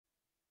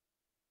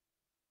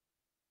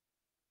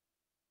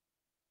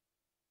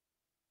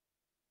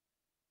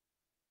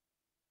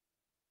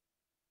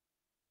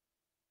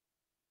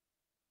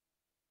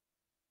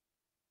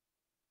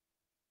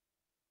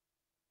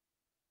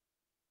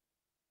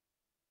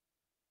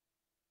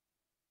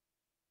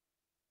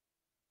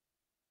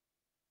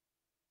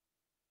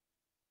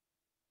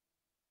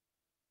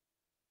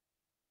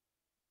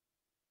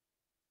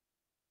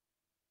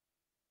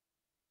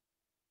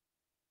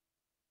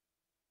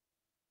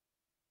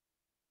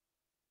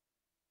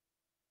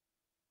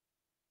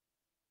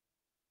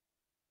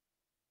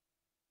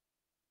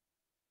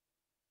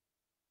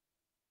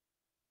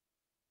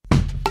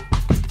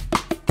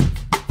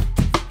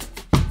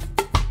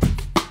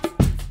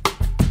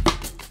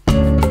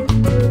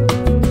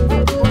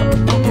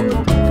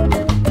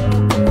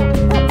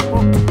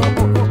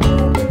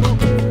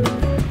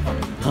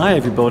Hi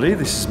everybody,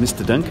 this is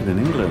Mr Duncan in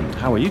England.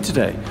 How are you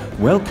today?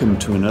 Welcome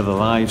to another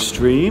live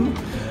stream.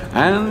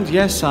 And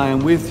yes, I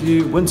am with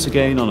you once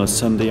again on a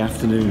Sunday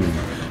afternoon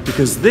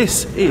because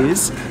this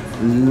is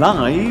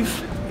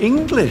live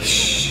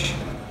English.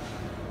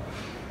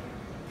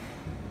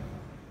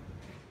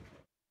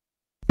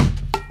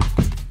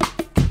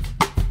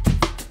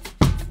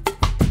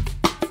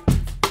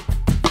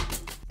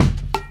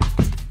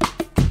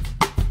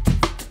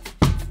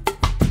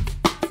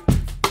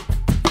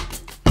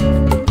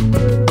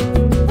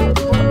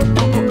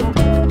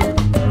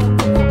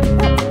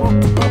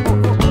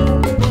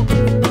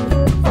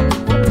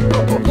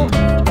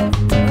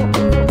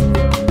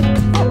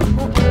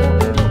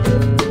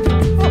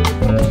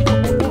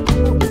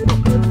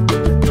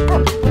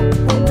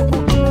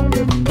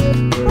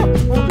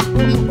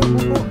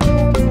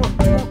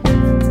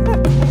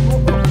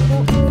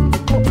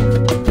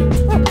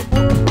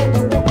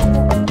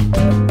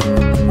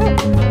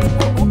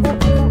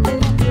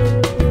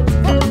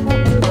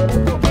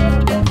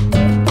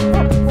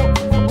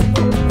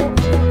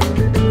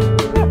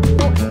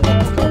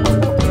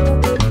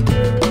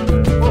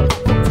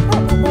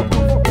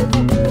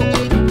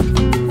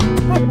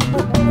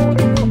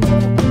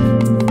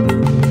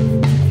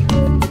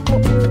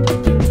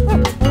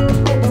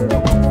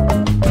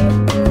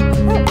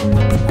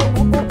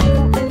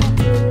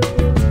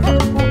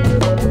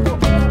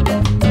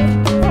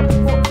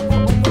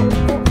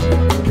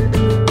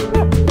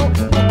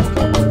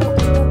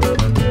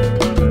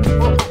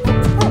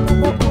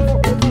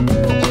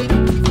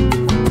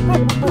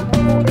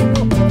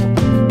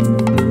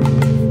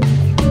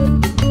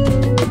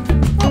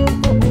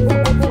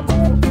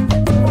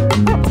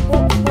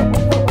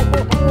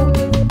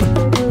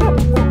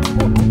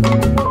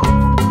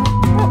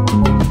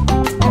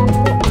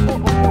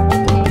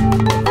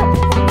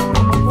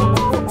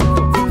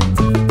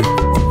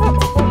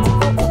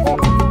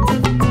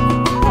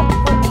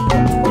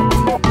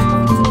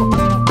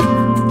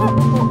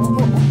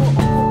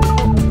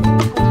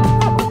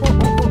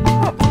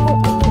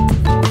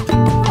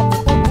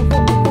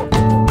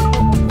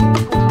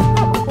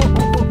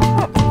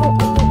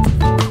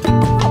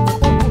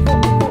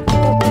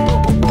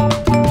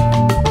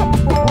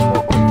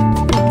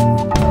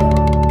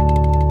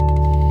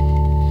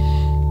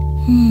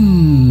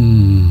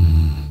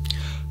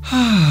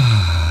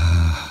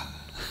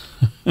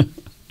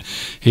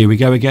 Here we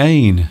go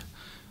again.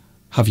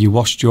 Have you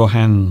washed your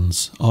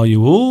hands? Are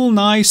you all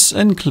nice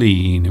and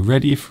clean,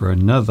 ready for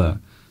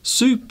another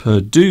super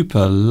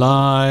duper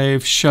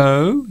live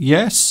show?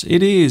 Yes,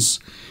 it is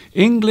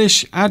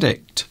English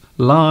Addict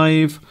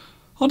live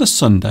on a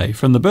Sunday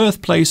from the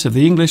birthplace of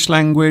the English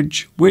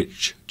language,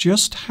 which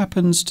just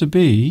happens to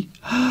be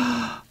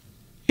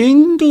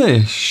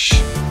English.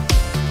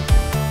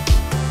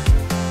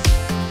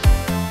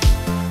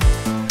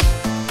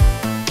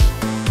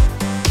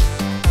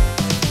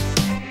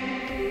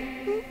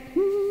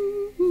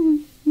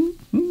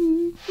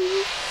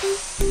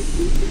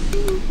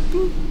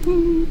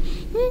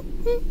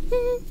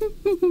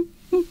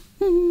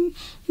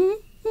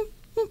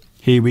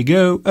 Here we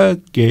go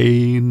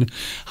again.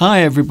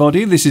 Hi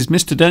everybody, this is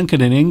Mr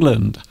Duncan in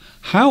England.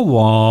 How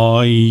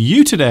are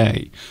you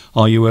today?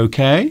 Are you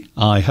okay?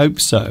 I hope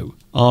so.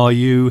 Are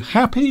you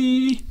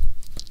happy?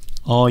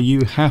 Are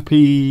you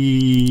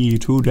happy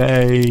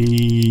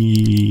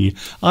today?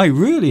 I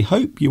really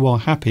hope you are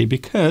happy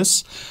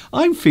because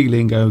I'm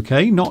feeling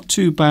okay, not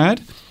too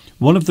bad.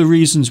 One of the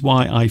reasons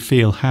why I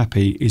feel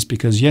happy is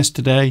because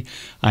yesterday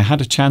I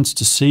had a chance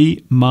to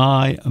see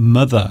my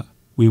mother.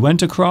 We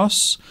went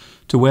across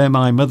to where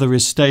my mother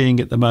is staying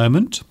at the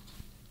moment.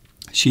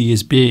 She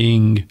is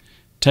being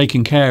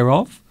taken care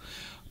of,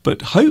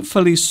 but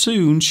hopefully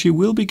soon she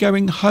will be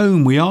going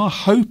home. We are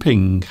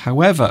hoping,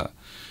 however,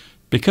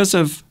 because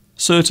of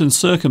certain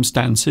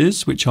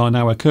circumstances which are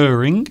now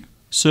occurring,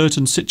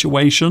 certain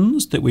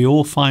situations that we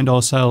all find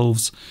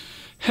ourselves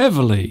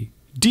heavily,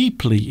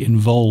 deeply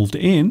involved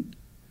in,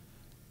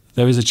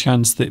 there is a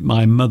chance that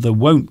my mother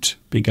won't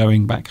be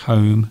going back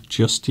home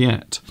just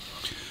yet.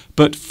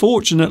 But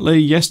fortunately,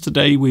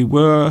 yesterday we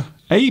were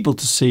able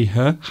to see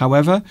her.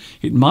 However,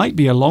 it might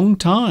be a long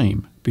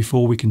time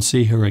before we can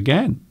see her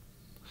again.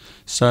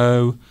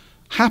 So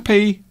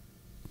happy,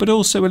 but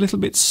also a little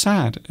bit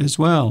sad as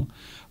well.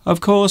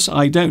 Of course,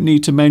 I don't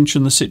need to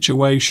mention the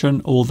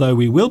situation, although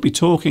we will be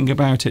talking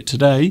about it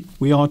today.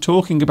 We are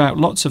talking about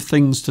lots of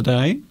things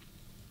today.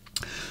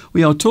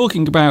 We are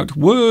talking about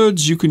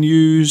words you can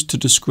use to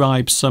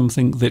describe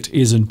something that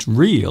isn't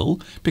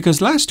real,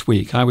 because last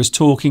week I was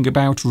talking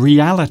about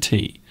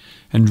reality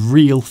and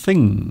real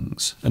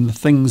things and the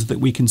things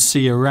that we can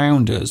see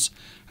around us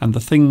and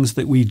the things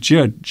that we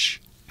judge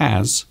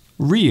as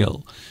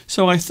real.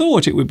 So I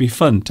thought it would be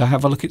fun to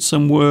have a look at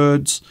some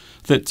words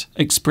that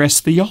express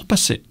the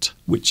opposite,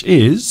 which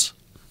is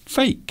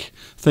fake,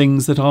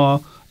 things that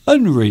are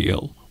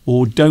unreal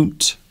or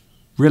don't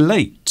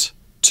relate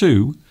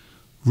to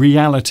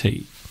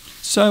reality.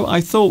 So I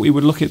thought we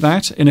would look at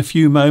that in a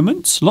few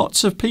moments.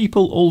 Lots of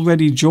people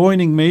already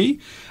joining me.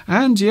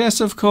 And yes,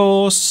 of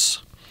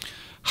course,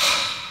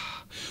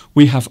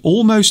 We have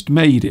almost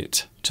made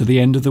it to the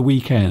end of the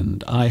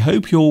weekend. I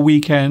hope your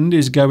weekend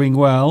is going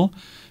well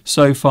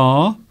so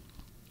far,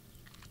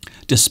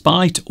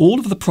 despite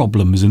all of the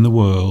problems in the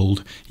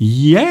world.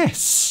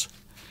 Yes,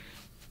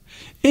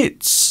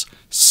 it's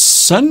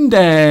Sunday.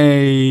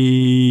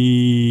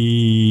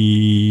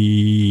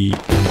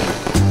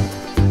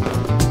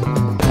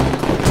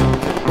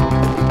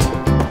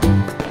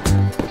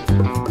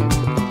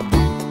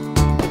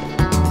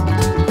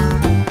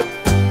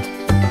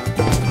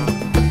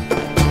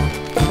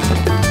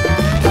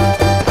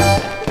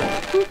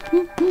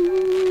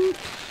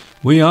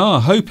 We are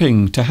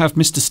hoping to have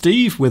Mr.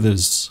 Steve with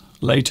us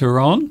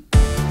later on.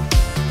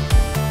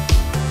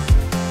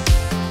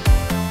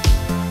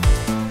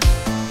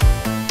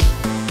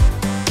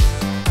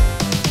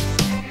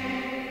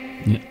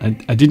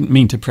 I didn't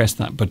mean to press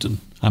that button.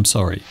 I'm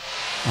sorry.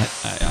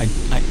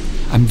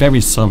 I'm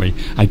very sorry.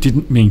 I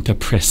didn't mean to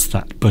press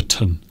that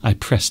button. I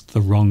pressed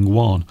the wrong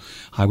one.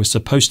 I was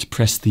supposed to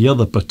press the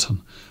other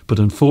button, but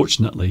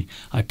unfortunately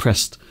I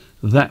pressed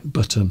that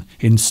button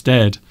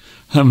instead.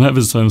 I'm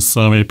ever so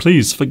sorry.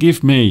 Please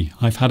forgive me.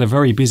 I've had a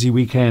very busy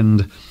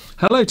weekend.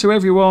 Hello to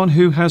everyone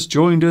who has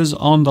joined us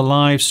on the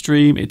live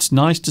stream. It's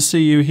nice to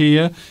see you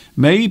here.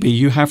 Maybe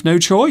you have no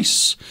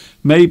choice.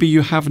 Maybe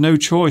you have no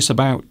choice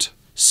about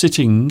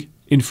sitting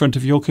in front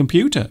of your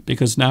computer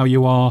because now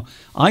you are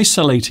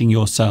isolating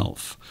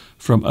yourself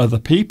from other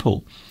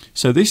people.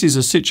 So this is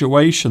a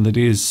situation that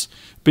is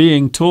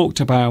being talked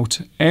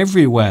about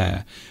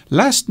everywhere.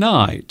 Last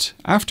night,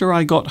 after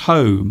I got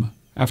home,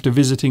 after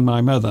visiting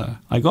my mother,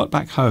 I got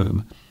back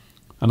home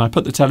and I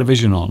put the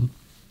television on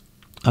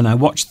and I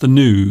watched the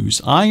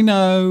news. I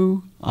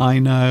know,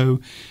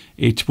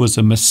 it was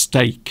a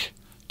mistake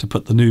to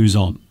put the news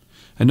on.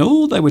 And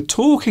all they were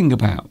talking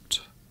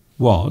about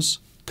was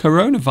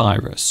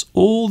coronavirus.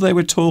 All they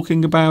were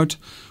talking about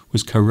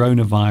was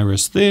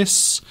coronavirus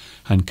this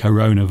and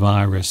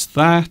coronavirus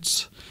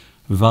that.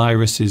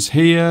 Viruses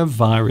here,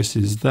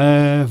 viruses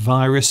there,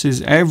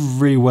 viruses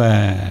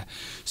everywhere.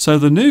 So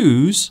the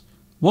news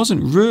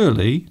wasn't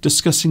really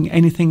discussing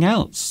anything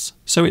else.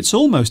 So it's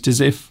almost as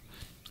if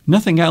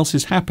nothing else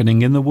is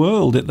happening in the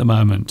world at the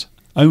moment,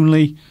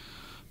 only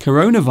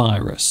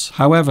coronavirus.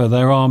 However,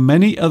 there are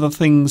many other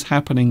things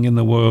happening in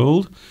the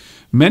world,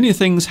 many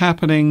things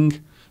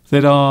happening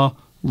that are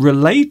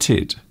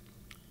related,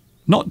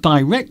 not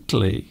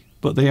directly,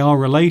 but they are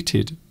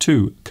related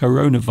to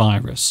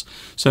coronavirus.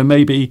 So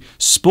maybe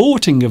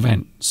sporting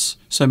events.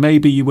 So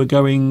maybe you were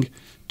going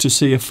to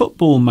see a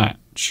football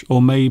match,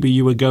 or maybe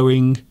you were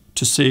going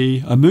to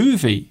see a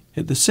movie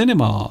at the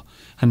cinema,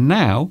 and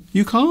now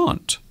you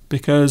can't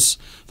because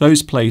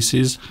those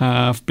places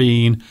have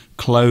been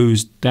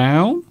closed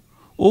down,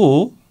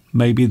 or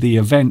maybe the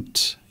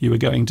event you were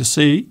going to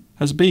see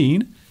has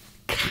been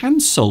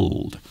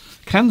cancelled.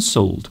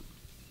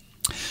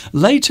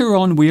 Later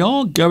on, we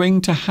are going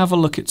to have a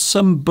look at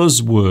some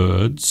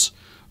buzzwords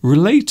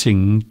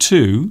relating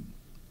to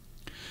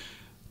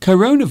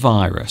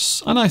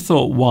coronavirus. And I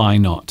thought, why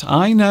not?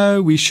 I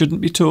know we shouldn't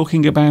be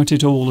talking about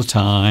it all the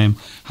time.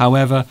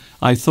 However,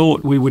 I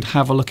thought we would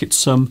have a look at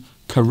some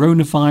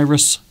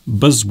coronavirus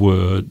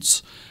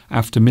buzzwords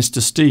after Mr.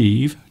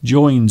 Steve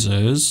joins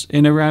us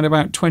in around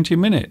about 20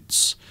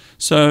 minutes.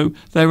 So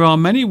there are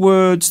many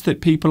words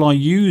that people are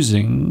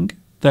using.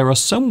 There are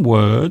some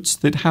words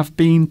that have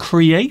been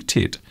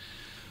created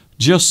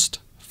just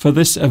for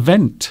this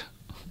event.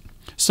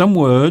 Some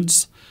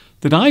words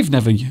that I've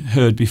never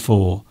heard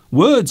before.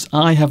 Words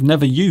I have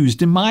never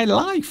used in my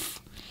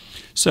life.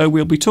 So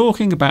we'll be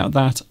talking about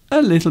that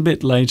a little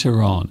bit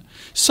later on.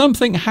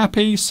 Something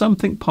happy,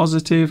 something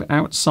positive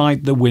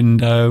outside the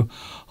window.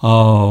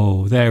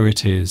 Oh, there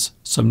it is.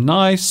 Some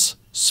nice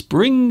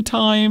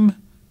springtime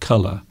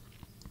colour.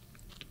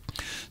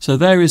 So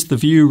there is the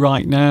view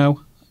right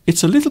now.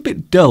 It's a little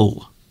bit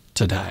dull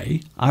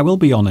today, I will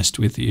be honest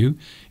with you.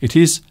 It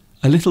is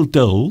a little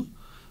dull,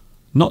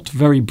 not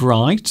very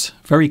bright,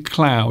 very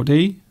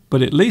cloudy,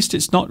 but at least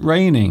it's not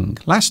raining.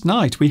 Last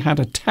night we had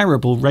a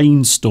terrible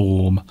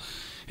rainstorm.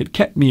 It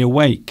kept me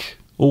awake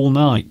all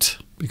night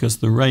because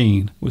the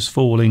rain was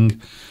falling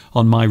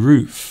on my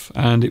roof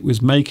and it was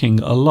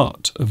making a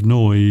lot of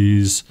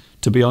noise,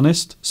 to be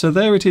honest. So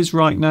there it is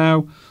right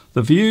now,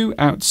 the view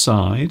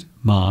outside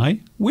my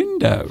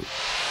window.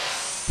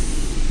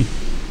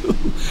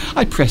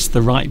 I pressed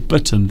the right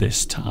button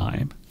this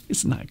time.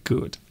 Isn't that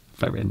good?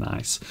 Very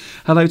nice.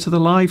 Hello to the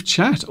live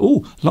chat.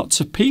 Oh, lots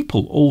of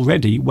people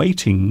already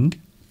waiting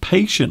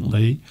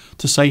patiently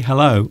to say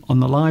hello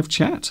on the live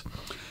chat.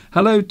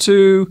 Hello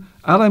to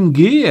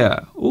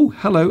Alamgir. Oh,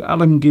 hello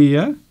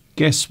Alamgir.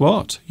 Guess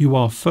what? You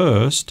are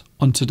first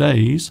on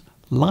today's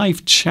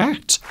live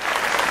chat.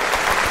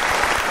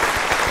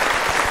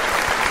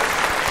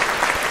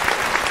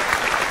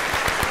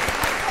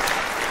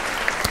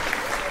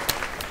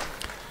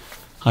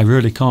 I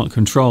really can't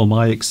control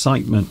my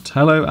excitement.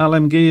 Hello,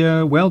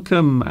 Alamgir.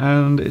 Welcome,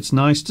 and it's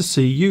nice to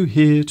see you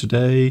here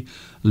today.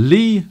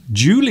 Lee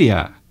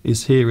Julia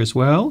is here as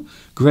well.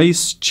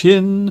 Grace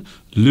Chin,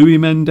 Louis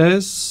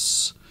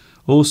Mendez.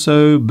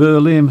 Also,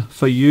 Berlin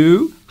for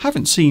you.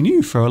 Haven't seen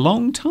you for a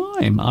long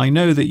time. I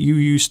know that you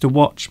used to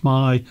watch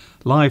my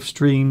live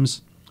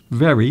streams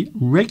very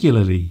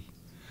regularly.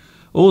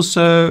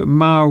 Also,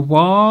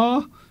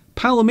 Marwa.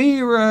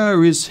 Palmyra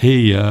is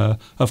here.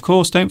 Of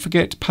course, don't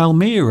forget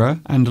Palmyra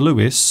and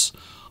Lewis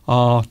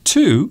are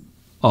two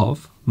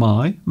of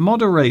my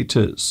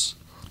moderators.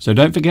 So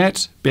don't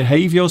forget,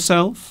 behave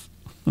yourself.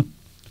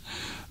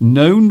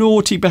 No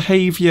naughty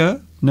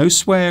behaviour, no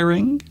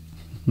swearing,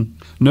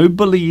 no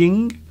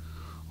bullying,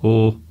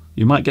 or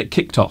you might get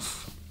kicked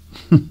off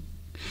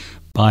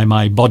by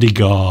my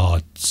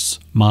bodyguards,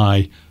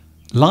 my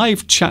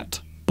live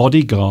chat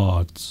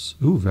bodyguards.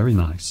 Ooh, very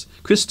nice.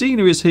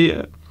 Christina is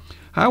here.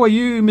 How are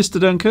you, Mr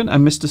Duncan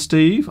and Mr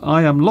Steve?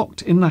 I am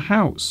locked in the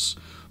house,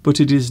 but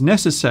it is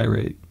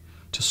necessary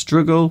to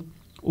struggle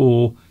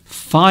or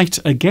fight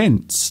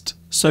against.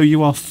 So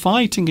you are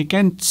fighting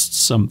against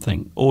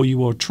something, or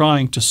you are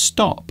trying to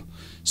stop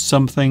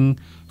something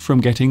from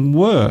getting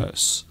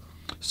worse.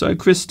 So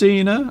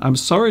Christina, I'm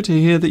sorry to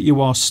hear that you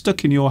are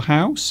stuck in your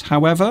house.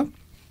 However,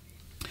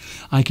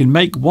 I can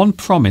make one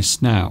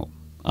promise now.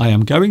 I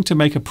am going to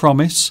make a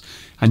promise,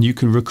 and you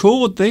can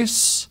record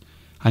this.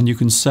 And you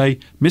can say,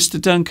 Mr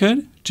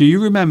Duncan, do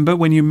you remember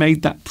when you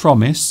made that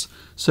promise?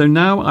 So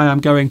now I am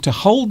going to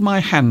hold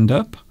my hand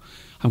up.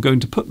 I'm going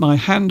to put my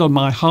hand on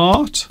my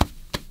heart.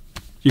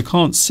 You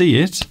can't see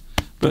it,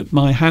 but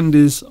my hand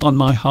is on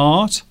my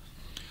heart.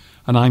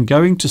 And I'm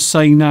going to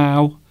say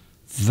now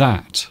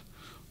that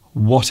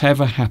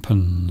whatever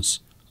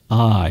happens,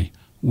 I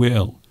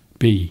will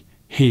be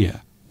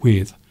here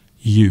with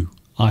you.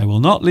 I will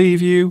not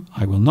leave you.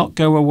 I will not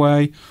go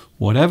away.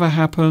 Whatever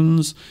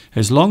happens,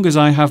 as long as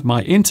I have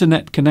my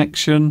internet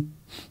connection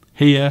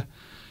here,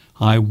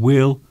 I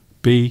will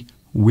be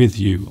with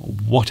you.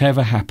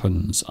 Whatever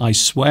happens, I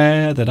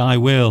swear that I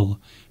will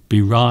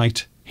be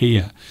right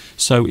here.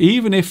 So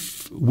even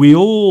if we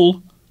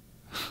all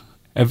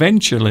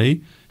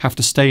eventually have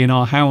to stay in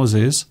our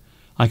houses,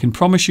 I can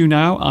promise you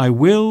now, I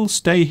will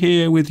stay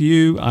here with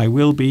you. I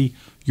will be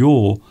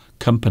your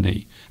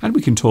company. And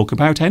we can talk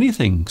about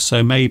anything.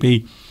 So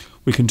maybe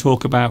we can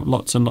talk about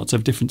lots and lots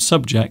of different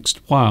subjects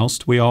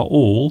whilst we are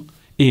all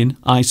in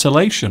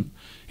isolation.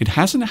 It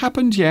hasn't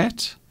happened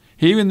yet.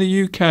 Here in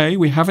the UK,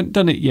 we haven't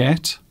done it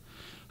yet.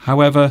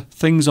 However,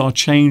 things are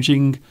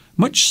changing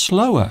much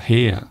slower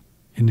here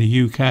in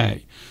the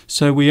UK.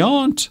 So we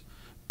aren't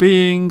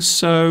being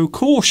so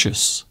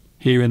cautious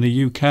here in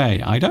the UK.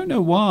 I don't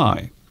know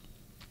why.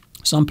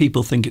 Some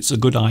people think it's a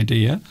good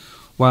idea,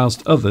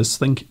 whilst others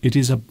think it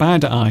is a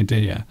bad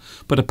idea.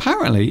 But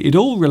apparently it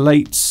all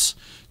relates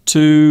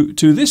to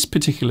this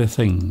particular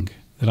thing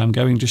that I'm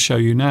going to show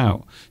you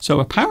now. So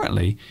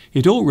apparently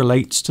it all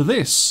relates to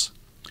this.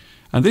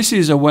 And this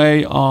is a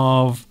way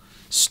of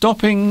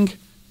stopping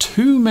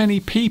too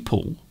many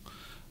people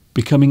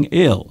becoming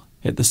ill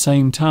at the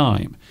same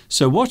time.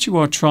 So what you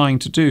are trying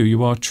to do,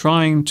 you are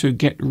trying to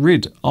get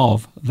rid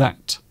of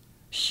that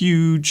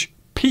huge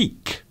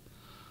peak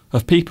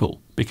of people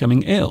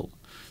becoming ill.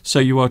 So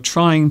you are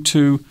trying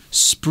to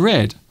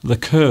spread the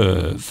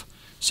curve.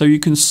 So you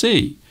can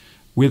see,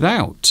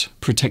 without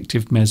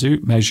protective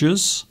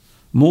measures,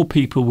 more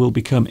people will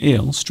become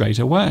ill straight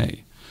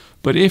away.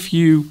 But if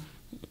you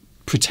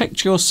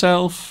protect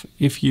yourself,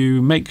 if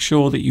you make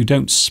sure that you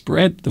don't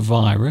spread the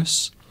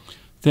virus,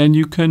 then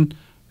you can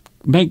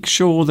make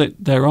sure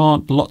that there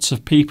aren't lots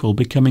of people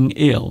becoming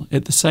ill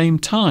at the same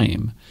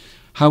time.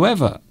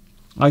 However,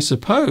 I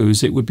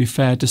suppose it would be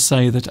fair to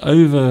say that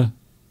over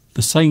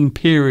the same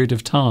period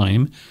of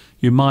time,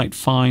 you might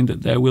find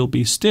that there will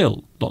be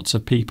still lots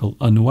of people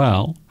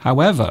unwell.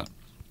 However,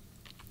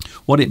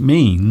 what it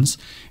means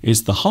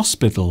is the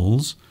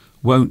hospitals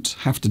won't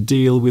have to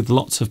deal with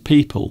lots of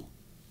people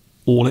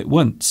all at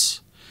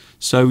once.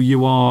 So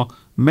you are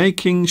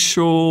making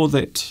sure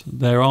that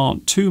there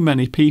aren't too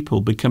many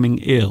people becoming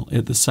ill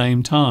at the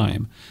same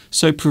time.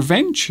 So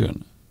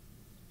prevention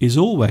is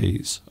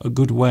always a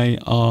good way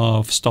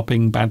of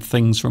stopping bad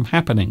things from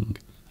happening.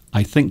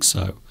 I think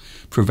so.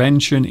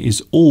 Prevention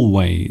is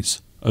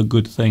always a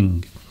good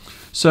thing.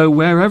 So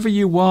wherever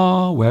you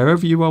are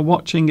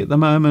watching at the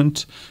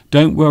moment,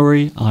 don't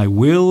worry, I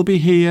will be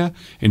here.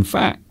 In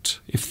fact,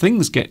 if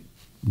things get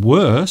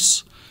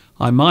worse,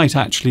 I might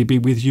actually be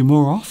with you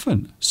more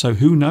often. So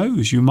who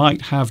knows, you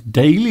might have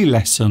daily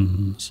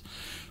lessons,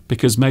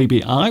 because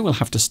maybe I will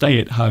have to stay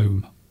at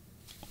home,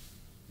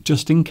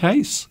 just in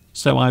case.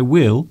 So I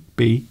will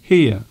be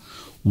here.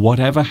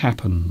 Whatever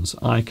happens,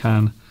 I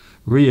can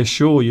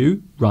reassure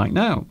you right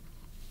now.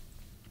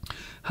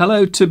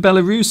 Hello to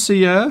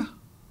Belarusia.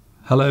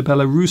 Hello,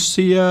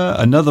 Belarusia,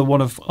 another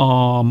one of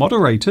our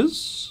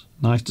moderators.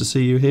 Nice to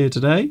see you here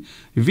today.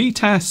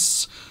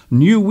 Vitas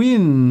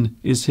Nguyen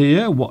is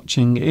here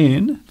watching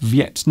in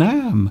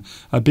Vietnam.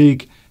 A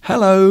big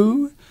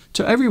hello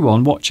to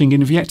everyone watching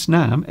in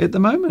Vietnam at the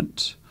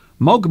moment.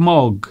 Mog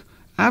Mog,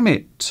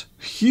 Amit,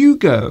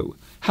 Hugo.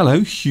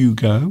 Hello,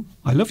 Hugo.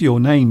 I love your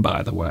name,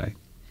 by the way.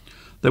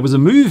 There was a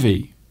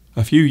movie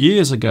a few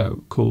years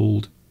ago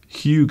called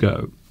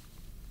Hugo.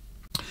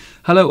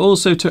 Hello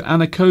also to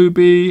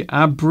Anakobi,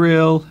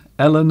 Abril,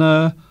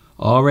 Eleanor,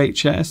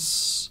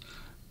 RHS,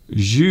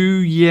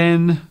 Zhu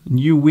Yen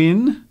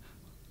Nguyen.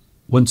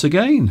 Once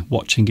again,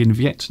 watching in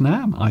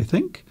Vietnam, I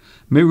think.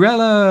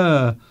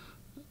 Mirella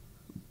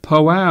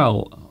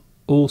Powell,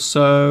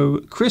 also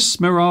Chris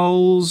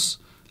Mirols,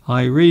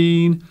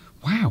 Irene.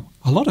 Wow,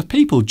 a lot of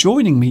people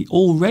joining me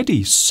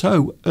already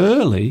so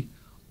early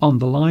on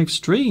the live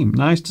stream.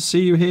 Nice to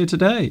see you here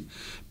today.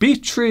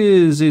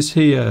 Beatrice is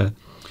here.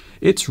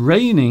 It's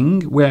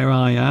raining where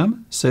I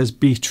am, says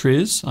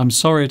Beatrice. I'm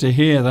sorry to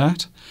hear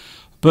that.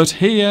 But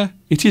here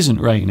it isn't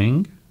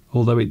raining,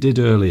 although it did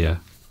earlier.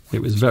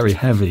 It was very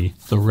heavy,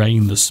 the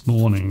rain this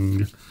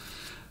morning.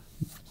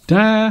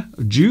 Da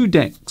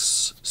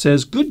Judex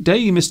says, good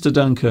day, Mr.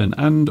 Duncan,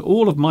 and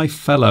all of my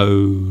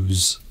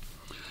fellows.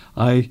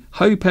 I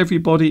hope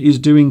everybody is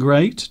doing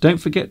great. Don't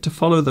forget to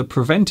follow the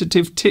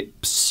preventative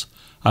tips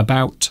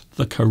about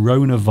the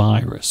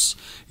coronavirus.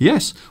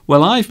 Yes,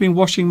 well, I've been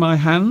washing my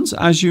hands.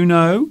 As you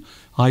know,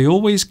 I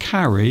always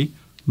carry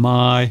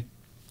my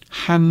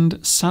hand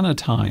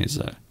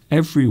sanitizer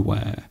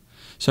everywhere.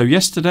 So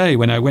yesterday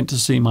when I went to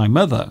see my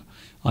mother,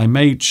 I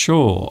made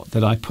sure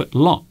that I put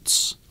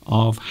lots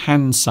of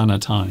hand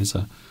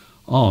sanitizer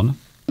on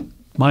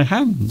my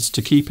hands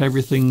to keep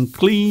everything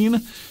clean.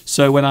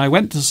 So when I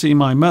went to see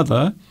my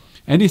mother,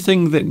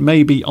 anything that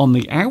may be on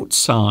the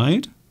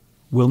outside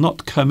will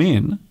not come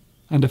in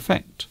and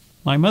affect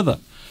my mother,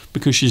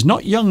 because she's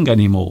not young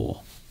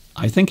anymore.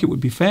 I think it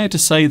would be fair to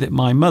say that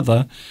my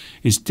mother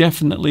is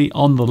definitely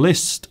on the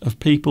list of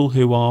people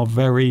who are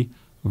very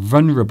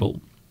vulnerable.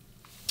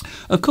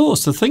 Of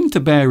course, the thing to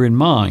bear in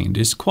mind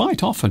is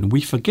quite often we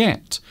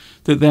forget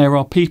that there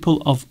are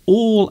people of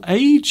all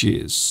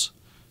ages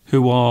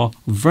who are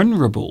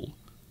vulnerable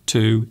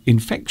to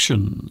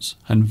infections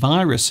and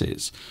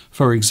viruses.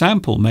 For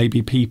example,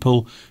 maybe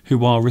people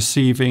who are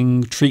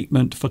receiving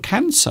treatment for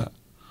cancer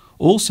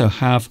also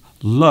have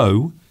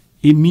low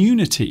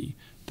immunity.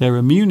 Their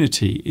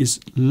immunity is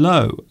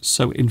low,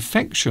 so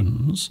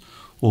infections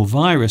or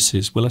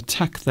viruses will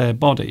attack their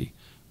body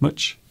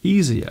much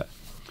easier.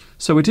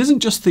 So it isn't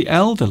just the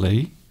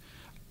elderly,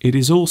 it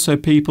is also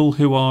people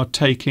who are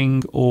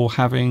taking or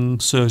having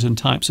certain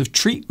types of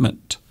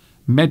treatment,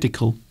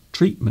 medical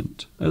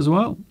treatment as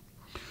well.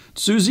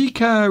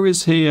 Suzuka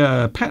is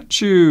here,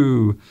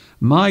 Pachu,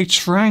 Mai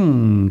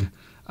Trang,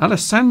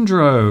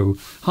 Alessandro.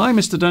 Hi,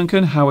 Mr.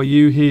 Duncan. How are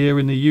you here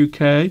in the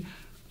UK?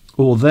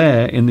 Or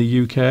there in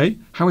the UK?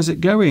 How is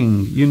it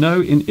going? You know,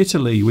 in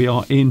Italy, we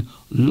are in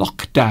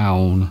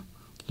lockdown.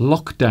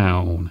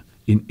 Lockdown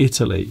in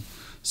Italy.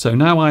 So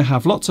now I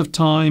have lots of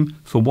time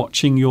for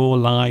watching your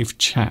live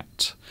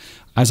chat.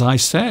 As I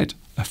said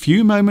a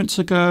few moments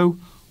ago,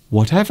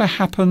 whatever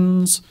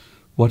happens,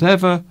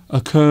 whatever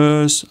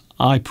occurs,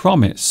 I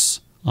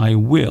promise I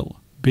will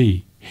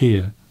be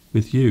here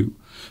with you.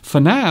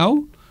 For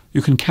now,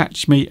 you can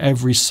catch me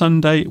every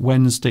Sunday,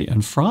 Wednesday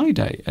and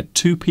Friday at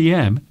 2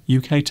 p.m.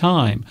 UK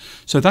time.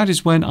 So that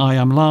is when I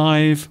am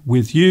live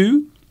with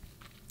you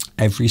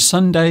every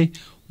Sunday,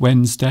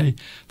 Wednesday,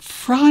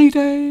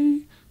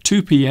 Friday,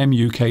 2 p.m.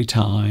 UK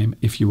time,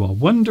 if you are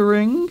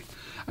wondering.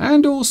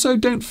 And also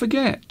don't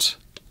forget,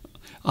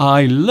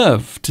 I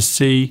love to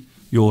see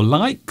your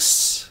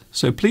likes.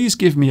 So please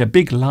give me a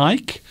big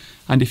like.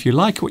 And if you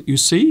like what you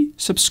see,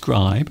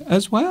 subscribe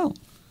as well.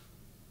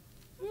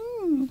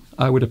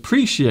 I would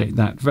appreciate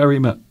that very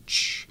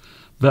much.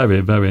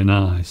 Very, very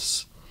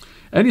nice.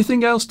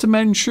 Anything else to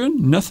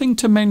mention? Nothing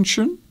to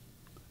mention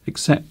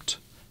except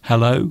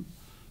hello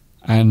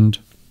and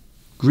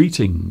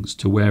greetings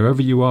to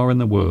wherever you are in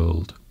the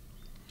world.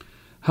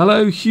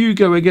 Hello,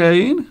 Hugo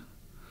again.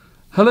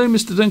 Hello,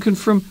 Mr. Duncan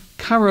from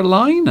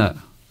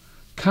Carolina.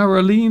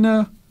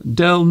 Carolina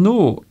del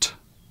Norte.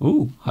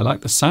 Oh, I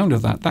like the sound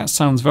of that. That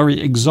sounds very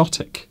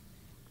exotic.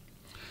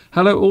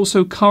 Hello,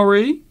 also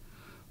Corrie.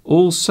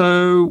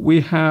 Also,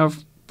 we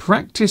have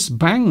Practice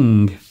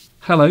Bang.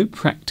 Hello,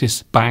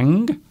 Practice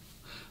Bang.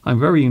 I'm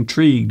very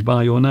intrigued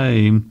by your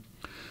name.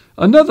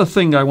 Another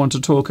thing I want to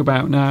talk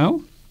about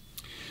now.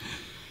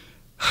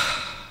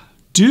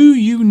 Do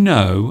you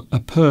know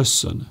a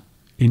person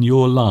in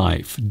your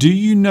life? Do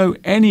you know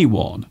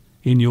anyone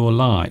in your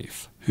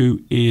life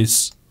who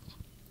is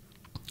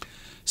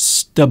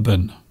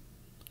stubborn?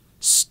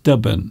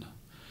 Stubborn.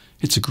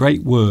 It's a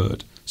great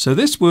word. So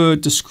this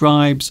word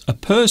describes a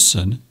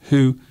person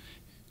who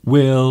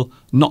will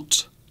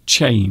not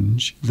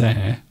change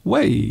their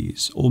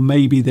ways, or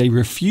maybe they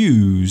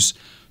refuse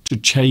to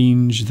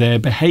change their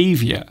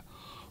behaviour,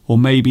 or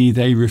maybe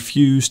they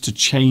refuse to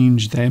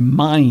change their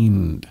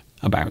mind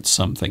about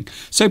something.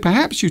 So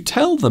perhaps you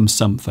tell them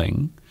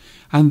something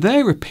and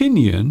their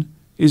opinion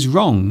is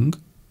wrong,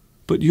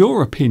 but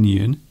your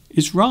opinion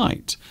is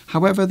right.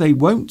 However, they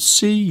won't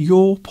see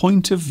your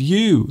point of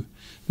view.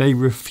 They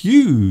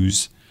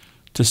refuse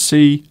to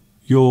see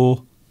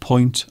your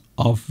point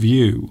of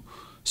view.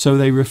 So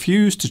they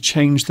refuse to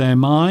change their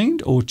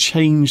mind or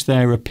change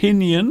their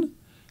opinion.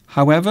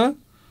 However,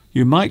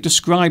 you might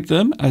describe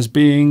them as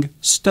being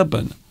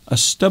stubborn. A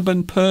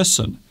stubborn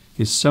person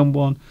is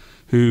someone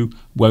who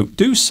won't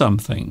do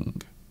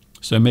something.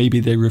 So maybe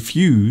they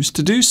refuse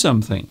to do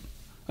something.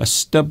 A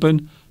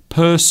stubborn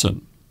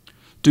person.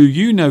 Do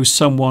you know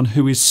someone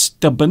who is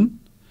stubborn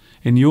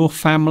in your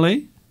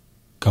family?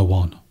 Go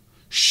on,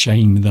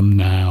 shame them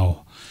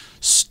now.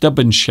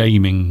 Stubborn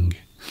shaming.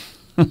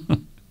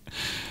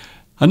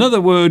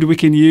 Another word we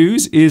can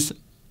use is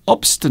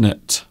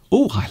obstinate.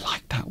 Oh, I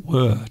like that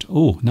word.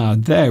 Oh, now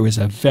there is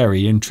a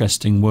very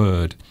interesting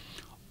word.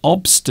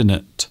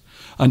 Obstinate.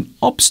 An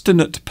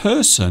obstinate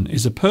person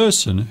is a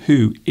person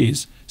who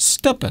is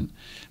stubborn.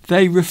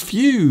 They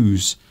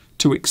refuse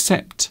to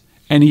accept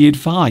any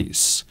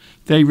advice.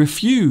 They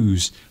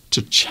refuse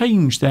to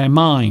change their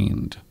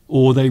mind,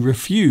 or they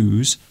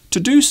refuse to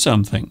do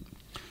something.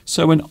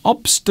 So an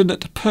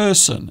obstinate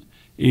person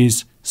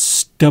is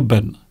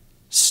stubborn.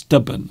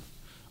 Stubborn.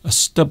 A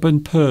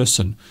stubborn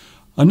person.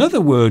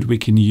 Another word we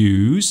can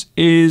use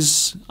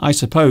is, I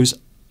suppose,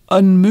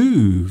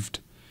 unmoved.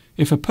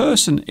 If a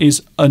person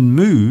is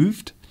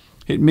unmoved,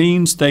 it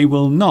means they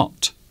will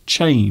not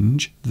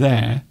change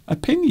their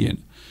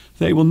opinion.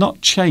 They will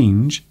not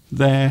change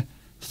their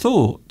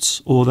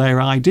thoughts or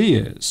their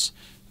ideas.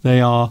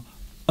 They are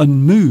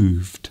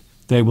unmoved.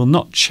 They will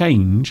not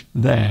change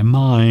their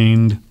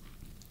mind.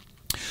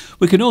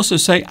 We can also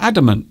say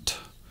adamant.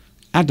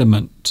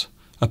 Adamant.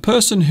 A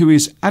person who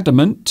is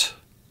adamant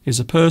is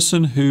a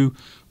person who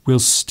will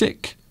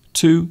stick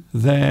to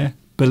their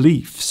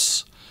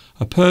beliefs.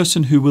 A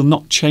person who will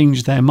not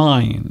change their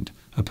mind.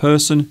 A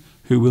person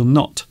who will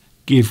not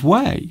give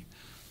way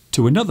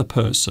to another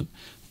person.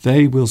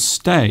 They will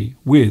stay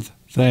with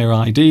their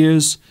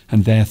ideas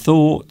and their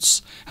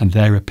thoughts and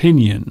their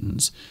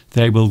opinions.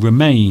 They will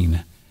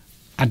remain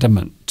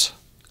adamant.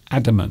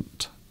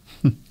 Adamant.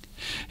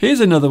 Here's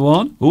another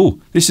one.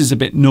 Oh, this is a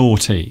bit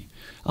naughty.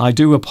 I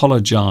do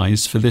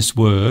apologise for this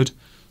word,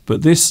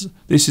 but this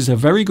is a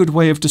very good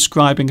way of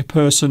describing a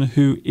person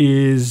who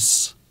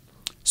is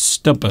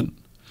stubborn.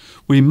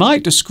 We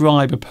might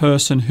describe a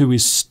person who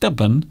is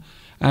stubborn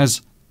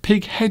as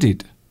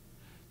pig-headed.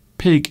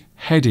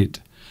 Pig-headed.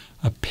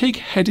 A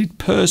pig-headed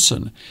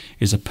person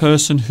is a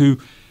person who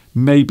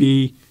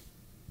maybe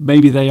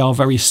they are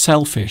very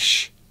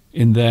selfish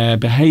in their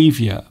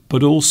behaviour,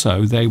 but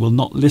also they will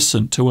not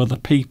listen to other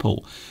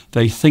people.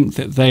 They think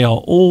that they are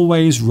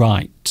always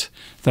right.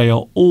 They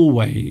are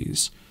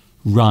always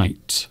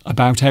right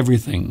about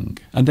everything,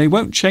 and they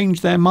won't change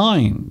their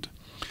mind.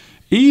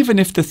 Even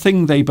if the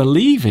thing they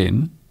believe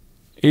in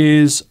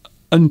is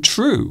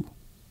untrue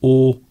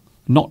or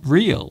not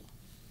real.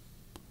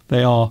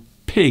 They are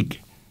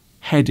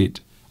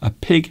pig-headed, a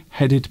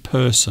pig-headed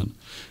person.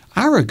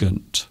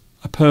 Arrogant,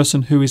 a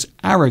person who is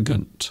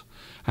arrogant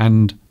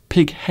and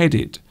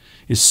pig-headed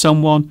is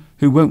someone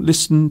who won't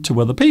listen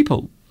to other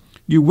people.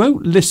 You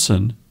won't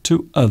listen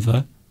to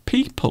other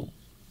people.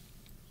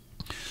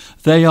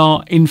 They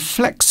are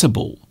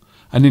inflexible.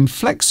 An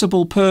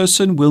inflexible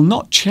person will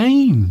not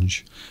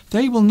change.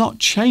 They will not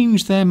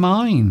change their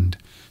mind.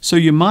 So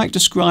you might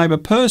describe a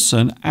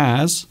person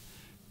as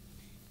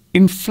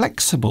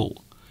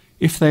inflexible.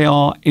 If they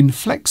are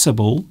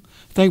inflexible,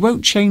 they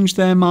won't change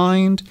their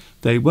mind.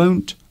 They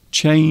won't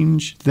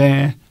change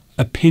their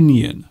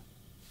opinion.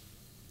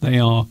 They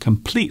are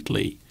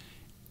completely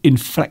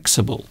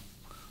inflexible.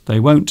 They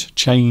won't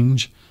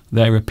change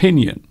their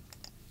opinion.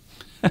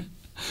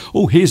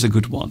 Oh, here's a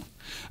good one.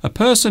 A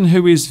person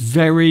who is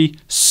very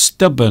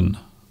stubborn.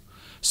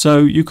 So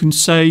you can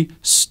say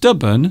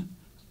stubborn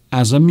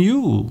as a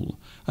mule.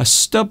 A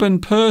stubborn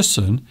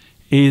person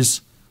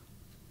is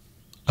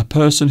a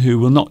person who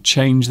will not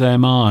change their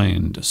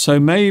mind. So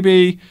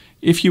maybe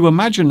if you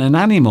imagine an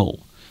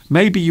animal,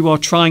 maybe you are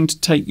trying to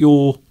take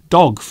your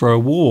dog for a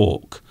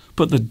walk,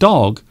 but the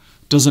dog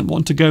doesn't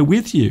want to go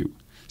with you.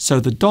 So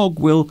the dog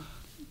will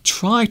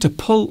try to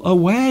pull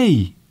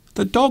away.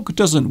 The dog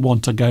doesn't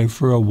want to go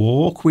for a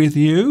walk with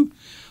you.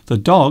 The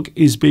dog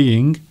is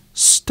being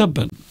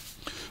stubborn.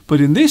 But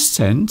in this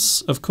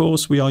sense, of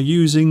course, we are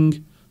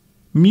using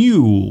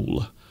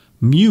mule.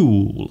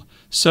 Mule.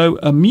 So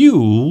a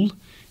mule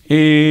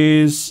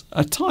is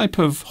a type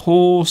of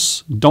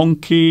horse,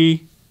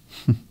 donkey.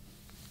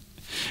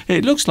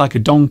 It looks like a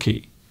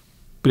donkey,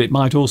 but it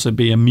might also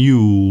be a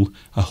mule,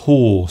 a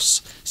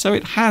horse. So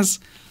it has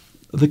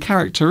the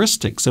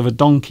characteristics of a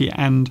donkey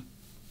and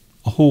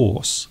a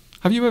horse.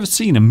 Have you ever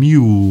seen a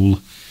mule?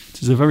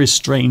 It is a very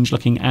strange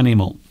looking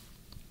animal.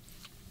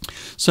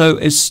 So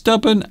as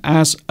stubborn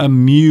as a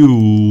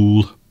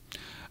mule.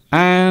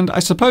 And I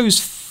suppose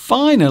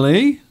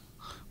finally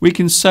we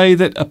can say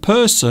that a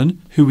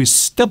person who is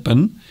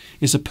stubborn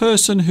is a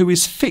person who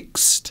is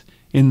fixed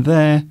in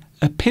their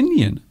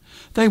opinion.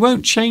 They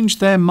won't change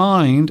their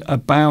mind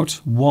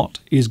about what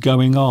is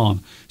going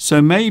on.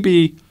 So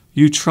maybe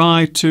you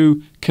try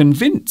to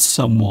convince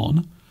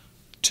someone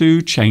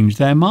to change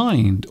their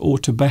mind or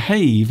to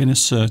behave in a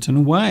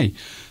certain way.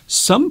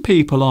 Some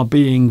people are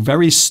being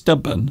very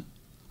stubborn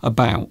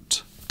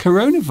about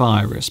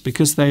coronavirus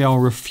because they are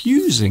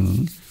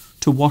refusing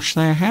to wash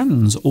their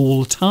hands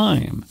all the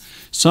time.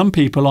 Some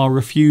people are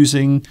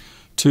refusing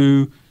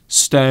to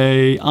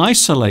stay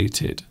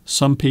isolated.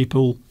 Some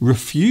people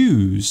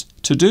refuse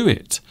to do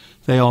it.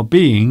 They are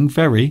being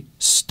very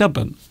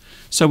stubborn.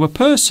 So a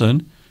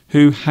person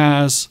who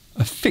has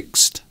a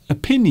fixed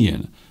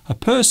opinion, a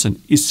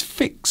person is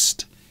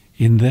fixed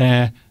in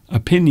their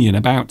opinion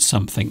about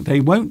something. They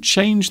won't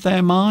change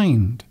their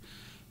mind.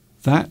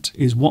 That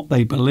is what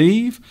they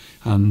believe,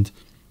 and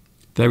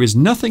there is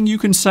nothing you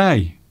can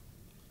say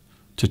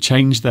to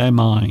change their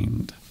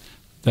mind.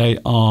 They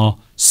are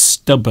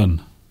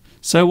stubborn.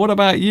 So what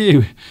about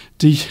you?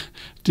 Do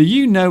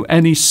you know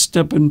any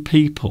stubborn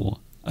people?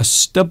 A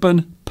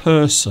stubborn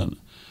person.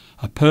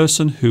 A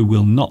person who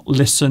will not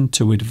listen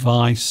to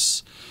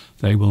advice.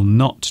 They will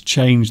not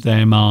change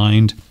their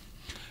mind.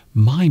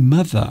 My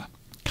mother,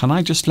 can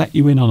I just let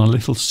you in on a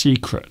little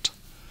secret?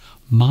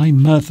 My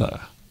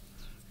mother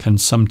can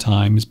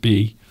sometimes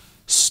be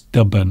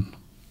stubborn.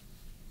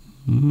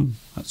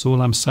 That's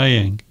all I'm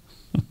saying.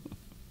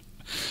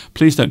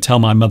 Please don't tell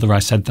my mother I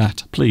said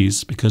that,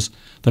 please, because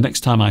the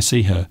next time I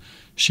see her,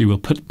 she will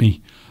put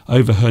me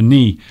over her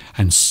knee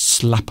and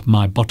slap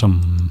my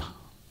bottom.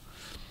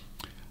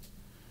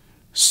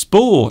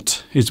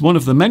 Sport is one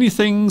of the many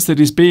things that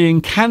is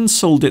being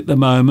cancelled at the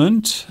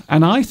moment,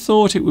 and I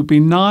thought it would be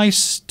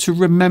nice to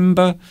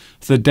remember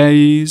the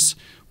days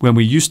when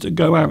we used to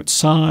go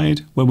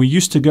outside, when we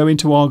used to go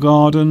into our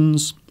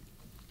gardens,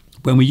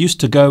 when we used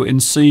to go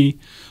and see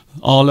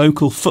our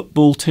local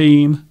football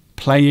team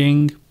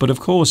playing. But of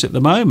course, at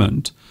the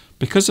moment,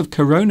 because of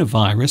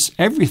coronavirus,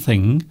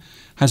 everything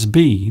has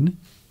been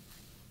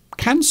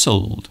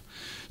cancelled.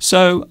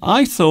 So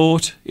I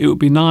thought it would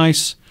be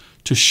nice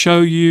to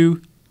show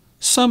you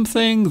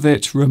something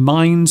that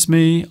reminds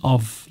me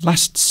of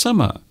last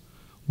summer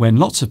when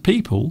lots of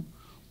people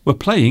were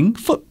playing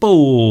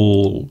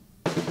football.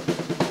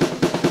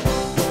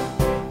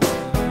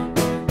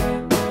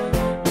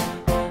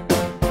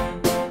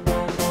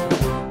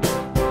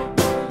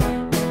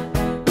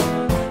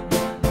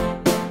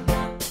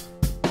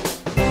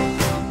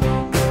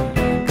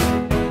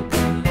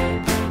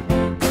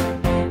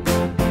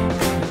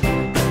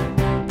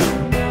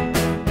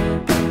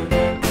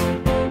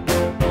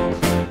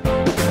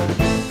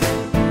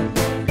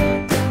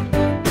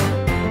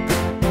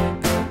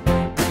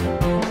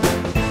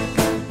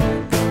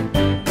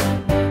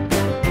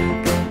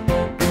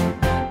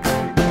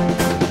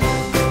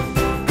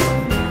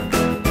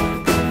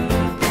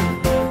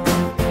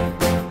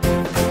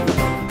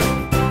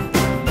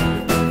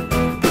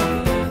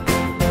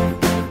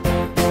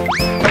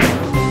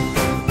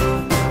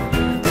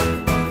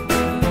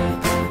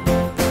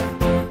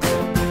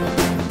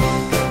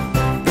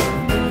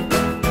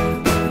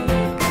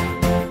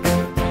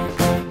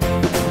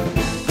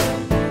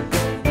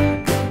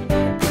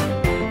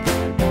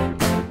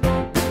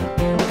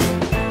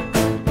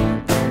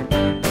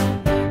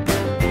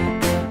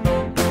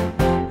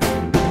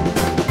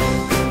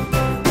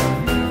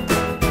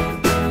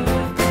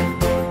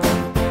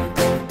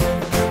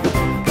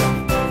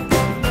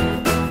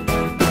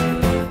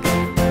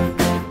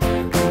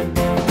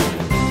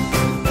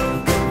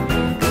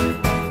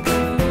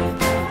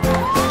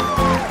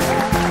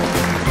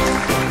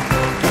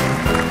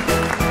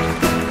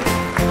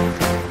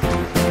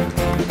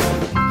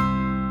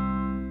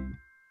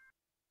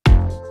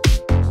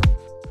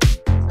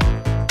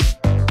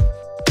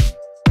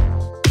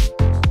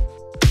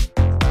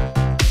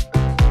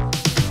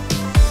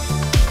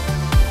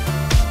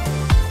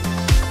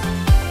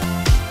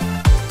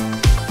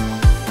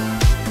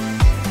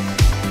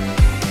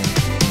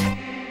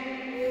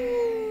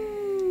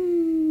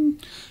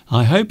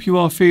 I hope you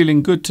are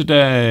feeling good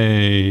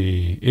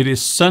today. It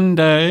is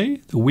Sunday.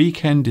 The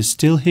weekend is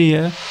still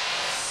here.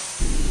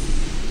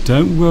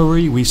 Don't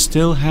worry, we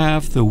still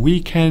have the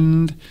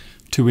weekend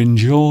to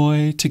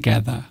enjoy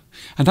together.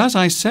 And as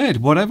I said,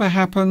 whatever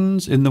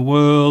happens in the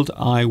world,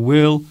 I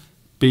will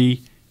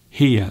be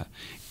here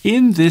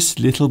in this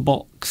little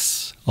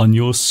box on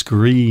your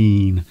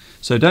screen.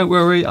 So don't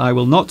worry, I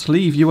will not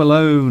leave you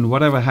alone,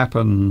 whatever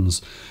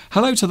happens.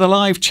 Hello to the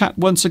live chat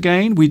once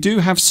again. We do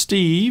have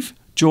Steve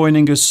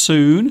joining us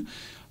soon.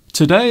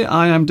 Today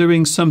I am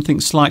doing something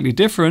slightly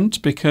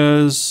different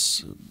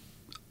because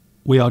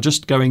we are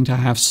just going to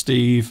have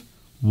Steve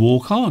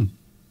walk on.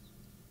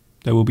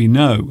 There will be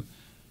no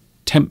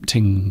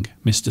tempting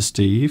Mr.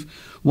 Steve.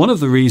 One of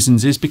the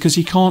reasons is because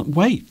he can't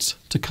wait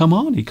to come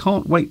on. He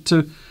can't wait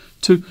to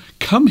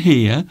come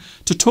here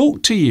to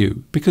talk to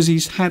you because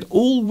he's had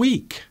all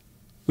week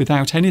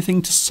without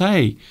anything to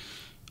say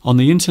on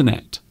the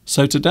internet.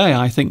 So today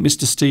I think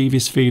Mr. Steve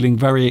is feeling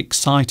very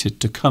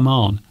excited to come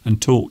on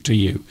and talk to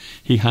you.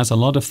 He has a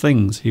lot of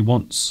things he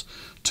wants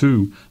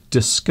to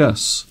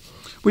discuss.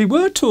 We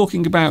were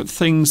talking about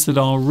things that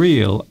are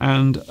real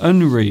and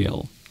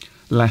unreal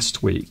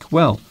last week.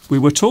 Well, we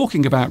were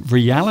talking about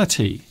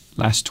reality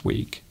last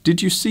week.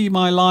 Did you see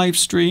my live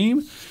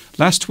stream?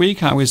 Last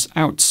week I was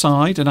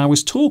outside and I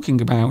was talking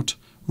about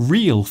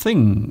real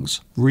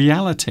things,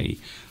 reality.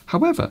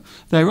 However,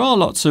 there are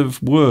lots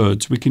of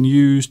words we can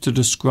use to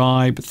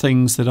describe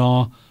things that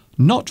are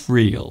not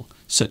real,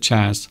 such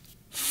as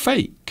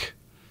fake.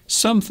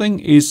 something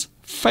is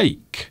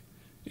fake.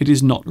 It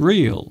is not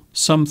real.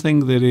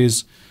 Something that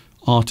is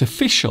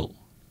artificial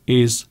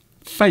is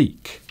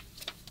fake.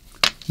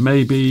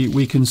 Maybe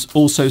we can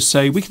also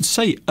say,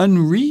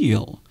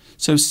 unreal.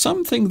 So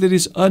something that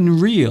is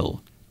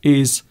unreal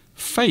is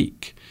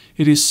fake.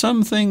 It is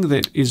something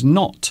that is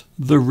not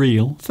the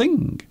real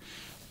thing.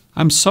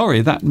 I'm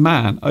sorry, that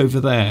man over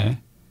there,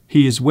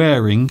 he is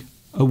wearing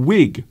a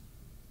wig.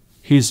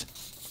 His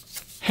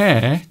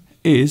hair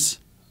is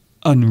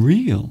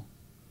unreal.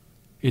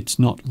 It's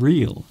not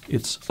real.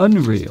 It's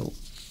unreal.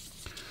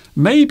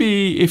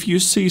 Maybe if you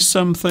see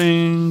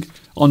something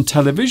on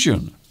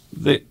television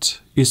that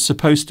is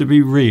supposed to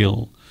be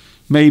real,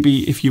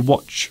 maybe if you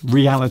watch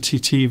reality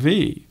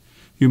TV,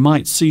 you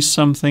might see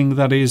something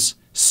that is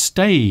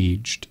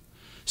staged.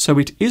 So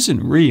it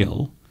isn't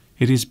real.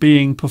 It is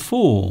being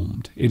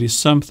performed. It is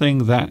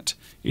something that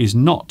is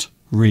not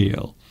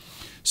real.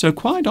 So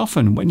quite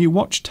often when you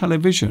watch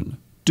television,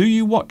 do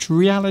you watch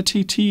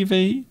reality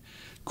TV?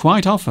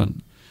 Quite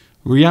often,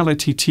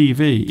 reality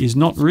TV is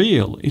not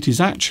real. It is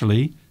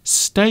actually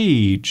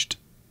staged.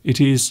 It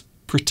is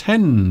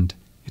pretend.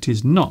 It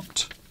is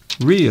not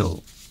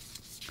real.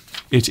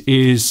 It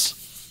is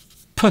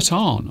put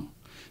on.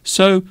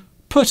 So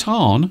put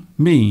on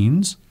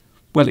means,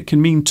 well, it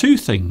can mean two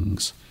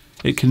things.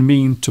 It can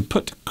mean to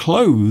put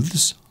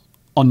clothes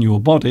on your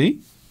body.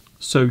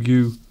 So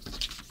you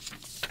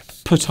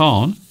put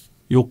on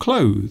your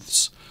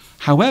clothes.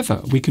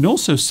 However, we can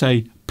also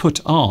say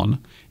put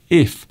on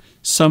if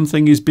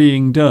something is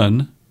being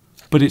done,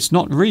 but it's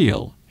not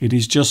real. It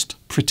is just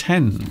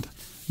pretend.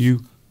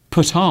 You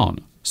put on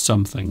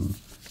something.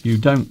 You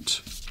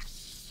don't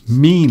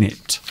mean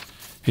it.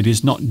 It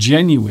is not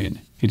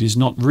genuine. It is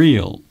not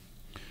real.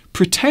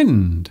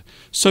 Pretend.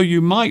 So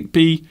you might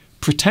be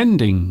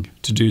pretending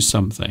to do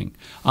something.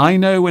 I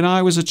know when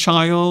I was a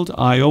child,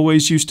 I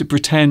always used to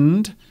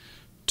pretend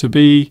to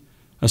be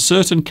a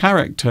certain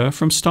character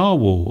from Star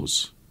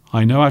Wars.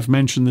 I know I've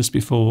mentioned this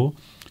before.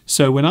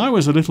 So when I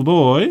was a little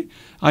boy,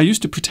 I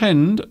used to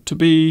pretend to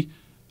be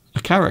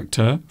a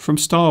character from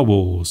Star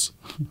Wars.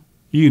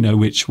 You know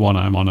which one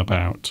I'm on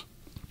about.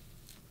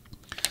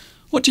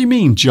 What do you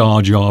mean,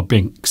 Jar Jar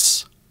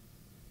Binks?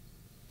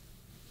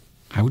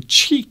 How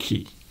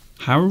cheeky.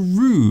 How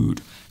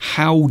rude.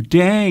 How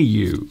dare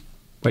you?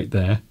 Wait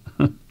there.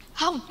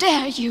 How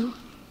dare you?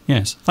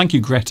 Yes, thank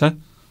you, Greta.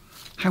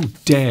 How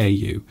dare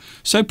you?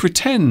 So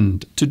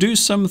pretend to do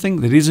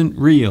something that isn't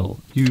real.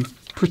 You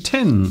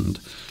pretend.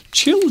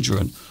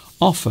 Children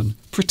often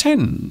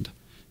pretend.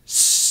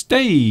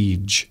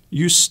 Stage.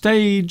 You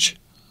stage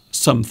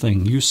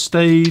something. You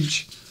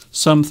stage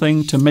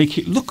something to make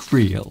it look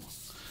real.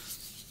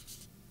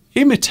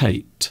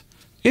 Imitate.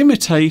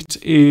 Imitate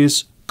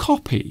is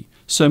copy.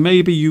 So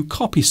maybe you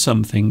copy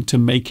something to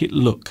make it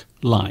look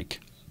like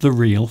the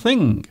real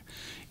thing.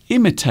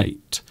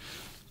 Imitate.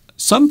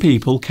 Some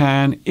people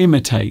can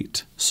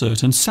imitate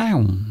certain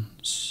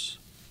sounds.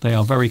 They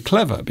are very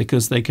clever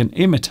because they can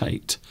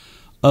imitate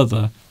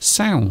other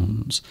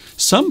sounds.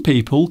 Some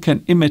people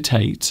can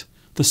imitate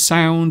the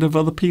sound of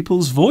other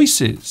people's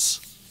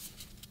voices.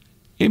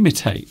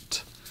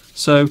 Imitate.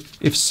 So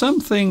if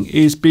something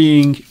is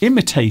being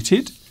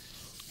imitated,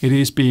 it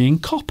is being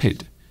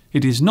copied.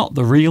 It is not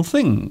the real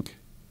thing.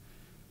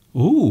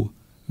 Ooh,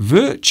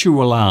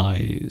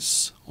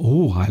 virtualize.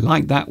 Oh, I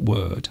like that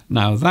word.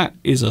 Now that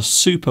is a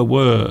super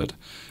word.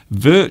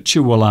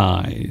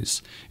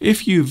 Virtualize.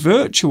 If you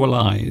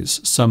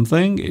virtualize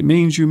something, it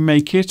means you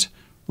make it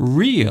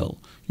real.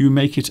 You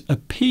make it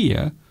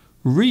appear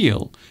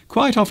real.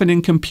 Quite often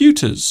in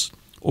computers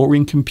or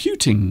in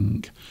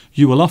computing,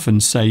 you will often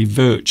say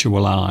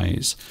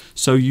virtualize.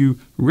 So you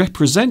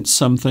represent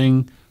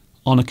something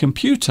on a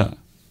computer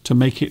to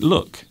make it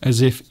look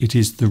as if it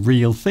is the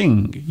real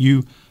thing.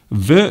 You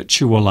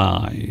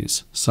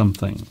virtualize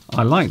something.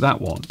 I like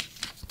that one.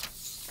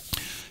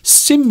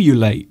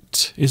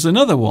 Simulate is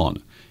another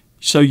one.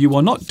 So you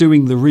are not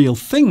doing the real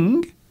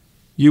thing.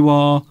 You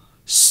are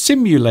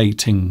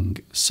simulating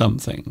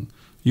something.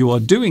 You are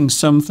doing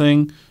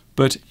something,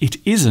 but it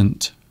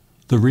isn't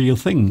the real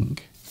thing.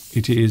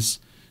 It is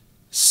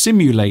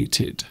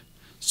simulated.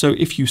 So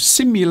if you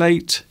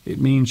simulate,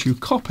 it means you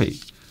copy.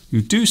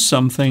 You do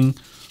something,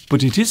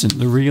 but it isn't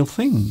the real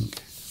thing.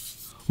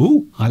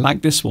 Ooh, I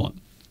like this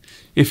one.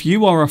 If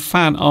you are a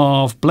fan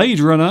of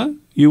Blade Runner,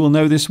 you will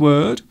know this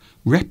word,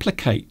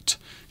 replicate.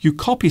 You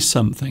copy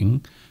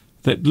something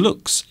that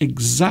looks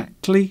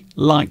exactly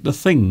like the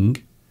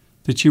thing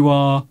that you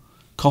are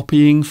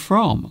copying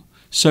from.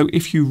 So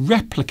if you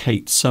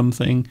replicate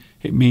something,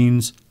 it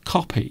means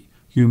copy.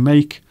 You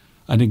make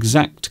an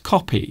exact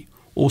copy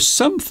or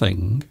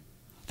something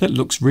that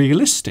looks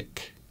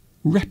realistic.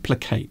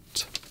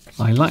 Replicate.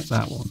 I like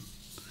that one.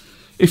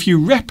 If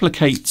you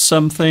replicate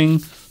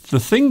something, the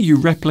thing you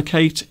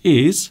replicate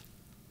is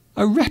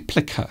a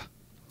replica.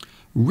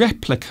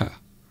 Replica.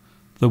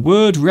 The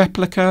word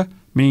replica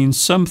means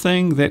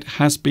something that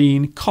has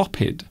been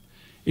copied.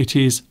 It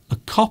is a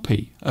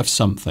copy of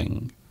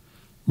something.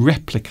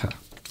 Replica.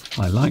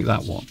 I like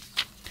that one.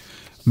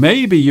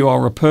 Maybe you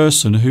are a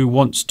person who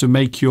wants to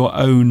make your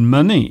own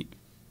money.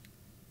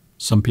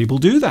 Some people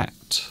do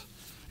that,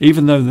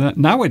 even though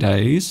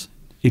nowadays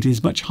it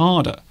is much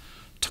harder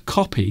to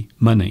copy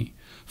money.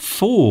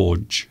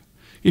 Forge.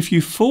 If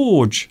you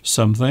forge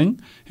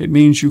something, it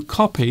means you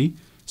copy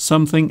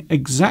something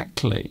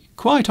exactly.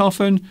 Quite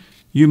often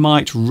you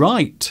might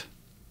write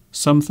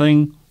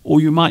something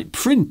or you might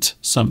print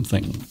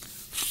something.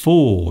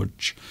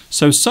 Forge.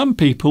 So some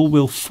people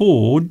will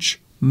forge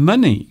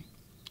money.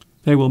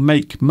 They will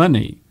make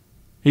money.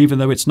 Even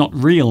though it's not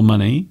real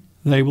money,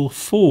 they will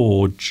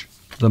forge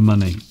the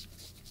money.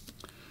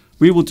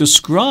 We will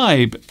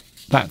describe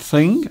that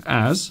thing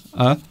as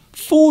a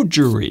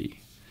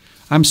forgery.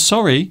 I'm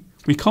sorry,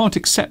 we can't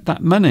accept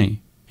that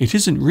money. It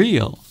isn't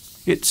real.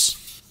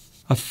 It's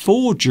a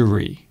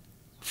forgery.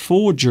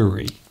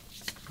 Forgery.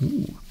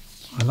 Ooh,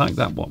 I like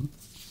that one.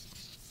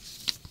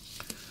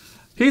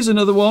 Here's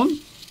another one.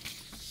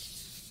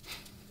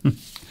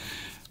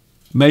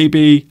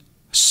 Maybe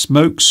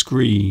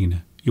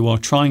smokescreen. You are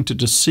trying to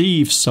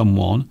deceive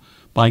someone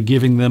by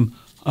giving them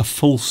a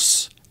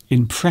false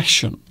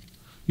impression.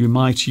 You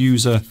might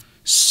use a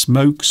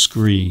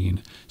smokescreen.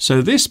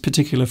 So this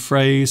particular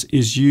phrase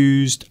is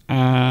used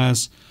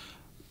as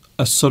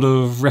a sort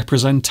of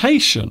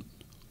representation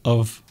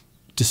of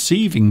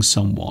deceiving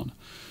someone.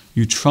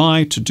 You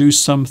try to do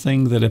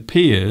something that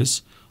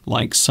appears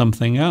like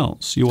something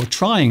else. You are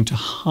trying to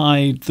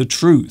hide the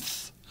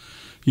truth.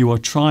 You are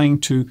trying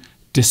to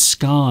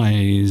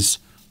disguise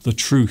the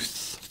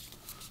truth.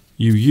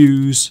 You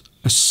use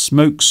a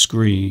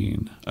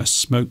smokescreen. A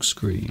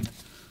smokescreen.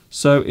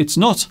 So it's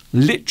not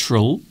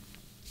literal.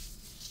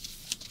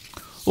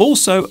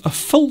 Also, a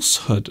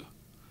falsehood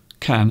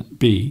can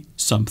be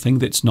something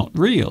that's not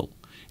real.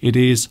 It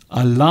is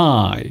a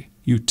lie.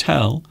 You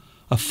tell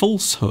a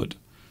falsehood.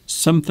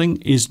 Something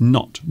is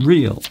not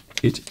real.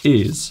 It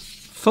is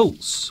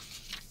false.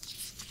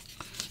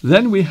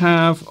 Then we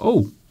have,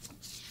 oh,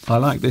 I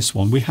like this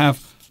one. We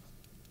have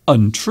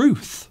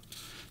untruth.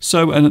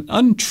 So an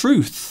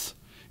untruth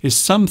is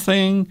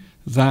something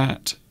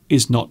that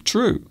is not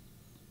true.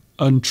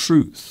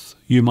 Untruth.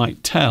 You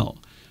might tell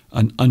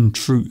an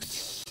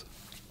untruth.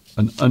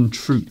 An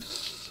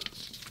untruth.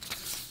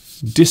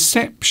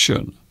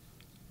 Deception.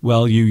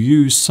 Well, you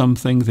use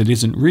something that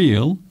isn't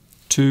real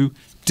to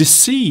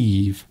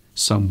deceive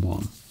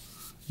someone.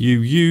 You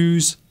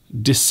use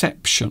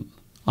deception.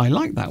 I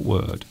like that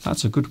word.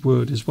 That's a good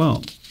word as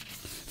well.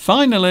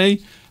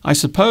 Finally, I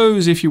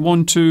suppose if you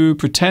want to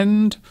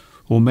pretend,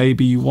 or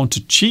maybe you want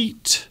to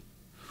cheat,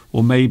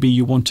 or maybe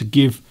you want to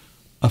give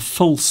a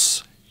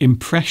false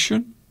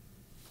impression,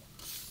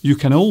 you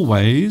can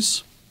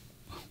always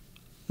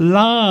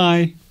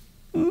lie.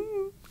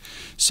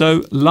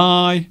 So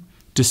lie,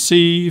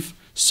 deceive,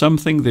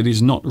 something that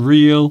is not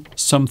real,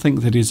 something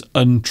that is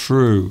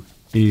untrue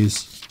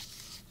is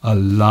a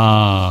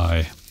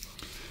lie.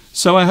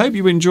 So I hope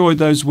you enjoyed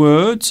those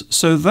words.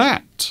 So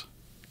that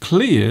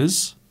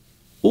clears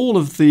all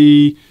of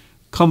the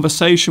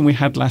conversation we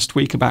had last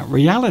week about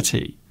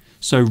reality.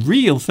 So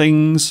real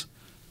things,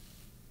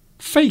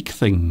 fake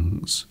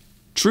things,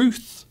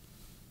 truth,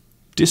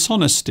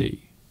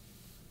 dishonesty,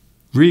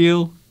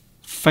 real,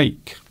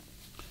 fake.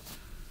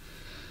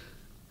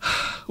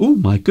 Oh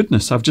my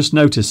goodness, I've just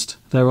noticed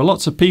there are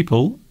lots of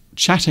people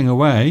chatting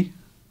away,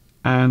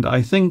 and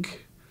I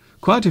think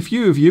quite a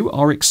few of you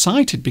are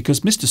excited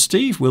because Mr.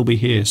 Steve will be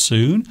here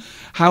soon.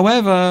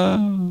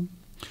 However,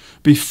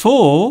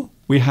 before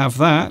we have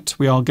that,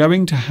 we are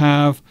going to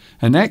have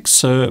an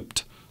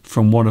excerpt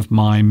from one of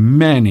my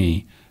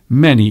many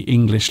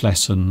English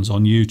lessons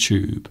on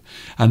YouTube.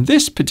 And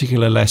this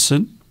particular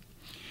lesson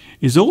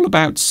is all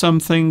about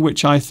something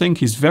which I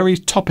think is very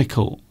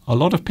topical. A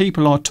lot of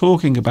people are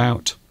talking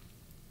about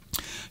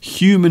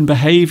human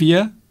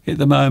behaviour at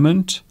the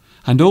moment,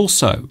 and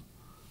also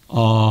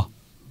our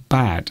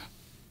bad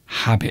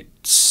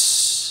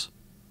habits.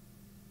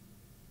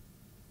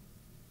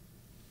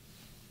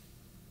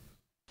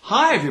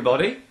 Hi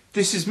everybody,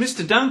 this is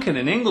Mr. Duncan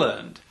in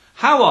England.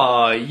 How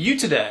are you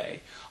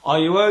today? Are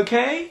you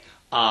okay?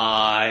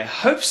 I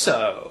hope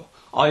so.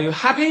 Are you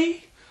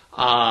happy?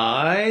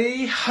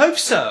 I hope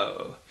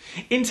so.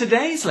 In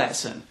today's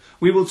lesson,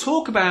 we will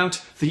talk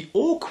about the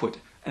awkward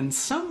and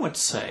some would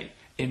say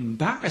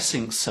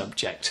embarrassing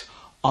subject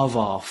of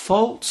our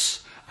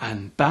faults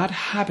and bad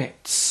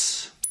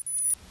habits.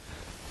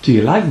 Do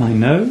you like my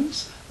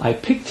nose? I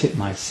picked it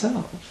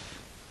myself.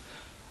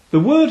 The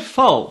word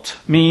fault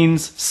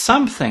means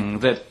something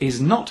that is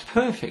not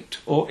perfect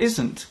or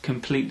isn't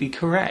completely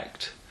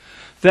correct.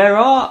 There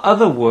are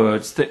other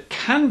words that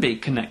can be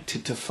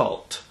connected to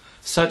fault,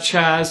 such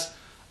as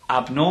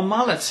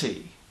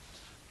abnormality,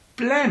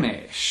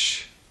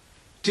 blemish,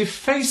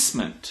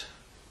 defacement,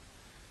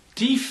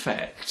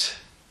 defect,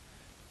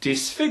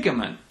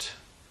 disfigurement,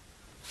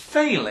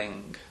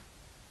 failing,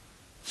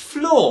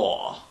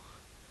 flaw,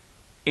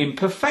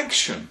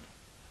 imperfection,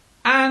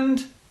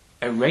 and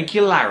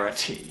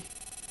irregularity.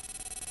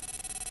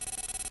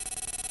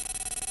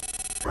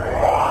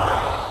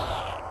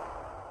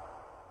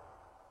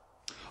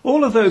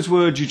 All of those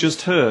words you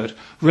just heard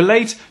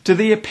relate to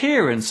the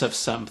appearance of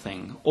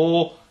something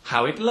or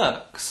how it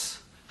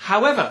looks.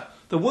 However,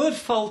 the word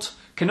fault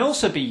can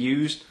also be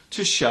used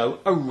to show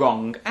a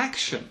wrong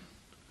action.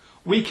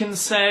 We can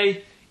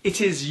say, it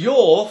is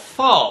your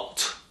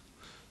fault.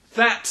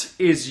 That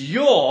is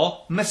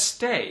your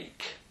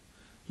mistake.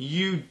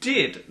 You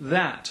did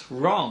that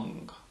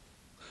wrong.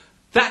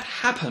 That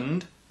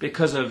happened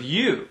because of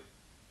you.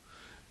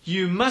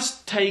 You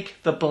must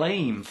take the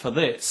blame for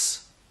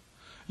this.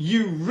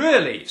 You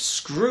really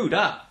screwed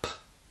up.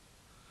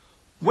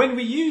 When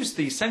we use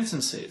these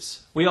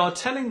sentences, we are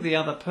telling the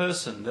other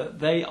person that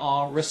they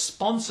are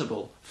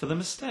responsible for the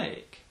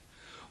mistake.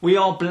 We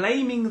are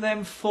blaming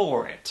them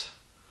for it.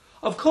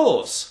 Of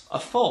course, a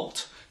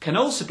fault can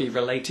also be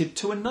related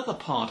to another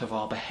part of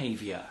our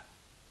behaviour.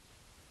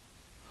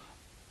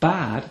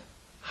 Bad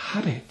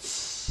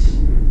habits.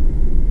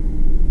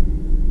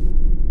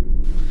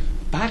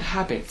 Bad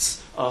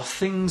habits are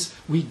things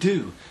we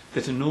do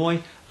that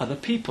annoy other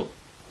people,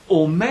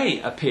 or may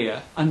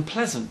appear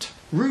unpleasant,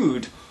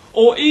 rude,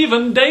 or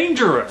even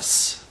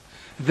dangerous.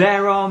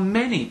 There are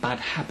many bad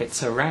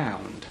habits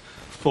around.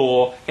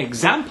 For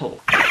example,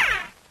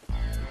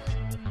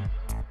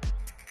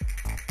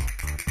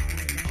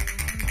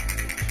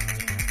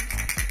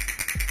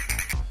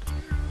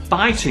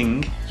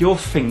 biting your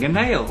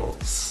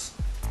fingernails,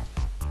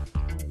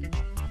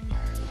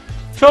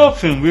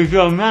 Talking with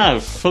your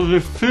mouth full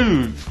of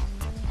food.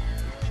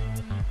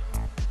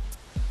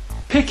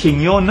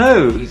 picking your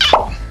nose,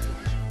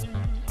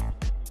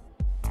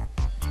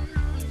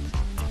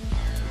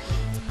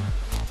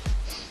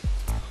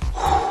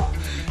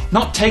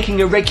 not taking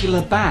a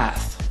regular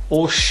bath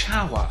or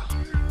shower,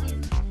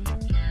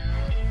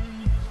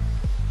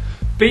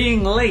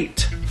 being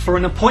late for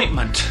an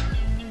appointment,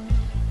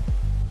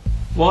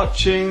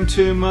 watching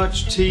too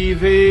much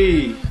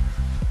TV,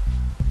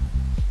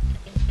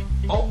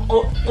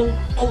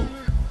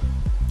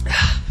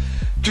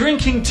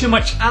 drinking too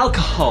much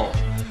alcohol,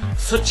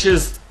 such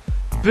as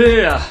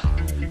beer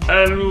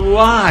and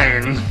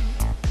wine.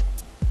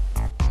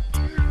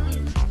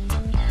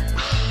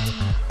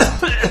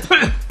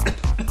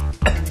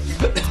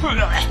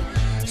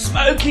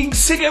 Smoking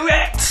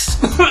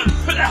cigarettes.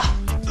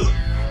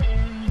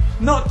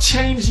 Not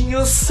changing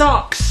your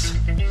socks.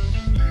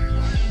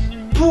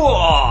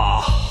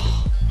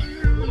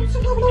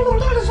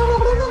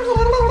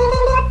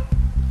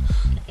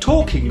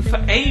 Talking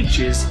for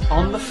ages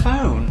on the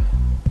phone.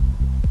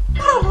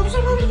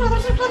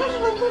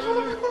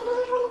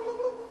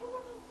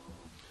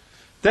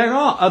 There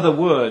are other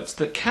words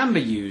that can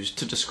be used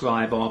to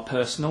describe our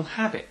personal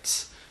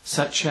habits,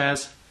 such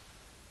as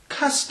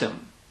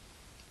custom,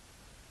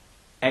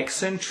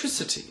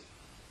 eccentricity,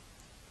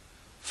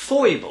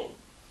 foible,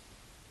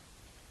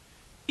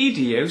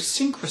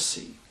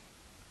 idiosyncrasy,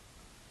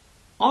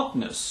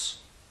 oddness,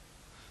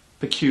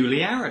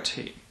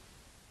 peculiarity,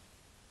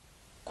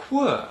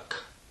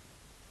 quirk,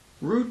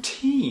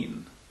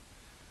 routine,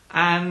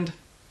 and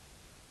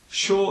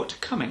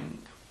shortcoming.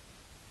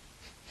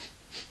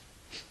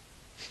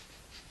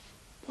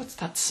 What's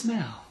that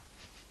smell?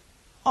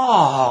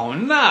 Oh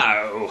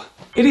no!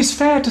 It is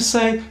fair to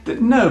say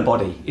that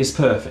nobody is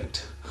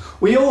perfect.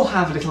 We all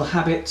have little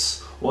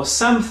habits or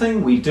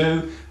something we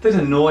do that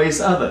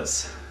annoys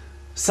others.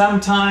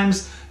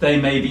 Sometimes they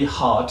may be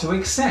hard to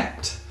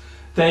accept.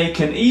 They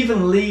can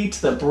even lead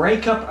to the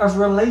breakup of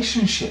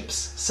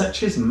relationships,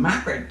 such as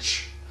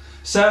marriage.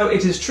 So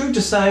it is true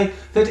to say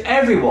that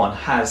everyone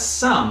has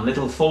some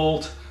little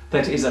fault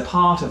that is a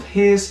part of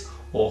his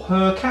or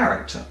her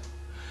character.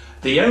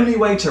 The only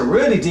way to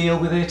really deal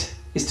with it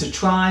is to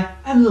try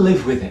and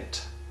live with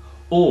it,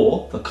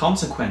 or the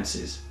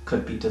consequences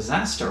could be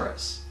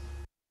disastrous.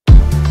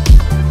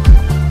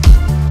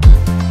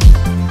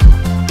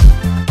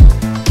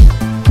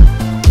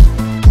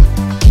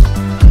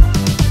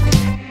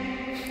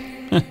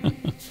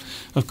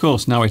 Of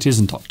course, now it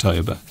isn't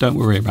October. Don't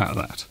worry about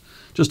that.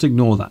 Just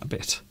ignore that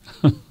bit.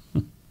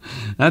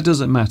 That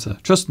doesn't matter.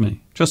 Trust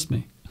me. Trust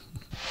me.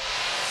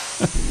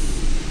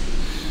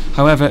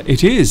 However,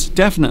 it is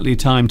definitely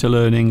time to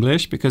learn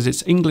English because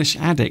it's English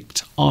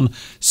Addict on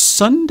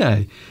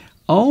Sunday.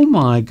 Oh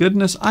my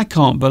goodness, I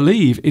can't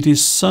believe it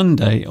is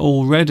Sunday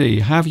already.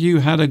 Have you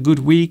had a good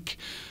week?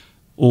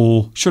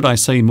 Or should I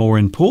say more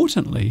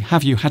importantly,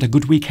 have you had a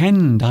good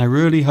weekend? I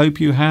really hope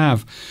you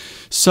have.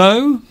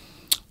 So,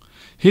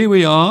 here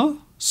we are,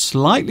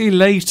 slightly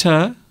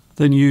later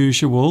than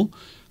usual.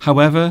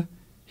 However,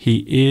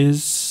 he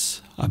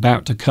is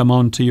about to come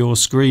onto your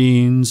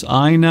screens.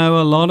 I know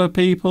a lot of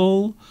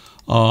people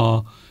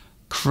are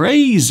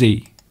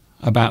crazy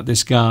about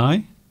this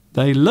guy.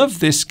 They love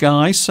this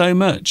guy so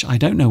much. I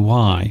don't know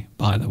why,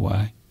 by the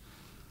way.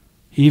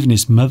 Even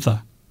his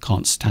mother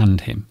can't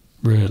stand him,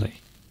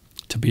 really,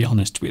 to be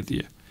honest with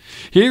you.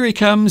 Here he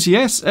comes.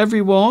 Yes,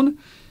 everyone,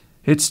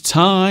 it's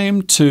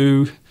time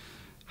to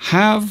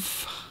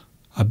have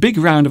a big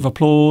round of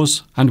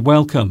applause and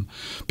welcome,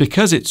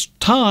 because it's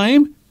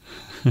time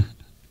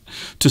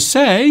to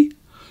say,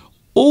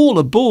 all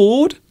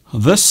aboard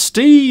the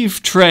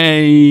Steve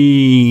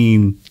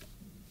train.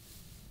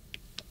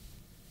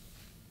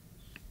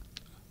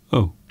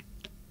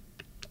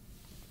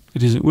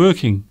 It isn't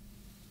working.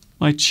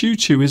 My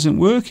choo-choo isn't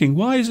working.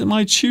 Why isn't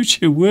my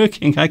choo-choo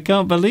working? I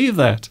can't believe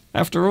that.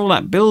 After all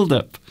that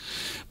build-up.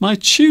 My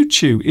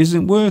choo-choo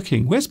isn't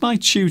working. Where's my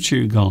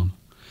choo-choo gone?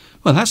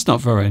 Well, that's not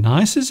very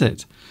nice, is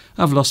it?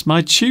 I've lost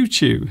my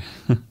choo-choo.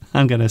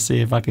 I'm going to see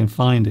if I can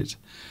find it.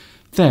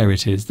 There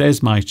it is.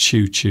 There's my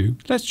choo-choo.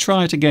 Let's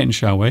try it again,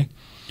 shall we?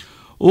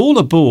 All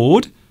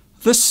aboard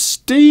the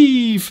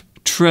Steve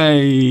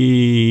train.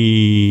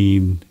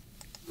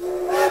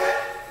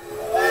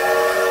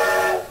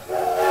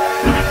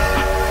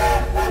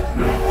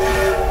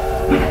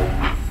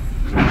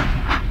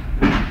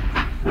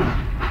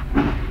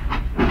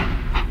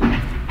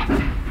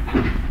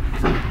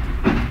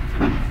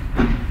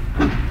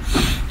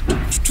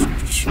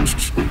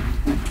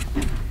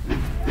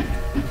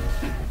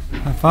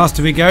 How fast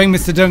are we going,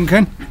 Mr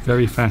Duncan?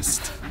 Very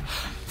fast.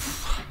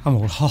 I'm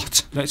all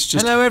hot.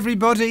 Hello,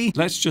 everybody.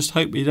 Let's just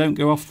hope we don't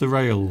go off the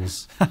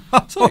rails.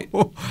 That's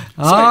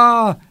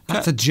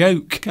a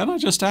joke. Can I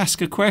just ask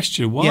a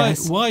question?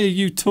 Yes. Why are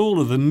you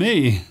taller than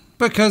me?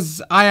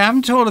 Because I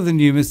am taller than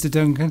you, Mr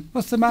Duncan.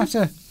 What's the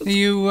matter? Are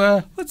you,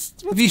 have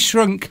you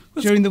shrunk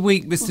during the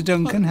week, Mr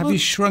Duncan? Have you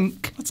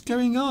shrunk? What's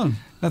going on?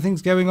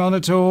 Nothing's going on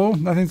at all.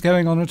 Nothing's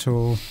going on at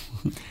all.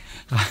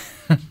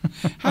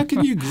 How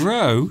can you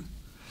grow?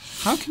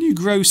 How can you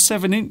grow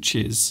 7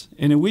 inches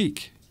in a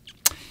week?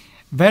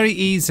 Very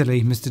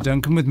easily, Mr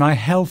Duncan, with my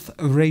health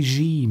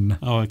regime.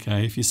 Oh,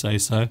 okay, if you say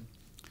so. Do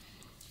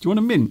you want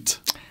a mint?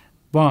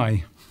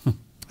 Why?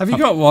 Have you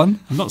got one?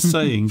 I'm not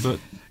saying,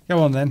 but... Go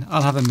on then,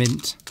 I'll have a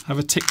mint. Have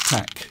a Tic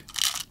Tac.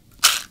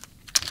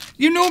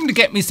 You normally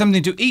get me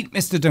something to eat,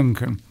 Mr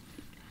Duncan.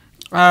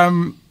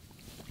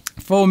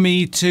 For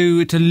me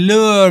to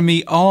lure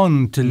me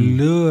on,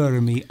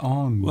 lure me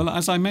on. Well,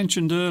 as I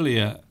mentioned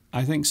earlier,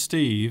 I think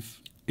Steve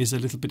is a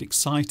little bit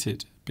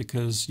excited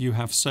because you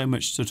have so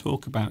much to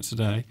talk about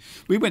today.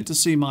 We went to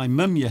see my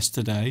mum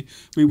yesterday.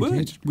 We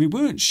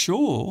weren't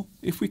sure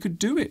if we could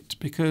do it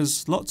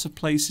because lots of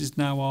places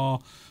now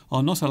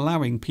are not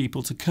allowing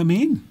people to come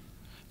in.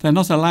 They're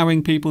not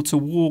allowing people to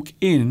walk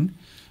in,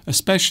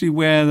 especially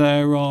where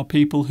there are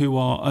people who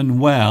are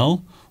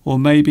unwell or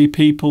maybe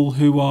people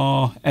who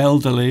are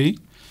elderly.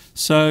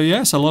 So,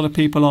 yes, a lot of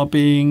people are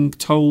being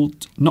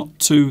told not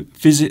to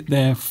visit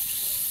their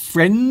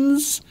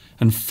friends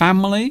and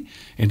family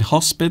in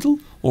hospital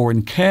or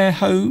in care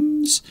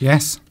homes.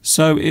 Yes.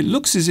 So it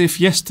looks as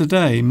if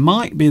yesterday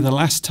might be the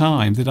last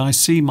time that I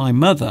see my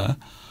mother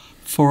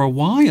for a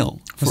while.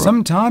 For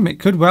some time,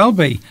 it could well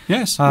be.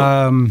 Yes.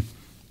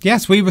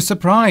 Yes, we were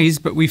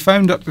surprised, but we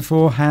phoned up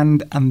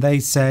beforehand and they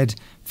said,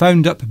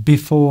 phoned up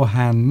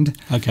beforehand.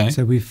 Okay.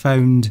 So we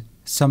phoned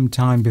some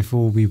time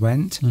before we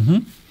went. Mm-hmm.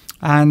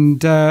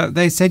 And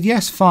they said,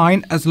 yes,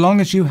 fine, as long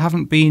as you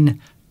haven't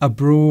been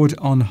abroad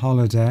on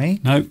holiday.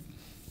 No.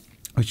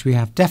 Which we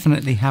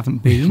definitely haven't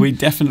been. We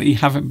definitely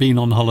haven't been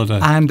on holiday.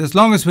 And as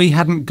long as we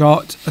hadn't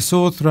got a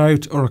sore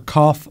throat or a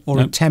cough or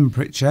a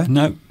temperature.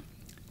 No.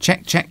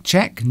 Check, check,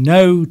 check.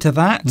 No to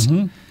that.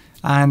 Mm-hmm.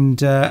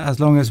 And as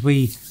long as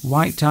we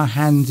wiped our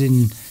hands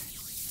in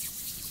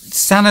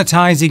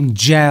sanitising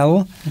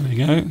gel. There we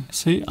go.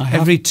 See,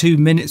 every 2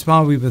 minutes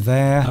while we were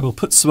there. I will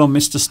put some on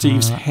Mr.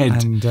 Steve's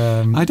head. And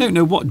I don't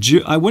know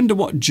I wonder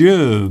what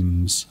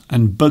germs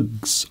and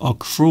bugs are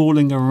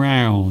crawling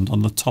around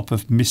on the top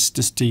of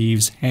Mr.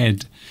 Steve's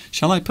head.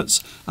 Shall I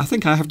put? I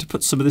think I have to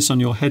put some of this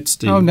on your head,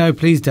 Steve. Oh no,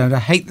 please don't. I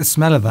hate the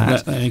smell of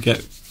that. There you go.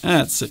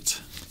 That's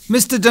it.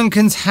 Mr.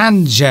 Duncan's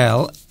hand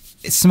gel.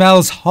 It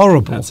smells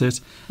horrible. That's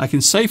it. I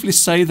can safely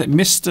say that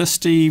Mr.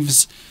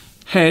 Steve's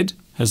head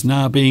has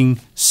now been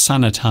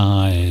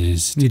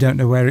sanitised. You don't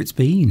know where it's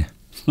been.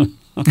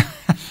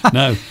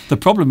 No, the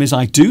problem is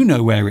I do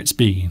know where it's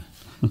been.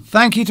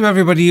 Thank you to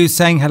everybody who's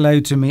saying hello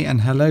to me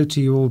and hello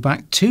to you all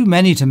back. Too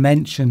many to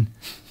mention,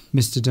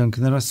 Mr.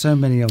 Duncan. There are so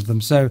many of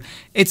them. So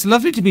it's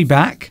lovely to be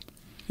back.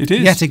 It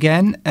is. Yet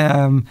again.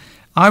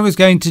 I was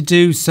going to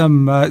do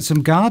some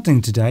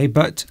gardening today,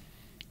 but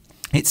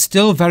it's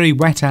still very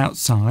wet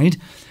outside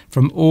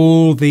from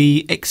all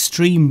the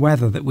extreme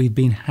weather that we've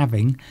been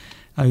having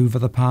over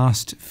the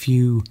past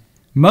few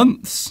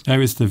months.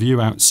 There is the view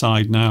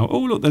outside now. Oh,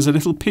 look, there's a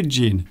little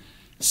pigeon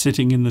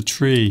sitting in the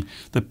tree.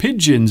 The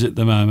pigeons at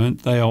the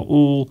moment, they are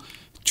all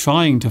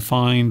trying to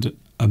find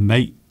a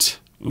mate.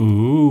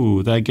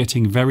 Ooh, they're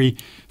getting very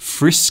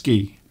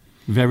frisky,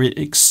 very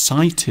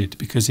excited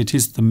because it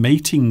is the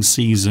mating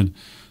season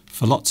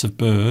for lots of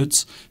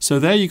birds. So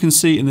there you can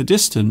see in the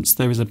distance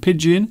there is a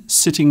pigeon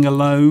sitting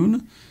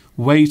alone,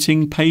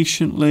 waiting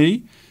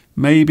patiently.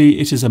 Maybe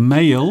it is a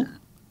male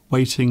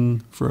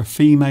waiting for a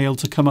female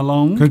to come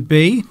along. Could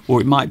be.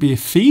 Or it might be a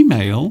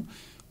female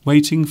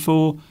waiting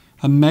for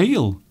a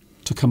male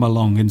to come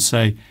along and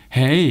say,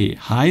 "Hey,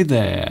 hi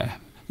there,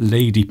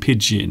 lady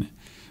pigeon.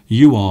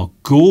 You are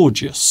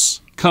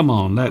gorgeous. Come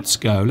on, let's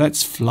go.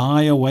 Let's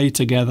fly away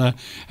together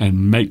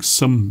and make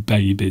some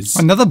babies."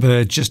 Another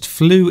bird just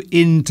flew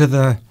into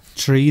the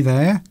tree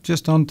there,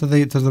 just onto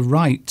to the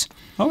right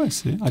Oh, I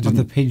see. I of the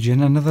didn't.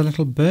 pigeon. Another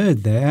little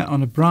bird there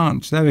on a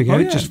branch. There we go. Oh,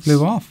 It just yes.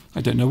 flew off.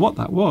 I don't know what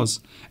that was.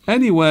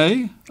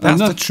 Anyway, That's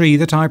the ano- tree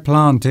that I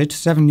planted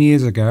 7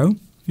 years ago,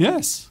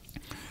 yes.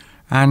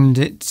 and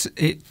it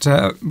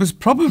was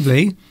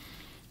probably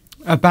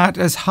about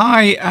as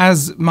high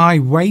as my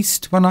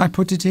waist when I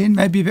put it in,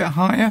 maybe a bit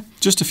higher.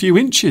 Just a few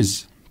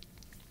inches.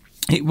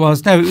 It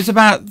was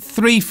about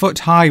 3 foot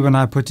high when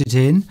I put it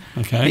in.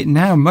 Okay. It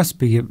now must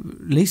be at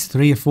least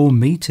 3 or 4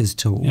 meters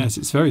tall. Yes,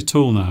 it's very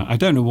tall now. I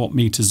don't know what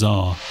meters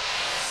are.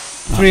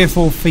 3 or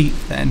 4 feet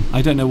then.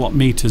 I don't know what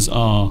meters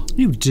are.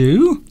 You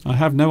do? I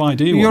have no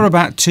idea. You're what...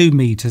 about 2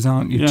 meters,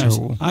 aren't you, Yes,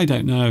 tall? I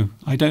don't know.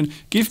 I don't.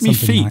 Give me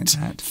Something like feet.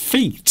 that.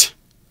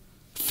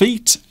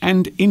 Feet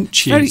and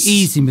inches. Very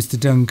easy, Mr.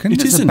 Duncan. It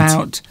It's isn't.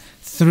 about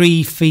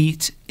 3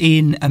 feet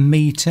in a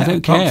metre. I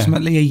don't care.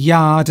 Approximately a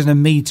yard and a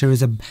metre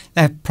is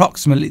they're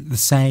approximately the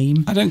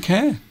same. I don't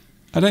care.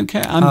 I don't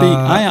care.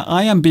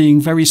 I am being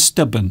very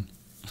stubborn.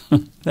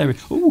 There we.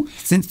 Ooh,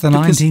 Since the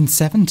because-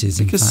 1970s,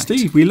 in because fact.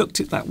 Steve, we looked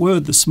at that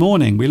word this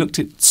morning. We looked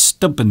at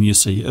stubborn. You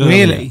see,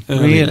 earlier.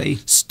 Really?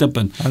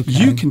 Stubborn. Okay.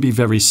 You can be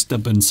very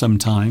stubborn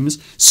sometimes.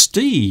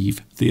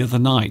 Steve, the other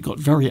night, got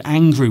very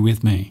angry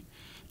with me.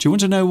 Do you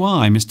want to know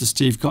why Mr.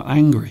 Steve got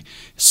angry?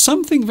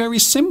 Something very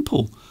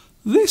simple.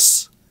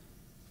 This.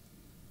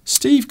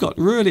 Steve got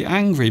really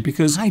angry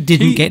because I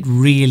didn't get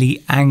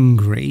really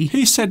angry.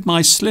 he said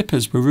my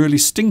slippers were really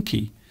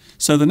stinky.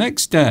 So the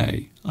next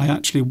day, I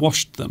actually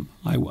washed them.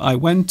 I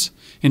went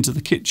into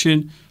the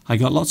kitchen, I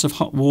got lots of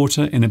hot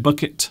water in a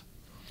bucket,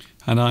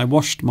 and I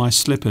washed my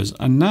slippers.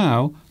 And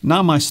now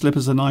my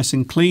slippers are nice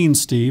and clean,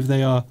 Steve.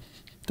 They are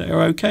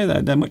okay.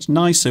 They're much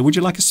nicer. Would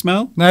you like a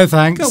smell? No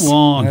thanks. Go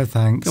on. No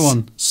thanks. Go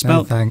on. Smell.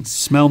 No thanks.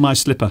 Smell my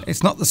slipper.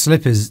 It's not the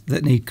slippers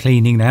that need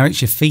cleaning now, it's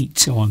your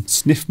feet. Go on.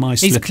 Sniff my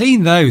He's slipper.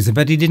 cleaned those,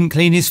 but he didn't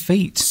clean his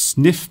feet.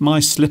 Sniff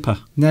my slipper.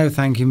 No,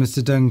 thank you,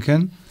 Mr.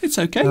 Duncan. It's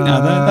okay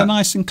now. They're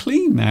nice and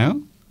clean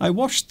now. I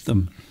washed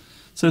them.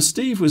 So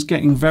Steve was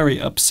getting very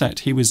upset.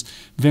 He was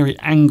very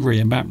angry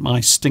about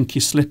my stinky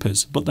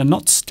slippers, but they're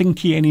not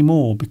stinky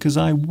anymore because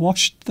I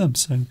washed them.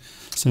 So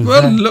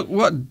Well, there. look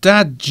what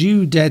Dad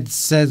Juded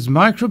says.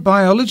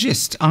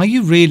 Microbiologist. Are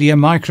you really a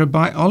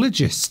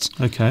microbiologist?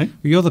 Okay.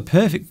 You're the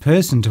perfect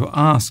person to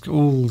ask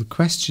all the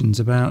questions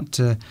about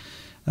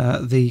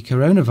the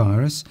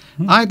coronavirus.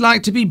 I'd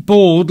like to be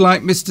bald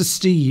like Mr.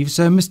 Steve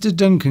so Mr.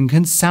 Duncan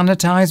can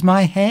sanitize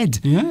my head.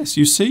 Yes,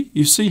 you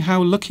see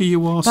how lucky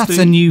you are, That's Steve.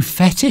 a new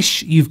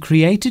fetish you've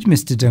created,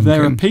 Mr. Duncan.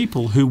 There are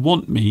people who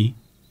want me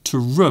to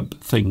rub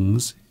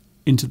things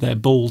into their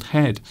bald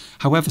head.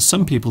 However,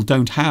 some people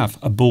don't have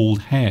a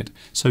bald head.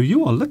 So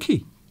you are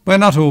lucky. We're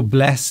not all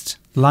blessed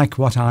like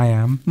what I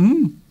am.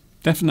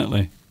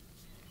 Definitely.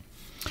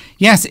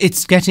 Yes,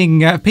 it's getting...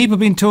 people have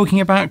been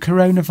talking about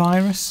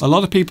coronavirus. A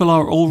lot of people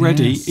are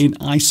already Yes. in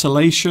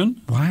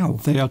isolation. Wow.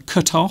 They are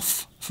cut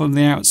off from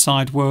the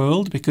outside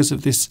world because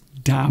of this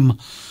damn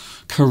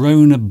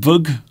corona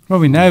bug. Well,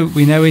 we know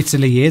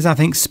Italy is. I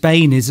think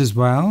Spain is as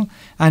well.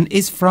 And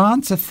is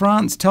France? Have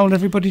France told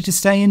everybody to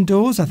stay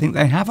indoors? I think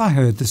they have, I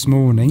heard this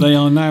morning. They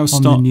are now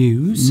on the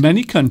news.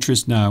 Many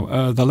countries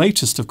now. The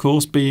latest, of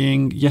course,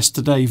 being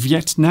yesterday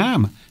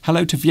Vietnam.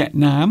 Hello to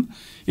Vietnam.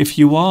 If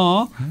you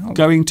are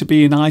going to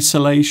be in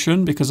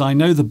isolation, because I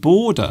know the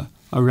border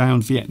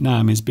around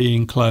Vietnam is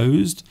being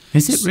closed.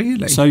 Is it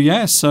really? So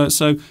yes,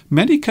 so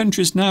many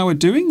countries now are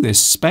doing this.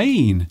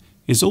 Spain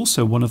is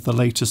also one of the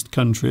latest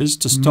countries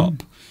to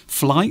stop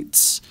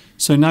flights.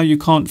 So now you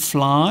can't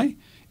fly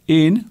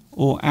in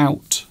or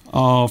out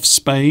of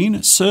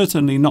Spain,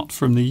 certainly not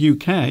from the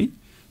UK.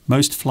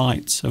 Most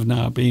flights have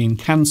now been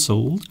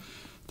cancelled.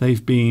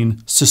 They've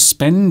been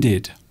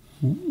suspended.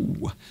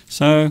 Ooh.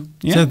 So,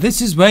 yeah. So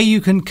this is where you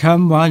can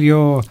come while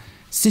you're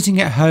sitting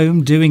at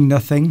home doing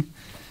nothing.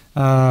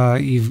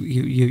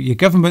 Your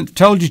government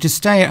told you to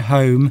stay at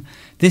home.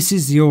 This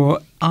is your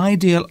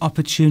ideal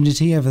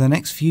opportunity over the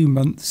next few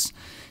months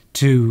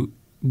to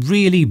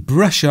really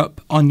brush up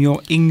on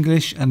your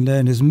English and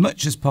learn as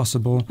much as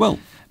possible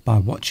by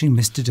watching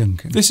Mr.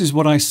 Duncan. This is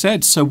what I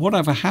said. So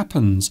whatever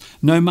happens,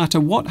 no matter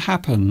what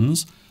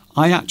happens,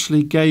 I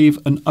actually gave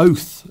an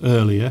oath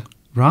earlier.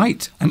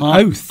 Right, an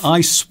oath.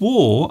 I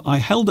swore, I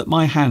held up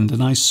my hand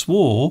and I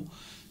swore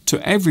to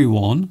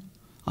everyone,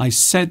 I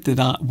said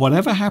that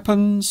whatever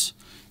happens,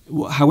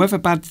 however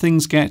bad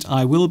things get,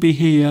 I will be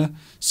here.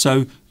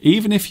 So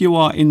even if you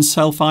are in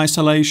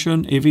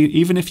self-isolation,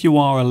 even if you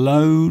are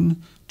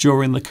alone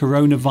during the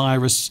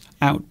coronavirus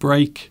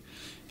outbreak,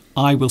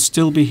 I will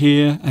still be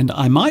here, and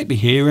I might be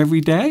here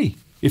every day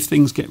if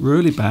things get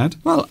really bad.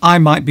 Well, I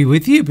might be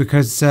with you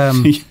because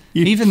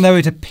even though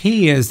it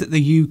appears that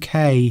the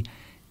UK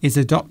is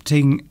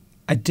adopting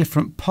a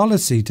different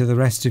policy to the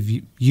rest of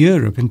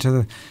Europe and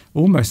to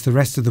almost the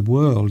rest of the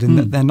world, in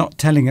that they're not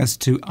telling us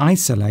to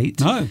isolate,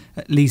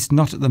 at least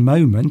not at the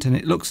moment, and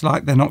it looks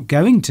like they're not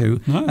going to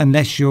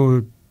unless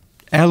you're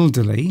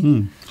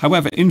elderly.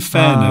 However, in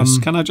fairness,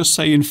 can I just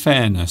say in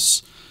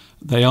fairness,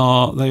 they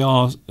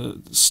are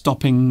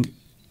stopping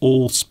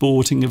all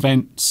sporting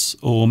events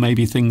or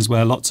maybe things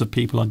where lots of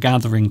people are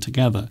gathering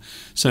together.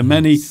 So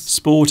many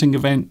sporting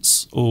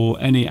events or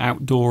any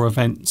outdoor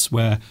events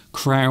where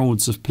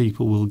crowds of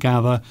people will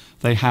gather,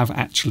 they have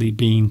actually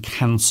been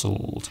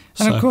cancelled.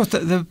 And of course,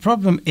 the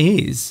problem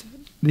is,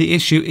 the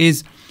issue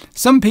is,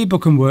 some people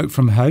can work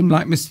from home,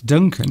 like Mr.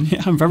 Duncan.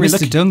 Yeah, I'm very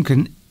lucky. Mr.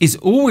 Duncan is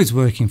always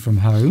working from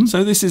home.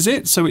 So this is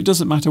it. So it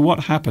doesn't matter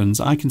what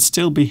happens, I can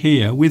still be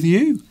here with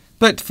you.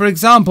 But, for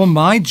example,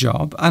 my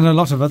job and a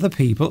lot of other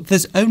people,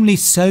 there's only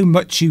so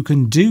much you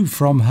can do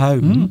from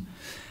home.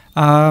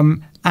 I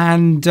mean,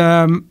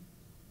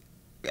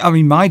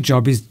 my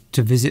job is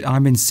to visit.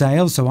 I'm in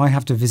sales, so I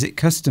have to visit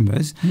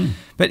customers.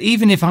 But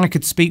even if I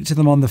could speak to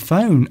them on the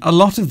phone, a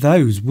lot of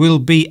those will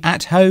be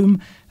at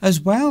home as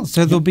well.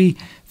 So there'll be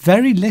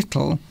very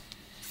little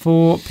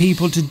for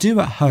people to do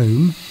at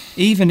home,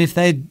 even if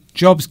their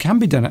jobs can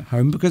be done at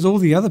home, because all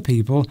the other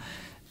people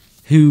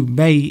who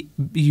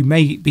you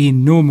may be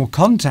in normal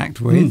contact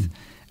with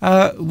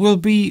will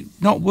be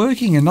not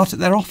working and not at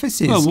their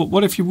offices. Well,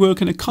 what if you work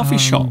in a coffee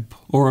shop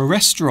or a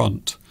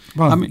restaurant?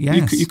 Well, I mean,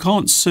 yes. you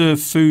can't serve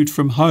food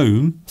from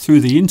home through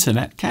the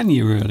internet, can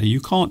you really? You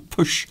can't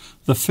push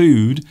the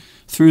food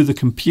through the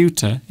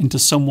computer into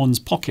someone's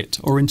pocket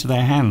or into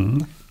their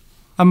hand.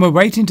 And we're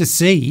waiting to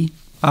see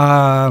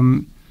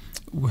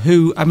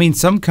who, I mean,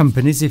 some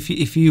companies,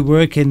 if you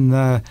work in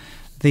the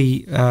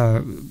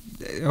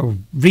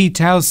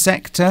retail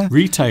sector,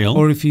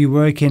 or if you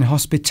work in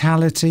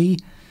hospitality,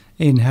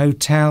 in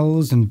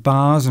hotels and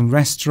bars and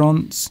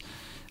restaurants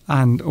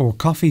or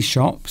coffee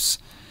shops,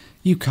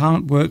 you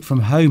can't work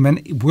from home.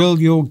 And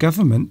will your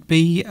government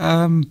be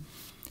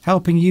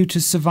helping you to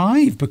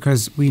survive?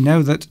 Because we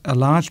know that a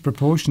large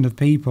proportion of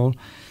people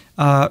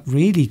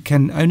really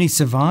can only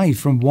survive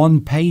from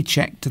one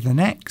paycheck to the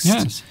next.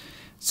 Yes.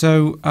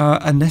 So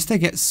unless they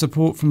get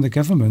support from the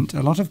government,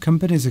 a lot of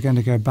companies are going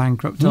to go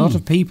bankrupt. A lot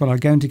of people are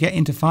going to get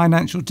into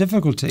financial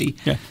difficulty.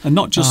 Yeah, and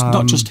not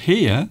just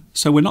here.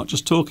 So we're not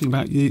just talking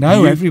about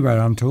everywhere.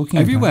 I'm talking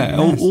everywhere,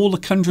 about, yes. all the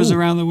countries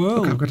around the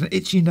world. Look, I've got an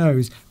itchy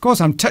nose. Of course,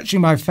 I'm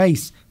touching my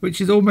face,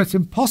 which is almost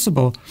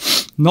impossible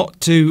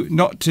not to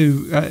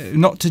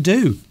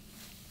do.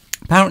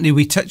 Apparently,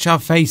 we touch our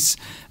face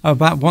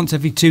about once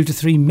every 2 to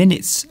 3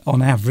 minutes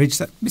on average.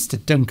 That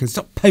Mr. Duncan,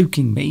 stop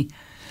poking me.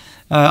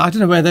 I don't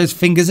know where those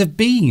fingers have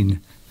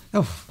been.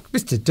 Oh,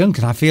 Mr.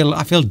 Duncan, I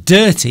feel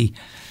dirty.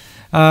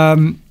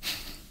 Yes,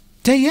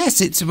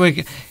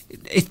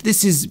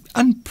 this is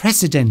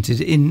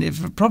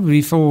unprecedented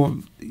probably for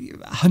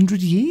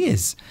 100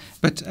 years.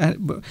 But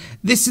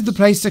this is the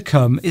place to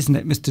come, isn't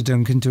it, Mr.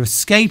 Duncan, to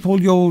escape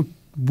all your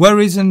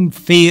worries and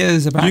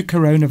fears about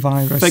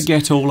coronavirus.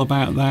 Forget all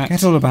about that.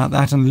 Forget all about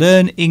that and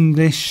learn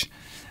English.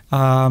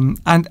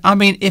 And I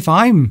mean, if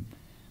I'm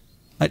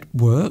at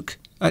work,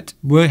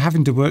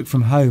 having to work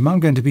from home, I'm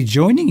going to be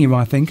joining you,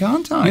 I think,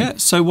 aren't I? Yeah,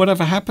 so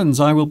whatever happens,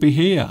 I will be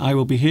here. I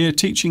will be here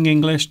teaching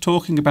English,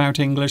 talking about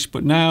English,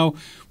 but now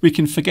we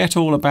can forget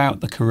all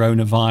about the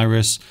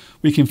coronavirus.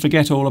 We can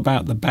forget all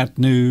about the bad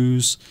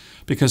news,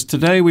 because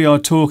today we are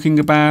talking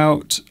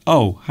about...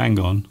 Oh, hang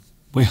on.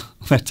 We're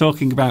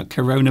talking about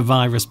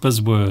coronavirus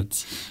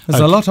buzzwords. There's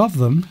a lot of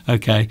them.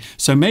 Okay,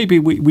 so maybe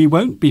we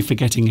won't be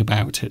forgetting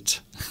about it.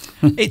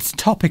 It's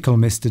topical,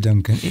 Mr.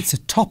 Duncan. It's a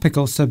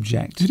topical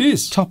subject. It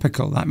is.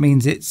 Topical. That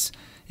means it's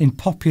in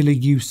popular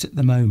use at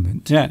the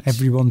moment. Yes.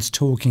 Everyone's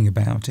talking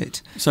about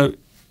it. So,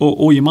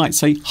 or you might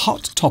say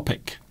hot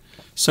topic.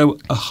 So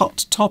a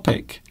hot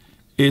topic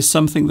is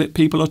something that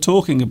people are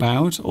talking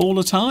about all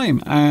the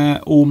time,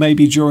 or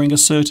maybe during a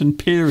certain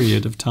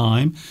period of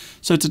time.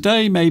 So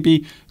today,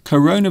 maybe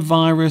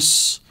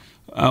coronavirus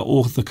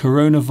or the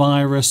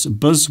coronavirus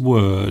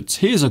buzzwords.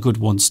 Here's a good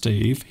one,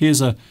 Steve.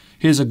 Here's a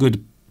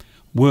good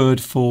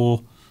word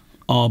for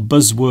our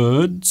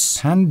buzzwords.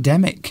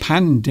 Pandemic.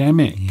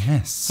 Pandemic.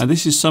 Yes. And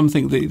this is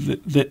something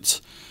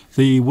that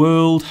the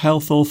World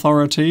Health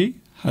Authority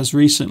has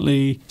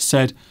recently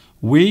said,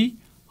 we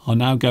are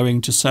now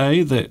going to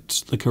say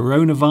that the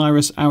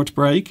coronavirus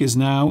outbreak is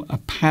now a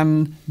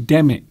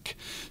pandemic.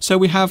 So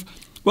we have,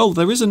 well,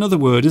 there is another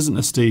word, isn't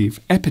there, Steve?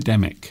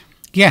 Epidemic.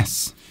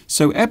 Yes.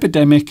 So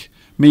epidemic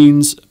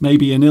means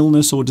maybe an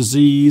illness or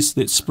disease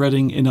that's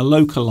spreading in a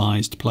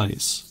localised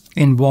place.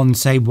 In one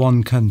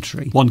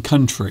country. One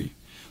country.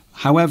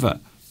 However,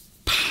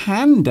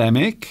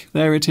 pandemic,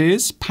 there it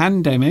is,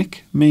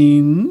 pandemic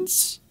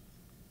means...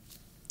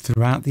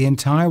 throughout the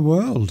entire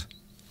world.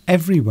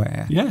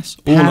 Everywhere. Yes.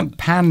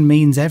 Pan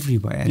means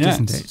everywhere, yes.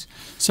 doesn't it?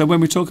 So when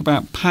we talk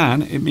about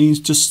pan, it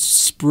means just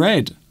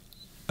spread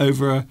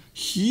over a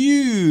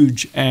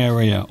huge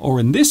area, or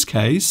in this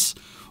case,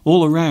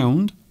 all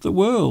around the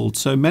world.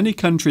 So many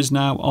countries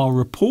now are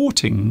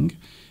reporting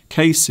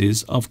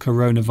cases of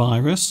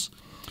coronavirus,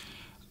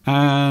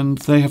 and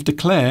they have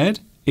declared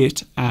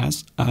it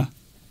as a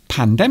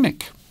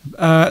pandemic.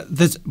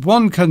 There's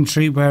one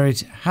country where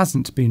it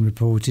hasn't been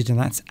reported, and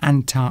that's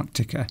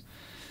Antarctica.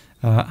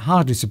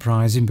 Hardly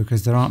surprising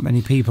because there aren't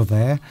many people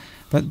there.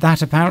 But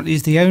that apparently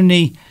is the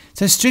only...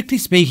 So strictly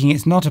speaking,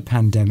 it's not a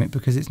pandemic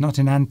because it's not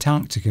in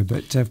Antarctica.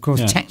 But, of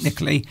course,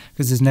 technically,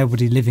 because there's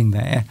nobody living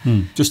there,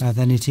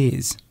 then it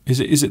is.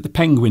 Is it the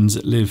penguins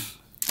that live...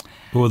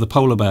 Or the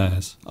polar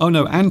bears? Oh,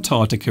 no,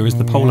 Antarctica is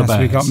the polar bears.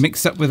 We got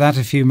mixed up with that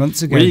a few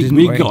months ago, didn't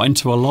we? We got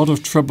into a lot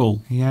of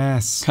trouble.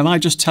 Yes. Can I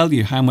just tell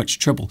you how much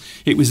trouble?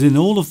 It was in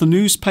all of the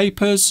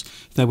newspapers.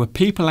 There were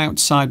people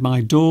outside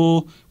my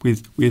door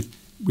with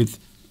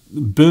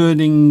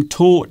burning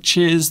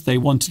torches. They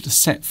wanted to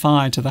set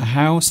fire to the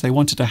house. They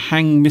wanted to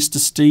hang Mr.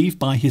 Steve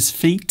by his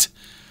feet.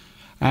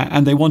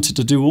 And they wanted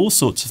to do all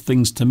sorts of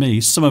things to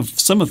me. Some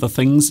of the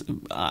things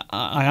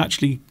I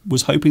actually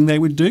was hoping they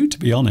would do, to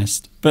be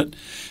honest. But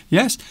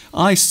yes,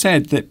 I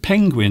said that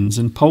penguins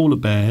and polar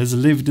bears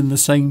lived in the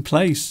same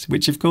place,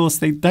 which of course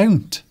they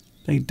don't.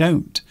 They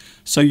don't.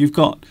 So you've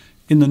got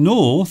in the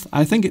north,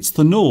 I think it's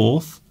the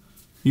north,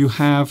 you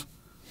have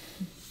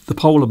the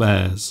polar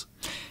bears.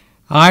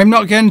 I'm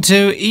not going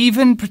to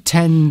even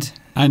pretend.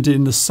 And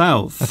in the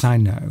south, that I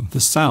know.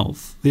 The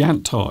south, the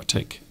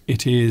Antarctic,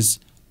 it is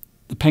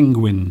the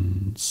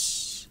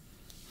penguins.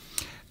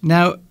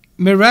 Now,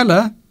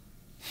 Mirella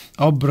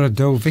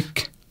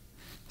Obradovic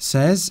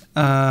says,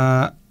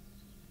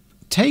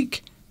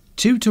 take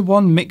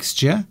 2-to-1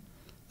 mixture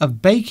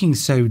of baking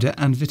soda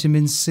and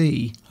vitamin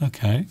C.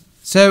 Okay.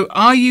 So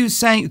are you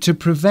saying to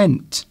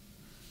prevent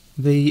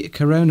the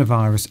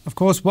coronavirus? Of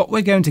course, what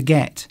we're going to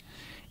get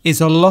is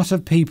a lot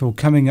of people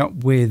coming up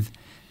with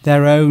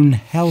their own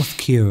health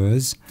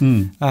cures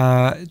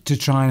to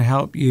try and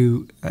help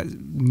you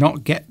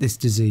not get this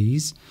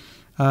disease.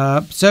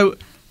 So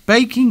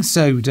baking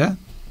soda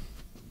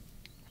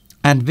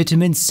and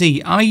vitamin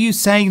C, are you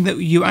saying that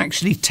you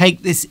actually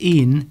take this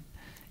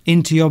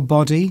into your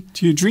body?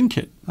 Do you drink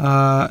it?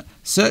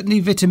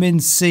 Certainly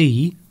vitamin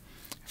C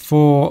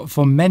for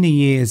many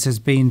years has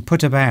been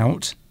put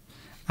about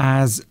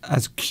as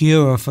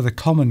cure for the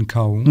common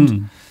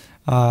cold.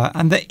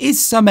 And there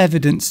is some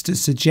evidence to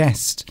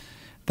suggest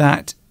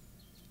that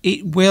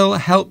it will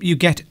help you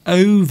get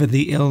over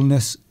the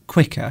illness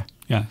quicker.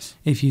 Yes.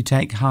 If you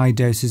take high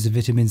doses of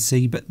vitamin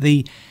C, but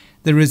the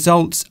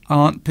results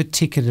aren't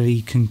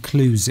particularly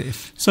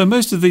conclusive. So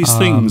most of these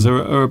things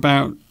are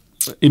about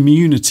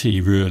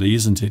immunity, really,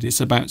 isn't it? It's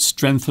about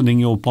strengthening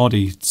your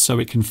body so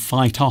it can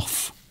fight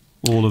off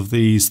all of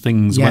these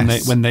things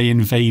when they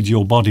invade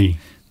your body.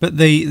 But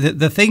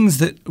the things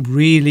that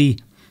really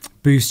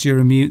boost your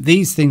immune,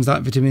 these things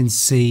like vitamin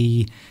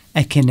C,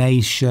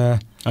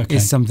 echinacea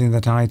is something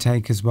that I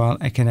take as well.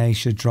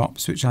 Echinacea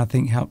drops, which I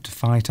think help to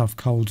fight off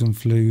colds and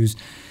flus.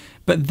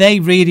 But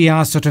they really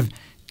are sort of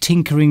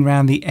tinkering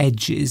around the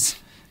edges.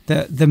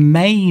 The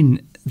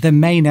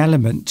main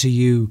element to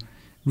you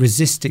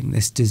resisting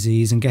this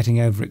disease and getting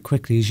over it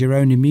quickly is your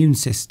own immune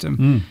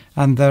system.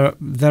 And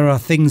there are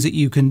things that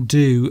you can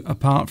do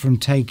apart from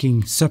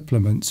taking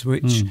supplements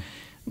which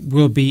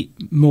will be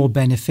more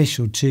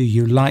beneficial to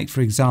you, like, for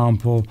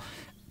example,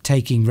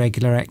 taking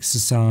regular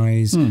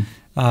exercise.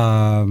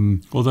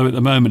 Although at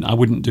the moment I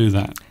wouldn't do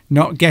that.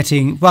 Not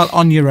getting, well,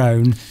 on your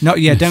own.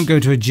 Don't go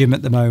to a gym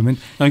at the moment.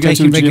 Don't go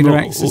to a gym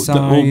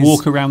or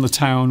walk around the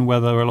town where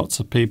there are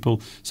lots of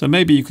people. So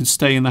maybe you can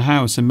stay in the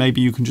house and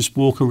maybe you can just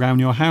walk around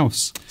your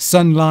house.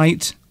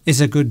 Sunlight is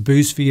a good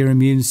boost for your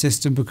immune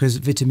system because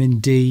vitamin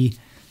D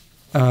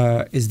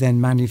is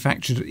then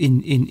manufactured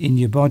in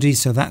your body,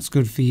 so that's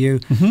good for you.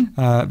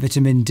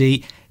 Vitamin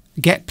D.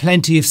 Get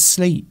plenty of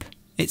sleep.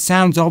 It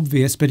sounds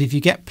obvious, but if you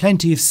get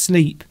plenty of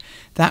sleep,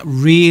 that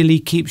really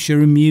keeps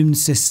your immune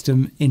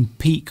system in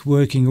peak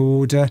working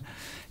order.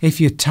 If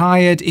you're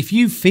tired, if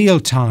you feel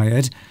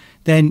tired,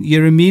 then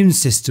your immune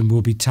system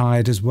will be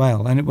tired as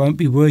well, and it won't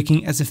be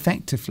working as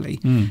effectively.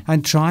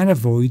 And try and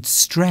avoid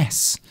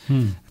stress,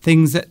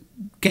 things that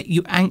get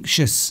you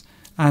anxious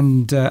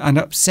and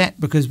upset,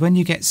 because when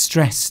you get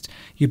stressed,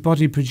 your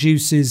body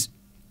produces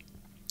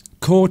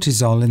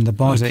cortisol in the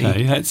body,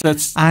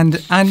 and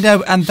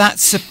that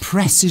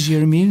suppresses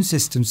your immune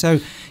system.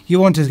 So you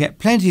want to get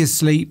plenty of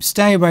sleep,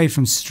 stay away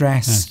from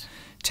stress,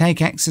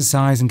 take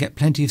exercise, and get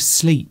plenty of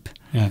sleep.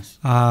 Yes.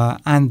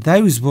 And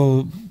those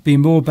will be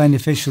more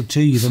beneficial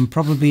to you than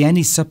probably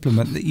any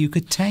supplement that you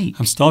could take.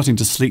 I'm starting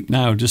to sleep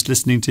now just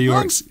listening to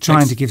your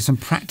trying to give some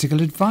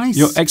practical advice.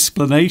 Your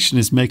explanation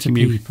is making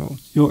me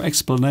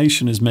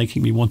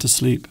want to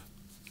sleep.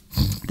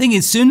 The thing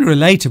is, sooner or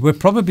later, we're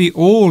probably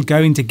all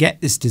going to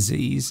get this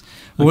disease,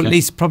 or at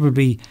least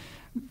probably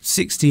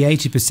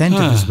 60-80%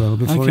 of us will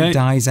before it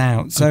dies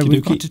out. So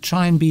we've got to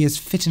try and be as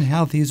fit and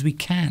healthy as we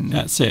can.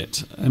 That's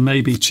it. And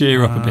maybe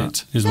cheer up a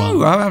bit as well.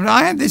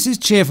 No, this is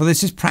cheerful.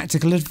 This is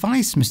practical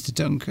advice, Mr.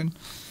 Duncan.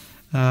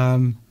 I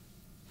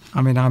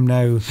mean, I am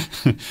a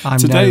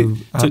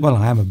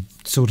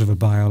sort of a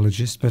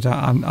biologist, but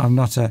I'm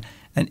not an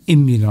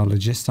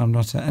immunologist. I'm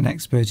not an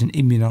expert in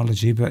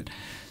immunology, but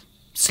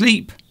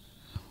sleep.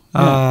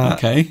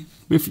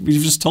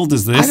 You've just told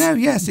us this. I know,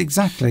 yes,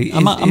 exactly.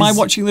 Am I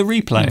watching the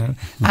replay? You know,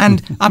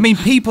 and, I mean,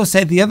 people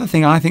say the other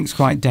thing I think is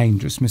quite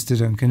dangerous, Mr.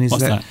 Duncan, is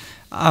What's that?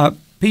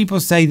 people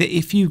say that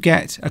if you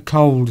get a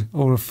cold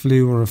or a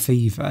flu or a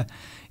fever,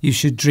 you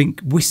should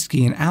drink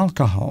whiskey and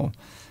alcohol.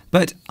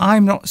 But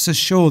I'm not so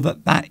sure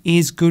that that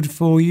is good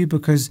for you,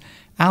 because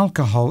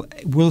alcohol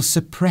will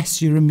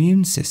suppress your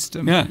immune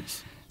system.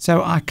 Yes.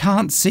 So I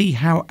can't see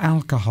how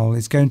alcohol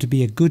is going to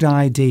be a good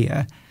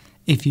idea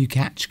if you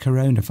catch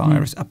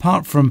coronavirus,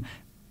 apart from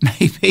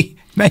maybe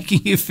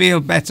making you feel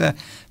better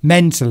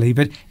mentally.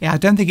 But I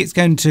don't think it's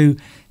going to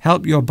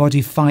help your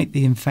body fight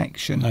the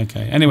infection.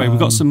 Okay. Anyway, we've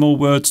got some more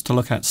words to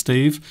look at,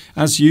 Steve.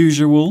 As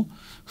usual,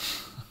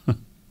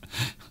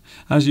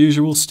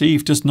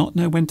 Steve does not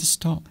know when to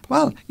stop.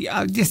 Well,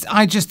 I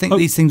just think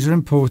these things are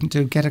important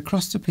to get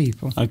across to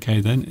people.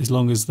 Okay, then, as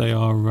long as they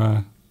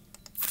are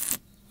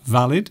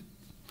valid.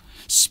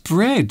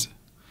 Spread.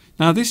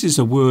 Now, this is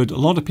a word a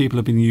lot of people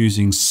have been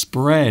using,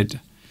 spread.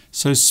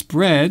 So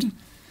spread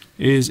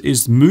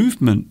is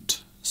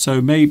movement.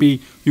 So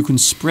maybe you can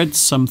spread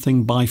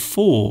something by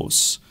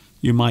force.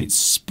 You might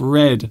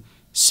spread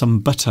some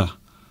butter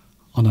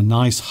on a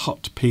nice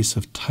hot piece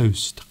of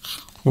toast.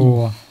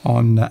 Or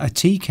on a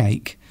tea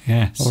cake.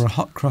 Yes. Or a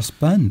hot cross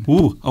bun.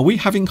 Ooh, are we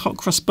having hot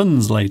cross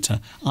buns later?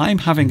 I'm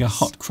having a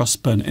hot cross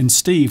bun, and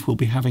Steve will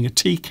be having a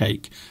tea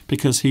cake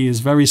because he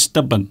is very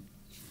stubborn.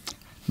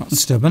 Not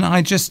stubborn.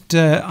 I just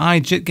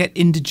get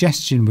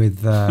indigestion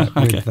with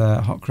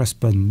hot cross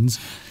buns.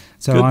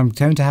 So Good. I'm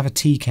going to have a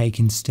tea cake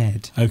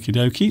instead. Okie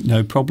dokie,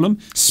 no problem.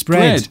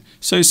 Spread.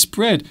 So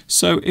spread.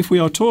 So if we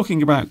are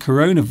talking about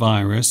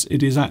coronavirus,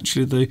 it is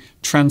actually the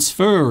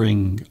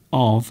transferring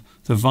of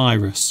the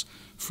virus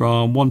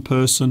from one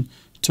person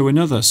to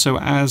another. So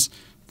as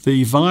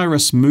the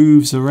virus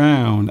moves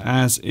around,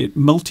 as it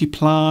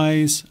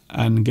multiplies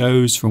and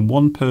goes from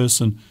one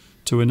person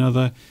to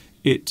another,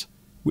 it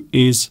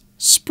is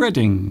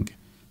spreading.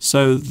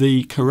 So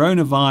the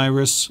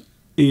coronavirus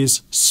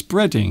is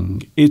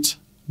spreading. It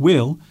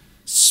will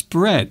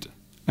spread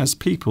as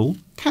people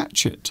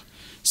catch it.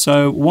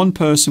 So one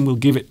person will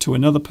give it to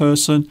another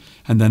person,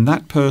 and then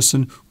that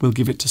person will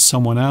give it to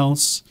someone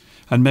else,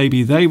 and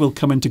maybe they will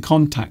come into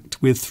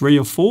contact with 3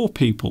 or 4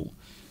 people,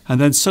 and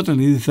then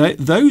suddenly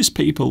those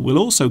people will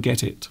also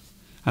get it.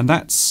 And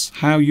that's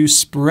how you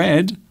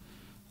spread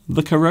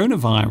the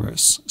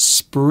coronavirus.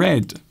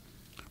 Spread.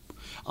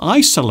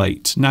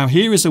 Isolate. Now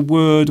here is a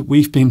word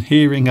we've been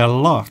hearing a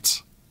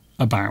lot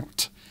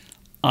about.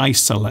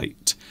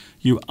 Isolate.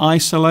 You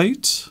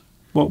isolate.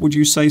 What would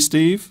you say,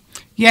 Steve?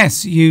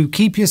 Yes, you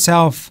keep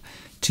yourself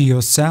to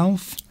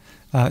yourself.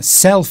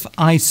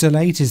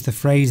 Self-isolate is the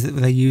phrase that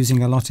they're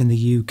using a lot in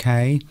the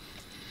UK.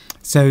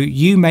 So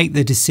you make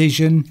the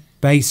decision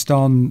based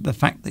on the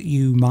fact that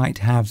you might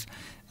have,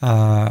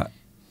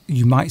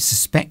 you might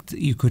suspect that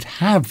you could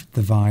have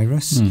the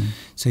virus.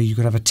 So you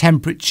could have a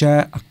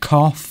temperature, a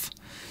cough,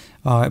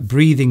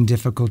 breathing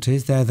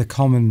difficulties. They're the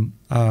common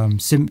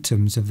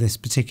symptoms of this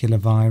particular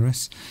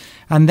virus.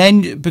 And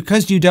then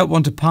because you don't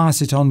want to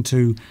pass it on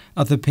to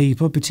other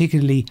people,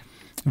 particularly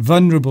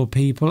vulnerable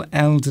people,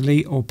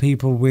 elderly, or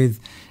people with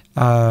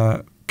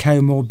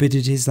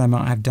comorbidities, they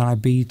might have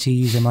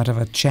diabetes, they might have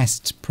a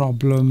chest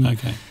problem,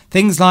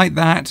 things like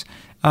that,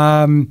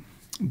 then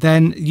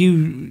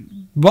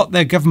what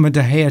the government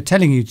are here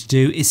telling you to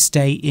do is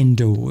stay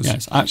indoors.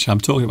 Yes, actually I'm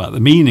talking about the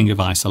meaning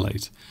of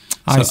isolate.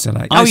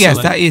 Isolate. Oh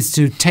yes, that is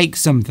to take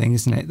something,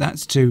 isn't it?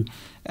 That's to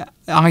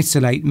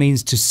isolate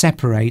means to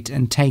separate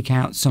and take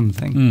out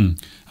something.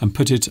 And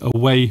put it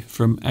away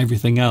from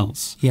everything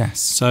else. Yes.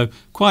 So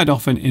quite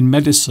often in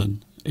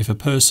medicine, if a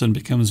person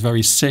becomes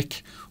very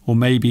sick, or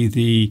maybe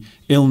the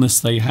illness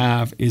they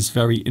have is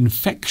very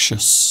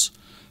infectious.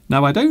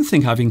 Now I don't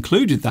think I've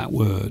included that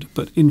word,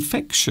 but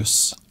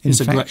infectious.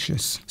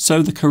 Infectious.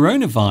 So the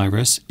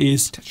coronavirus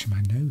is... Touching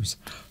my nose.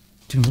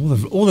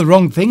 Doing all the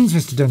wrong things,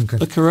 Mr Duncan.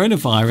 The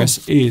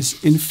coronavirus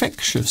is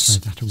infectious.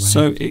 Throw that away.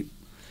 So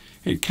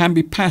it can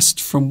be passed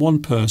from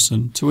one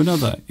person to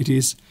another. It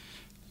is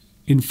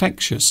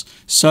infectious.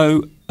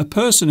 So a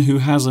person who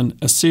has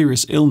a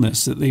serious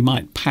illness that they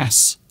might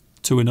pass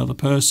to another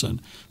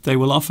person, they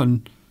will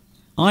often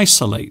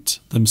isolate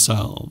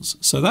themselves.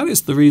 So that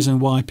is the reason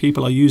why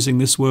people are using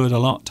this word a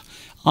lot.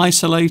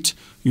 Isolate,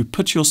 you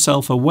put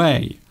yourself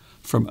away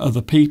from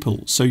other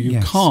people so you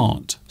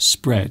can't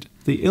spread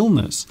the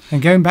illness.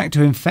 And going back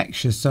to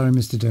infectious, sorry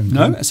Mr Duncan.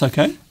 No, it's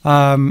okay.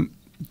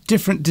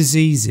 Different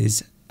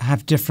diseases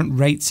have different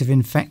rates of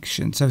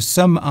infection. So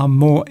some are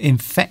more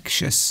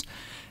infectious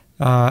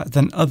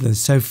than others.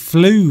 So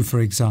flu, for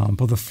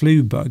example, the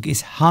flu bug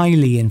is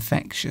highly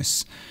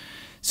infectious.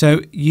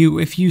 So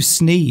if you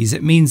sneeze,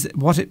 it means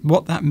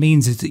what that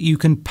means is that you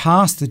can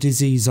pass the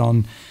disease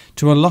on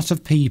to a lot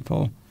of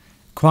people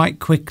quite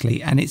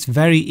quickly, and it's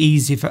very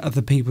easy for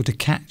other people to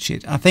catch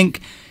it. I think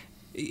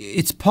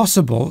it's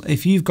possible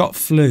if you've got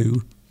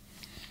flu,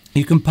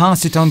 you can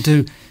pass it on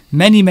to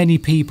many, many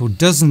people,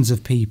 dozens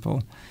of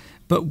people.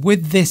 But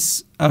with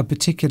this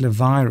particular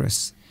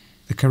virus,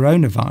 the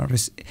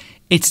coronavirus,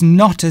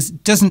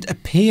 doesn't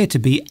appear to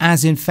be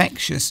as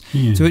infectious.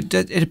 So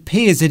it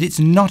appears that it's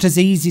not as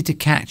easy to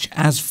catch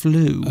as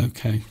flu.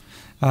 Okay.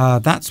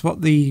 That's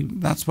what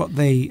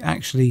they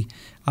actually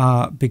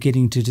are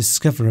beginning to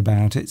discover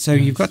about it. So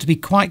you've got to be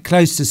quite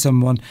close to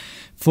someone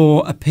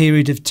for a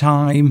period of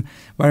time,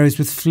 whereas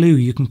with flu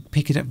you can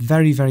pick it up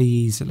very, very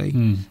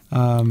easily.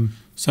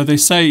 So they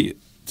say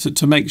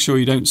to make sure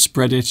you don't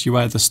spread it, you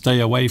either stay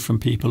away from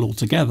people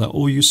altogether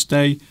or you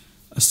stay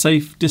a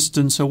safe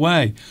distance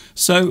away.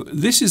 So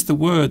this is the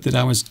word that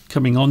I was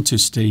coming on to,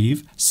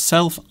 Steve,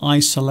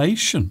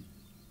 self-isolation.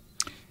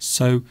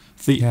 So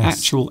the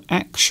actual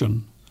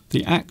action,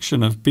 the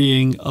action of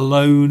being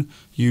alone,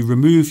 you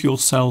remove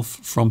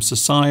yourself from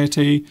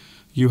society,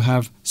 you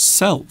have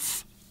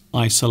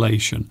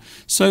self-isolation.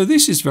 So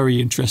this is very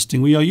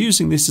interesting. We are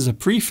using this as a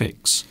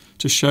prefix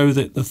to show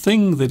that the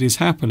thing that is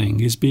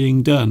happening is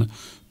being done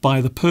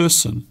by the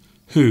person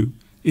who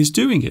is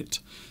doing it.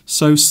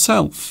 So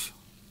self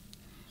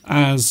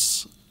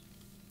as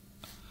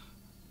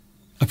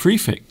a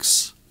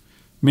prefix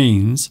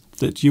means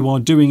that you are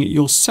doing it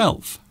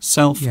yourself,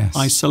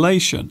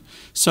 self-isolation.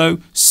 So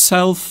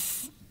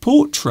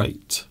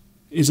self-portrait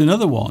is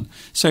another one.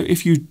 So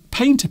if you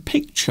paint a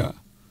picture,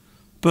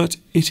 but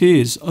it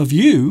is of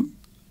you,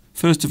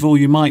 first of all,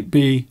 you might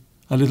be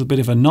a little bit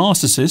of a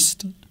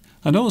narcissist,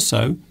 and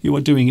also you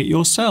are doing it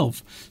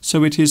yourself.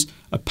 So it is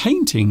a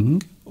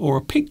painting or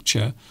a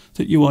picture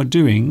that you are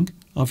doing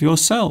of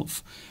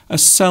yourself, a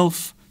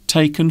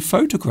self-taken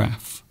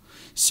photograph.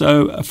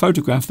 So a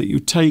photograph that you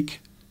take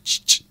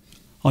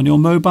on your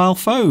mobile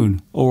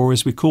phone, or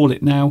as we call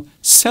it now,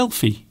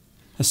 selfie,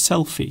 a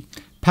selfie.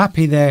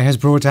 Pappy there has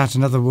brought out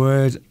another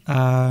word,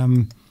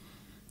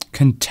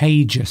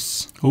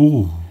 contagious.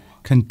 Ooh.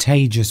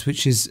 Contagious,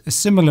 which is a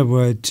similar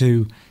word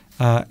to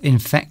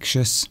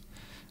infectious.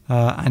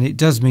 And it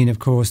does mean, of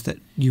course, that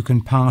you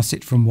can pass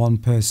it from one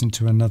person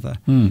to another.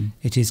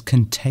 It is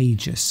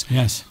contagious.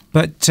 Yes.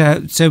 But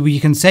so you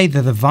can say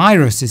that the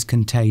virus is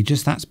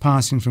contagious. That's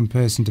passing from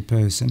person to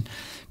person.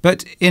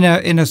 But in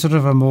a sort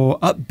of a more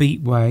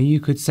upbeat way, you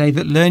could say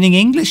that learning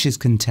English is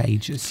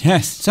contagious.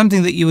 Yes.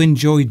 Something that you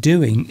enjoy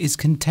doing is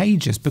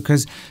contagious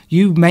because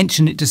you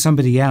mention it to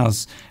somebody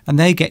else and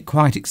they get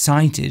quite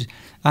excited.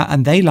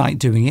 And they like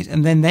doing it,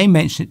 and then they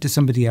mention it to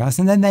somebody else,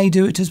 and then they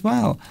do it as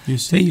well. You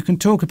see? So you can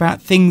talk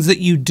about things that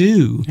you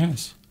do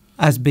Yes.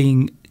 as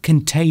being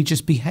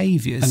contagious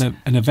behaviours. And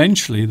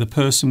eventually the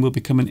person will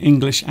become an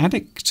English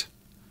addict.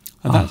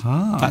 And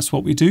that's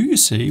what we do, you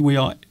see. We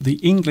are the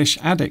English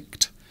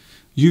Addict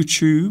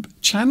YouTube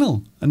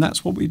channel, and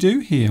that's what we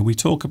do here. We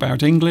talk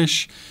about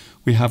English.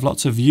 We have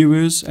lots of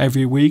viewers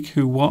every week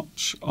who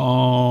watch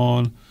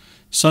on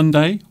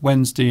Sunday,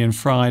 Wednesday and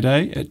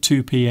Friday at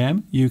 2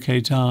 p.m.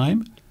 UK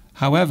time.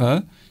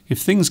 However, if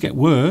things get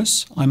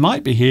worse, I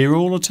might be here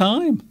all the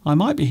time. I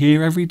might be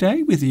here every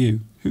day with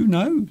you. Who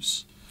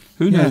knows?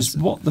 Who knows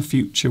what the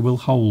future will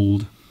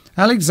hold?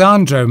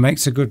 Alexandro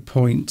makes a good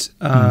point.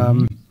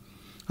 I'm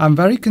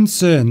very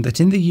concerned that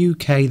in the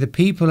UK the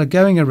people are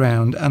going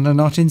around and are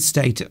not in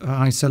state of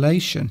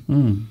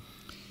isolation.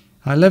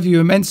 I love you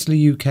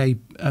immensely, UK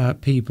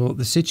people.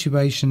 The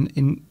situation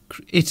in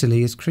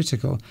Italy is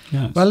critical.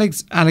 Yes. Well,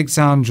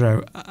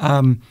 Alexandro,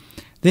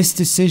 this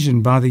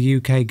decision by the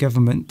UK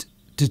government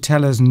to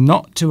tell us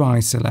not to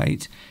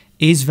isolate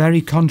is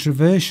very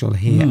controversial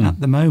here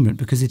at the moment,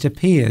 because it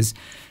appears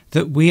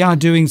that we are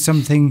doing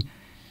something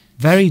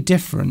very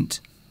different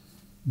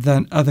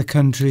than other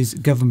countries'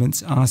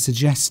 governments are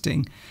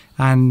suggesting.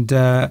 And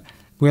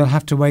we'll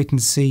have to wait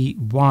and see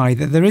why.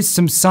 There is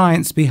some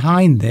science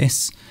behind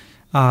this.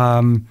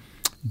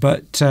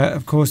 But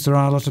of course, there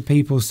are a lot of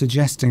people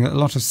suggesting that a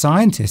lot of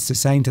scientists are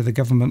saying to the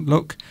government,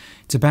 look,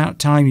 it's about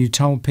time you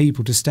told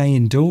people to stay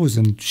indoors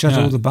and shut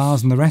all the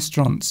bars and the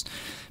restaurants.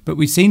 But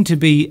we seem to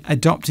be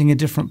adopting a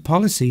different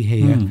policy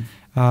here.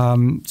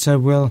 So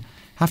we'll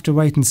have to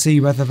wait and see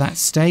whether that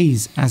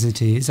stays as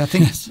it is, I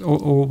think,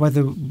 or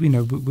whether,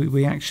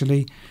 we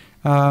actually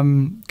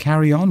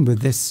carry on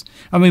with this.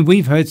 I mean,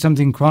 we've heard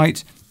something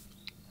quite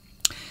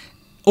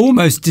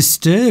almost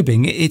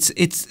disturbing.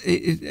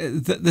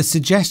 The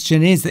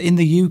suggestion is that in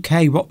the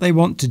UK, what they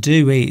want to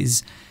do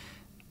is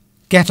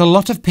get a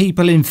lot of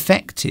people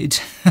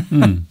infected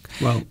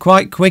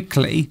quite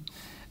quickly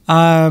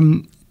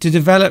to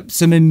develop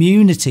some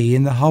immunity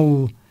in the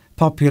whole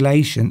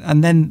population,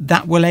 and then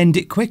that will end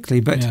it quickly.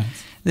 But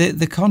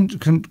the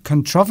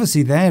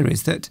controversy there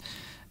is that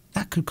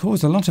could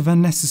cause a lot of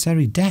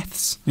unnecessary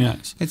deaths.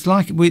 Yes, it's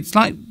like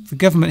the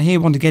government here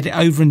want to get it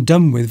over and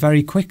done with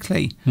very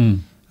quickly.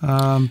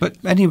 But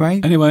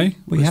anyway,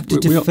 we have to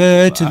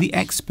defer to the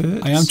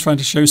experts. I am trying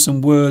to show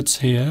some words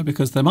here,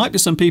 because there might be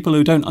some people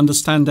who don't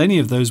understand any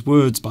of those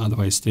words, by the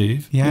way,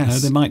 Steve.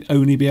 Yes. They might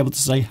only be able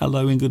to say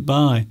hello and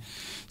goodbye.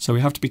 So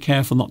we have to be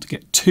careful not to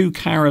get too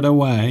carried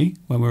away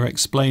when we're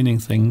explaining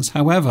things.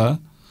 However,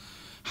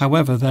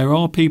 there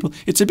are people...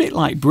 It's a bit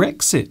like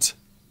Brexit,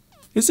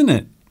 isn't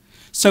it?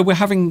 So we're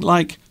having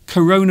like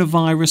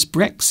coronavirus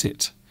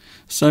Brexit.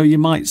 So you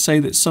might say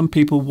that some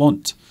people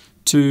want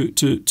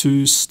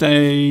to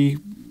stay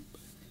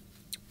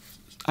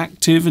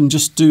active and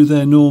just do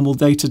their normal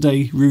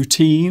day-to-day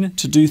routine,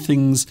 to do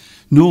things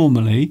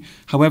normally.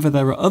 However,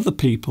 there are other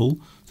people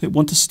that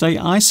want to stay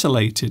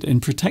isolated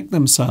and protect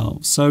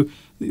themselves. So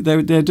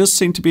there does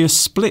seem to be a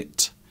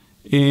split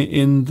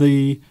in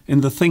the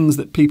things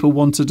that people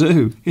want to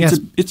do.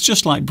 It's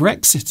just like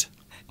Brexit.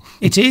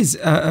 It is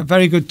a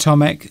very good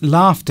Tomek.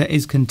 Laughter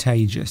is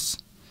contagious.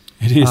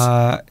 It is.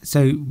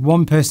 So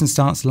one person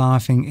starts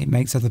laughing, it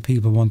makes other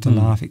people want to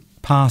laugh. It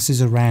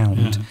passes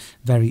around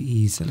very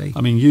easily.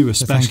 I mean, you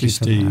especially,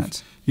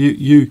 Steve.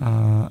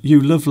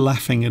 You love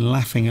laughing and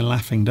laughing and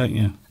laughing, don't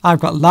you? I've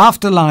got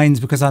laughter lines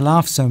because I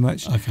laugh so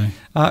much. Okay.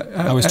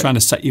 I was trying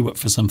to set you up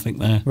for something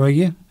there. Were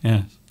you?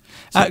 Yeah.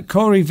 So,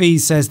 Corey V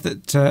says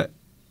that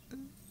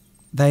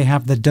they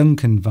have the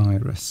Duncan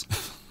virus.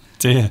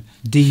 Dear.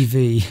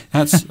 DV.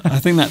 I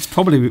think that's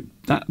probably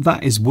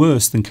that is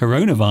worse than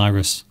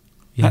coronavirus.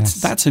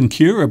 Yes. That's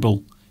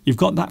incurable. You've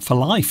got that for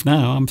life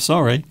now. I'm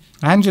sorry.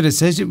 Angela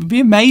says it would be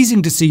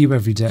amazing to see you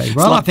every day.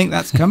 Well, I think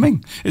that's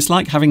coming. It's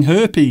like having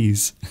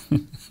herpes.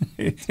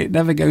 It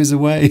never goes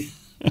away.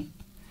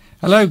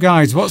 Hello,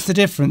 guys. What's the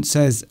difference?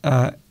 Says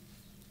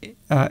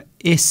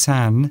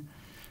Isan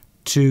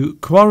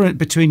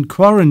between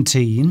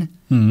quarantine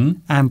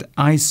and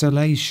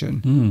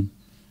isolation.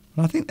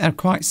 Well, I think they're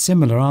quite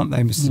similar, aren't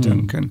they, Mr.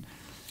 Duncan?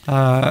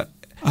 I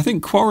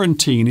think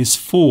quarantine is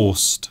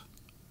forced.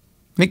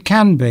 It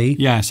can be.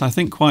 Yes, I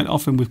think quite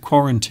often with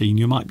quarantine,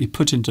 you might be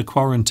put into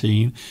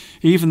quarantine,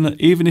 even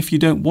if you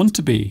don't want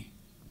to be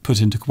put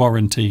into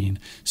quarantine.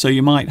 So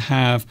you might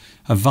have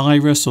a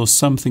virus or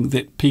something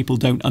that people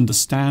don't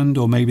understand,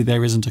 or maybe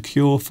there isn't a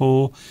cure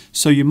for.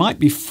 So you might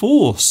be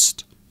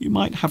forced. You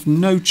might have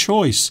no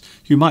choice.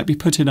 You might be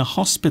put in a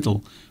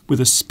hospital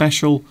with a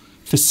special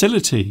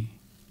facility,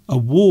 a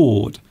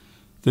ward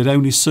that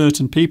only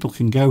certain people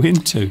can go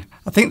into.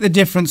 I think the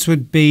difference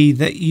would be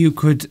that you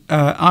could,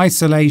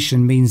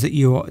 isolation means that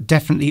you're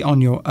definitely on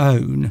your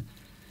own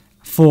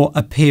for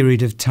a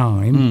period of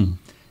time.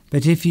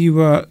 But if you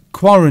were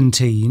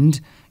quarantined,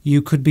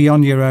 you could be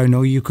on your own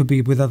or you could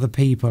be with other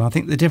people. I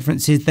think the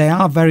difference is they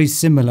are very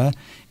similar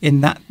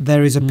in that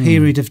there is a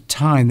period of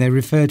time. They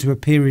refer to a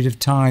period of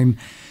time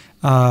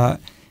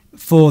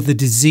for the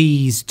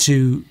disease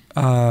to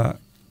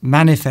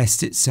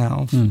manifest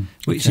itself,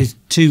 which is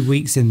 2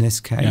 weeks in this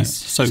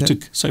case. Yeah.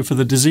 So for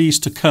the disease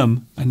to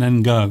come and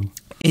then go.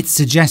 It's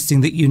suggesting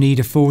that you need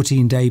a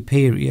 14-day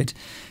period.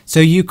 So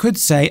you could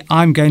say,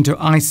 I'm going to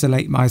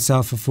isolate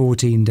myself for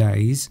 14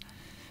 days,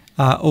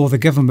 or the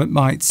government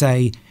might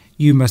say,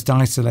 you must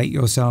isolate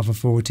yourself for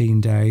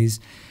 14 days,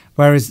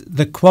 whereas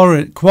the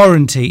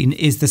quarantine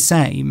is the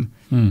same.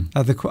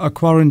 A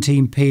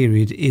quarantine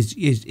period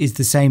is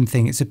the same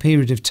thing. It's a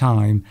period of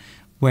time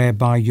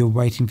whereby you're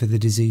waiting for the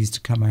disease to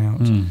come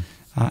out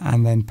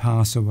and then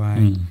pass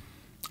away.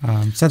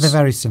 So they're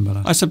very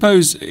similar. I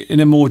suppose in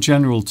a more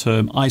general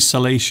term,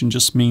 isolation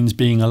just means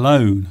being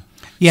alone.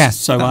 Yes.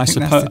 So I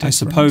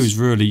suppose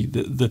really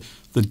the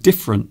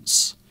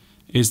difference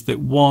is that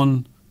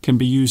one can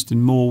be used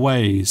in more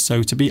ways.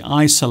 So to be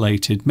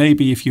isolated,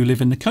 maybe if you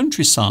live in the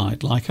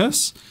countryside like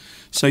us,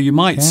 so you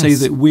might say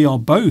that we are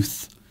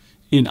both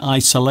in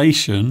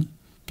isolation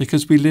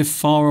because we live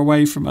far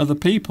away from other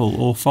people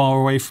or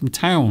far away from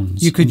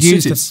towns. You could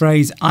use the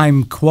phrase,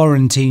 I'm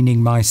quarantining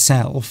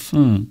myself.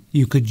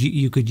 You could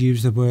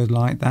use the word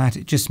like that.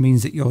 It just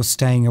means that you're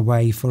staying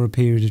away for a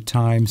period of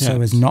time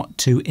so as not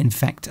to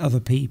infect other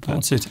people.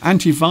 That's it.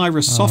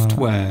 Antivirus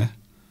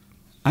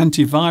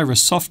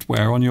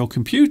software on your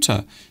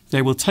computer,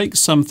 they will take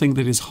something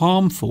that is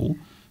harmful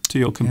to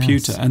your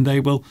computer and they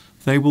will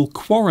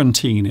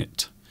quarantine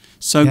it.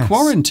 So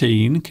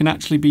quarantine can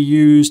actually be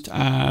used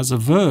as a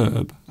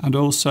verb and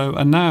also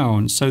a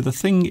noun. So the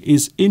thing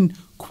is in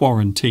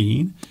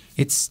quarantine.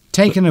 It's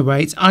taken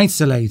away, it's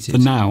isolated. The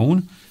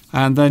noun,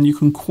 and then you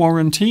can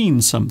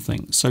quarantine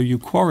something. So you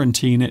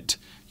quarantine it,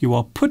 you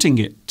are putting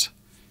it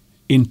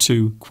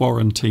into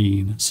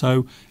quarantine.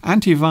 So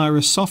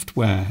antivirus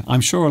software, I'm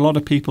sure a lot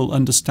of people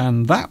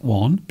understand that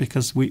one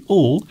because we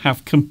all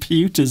have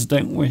computers,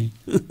 don't we?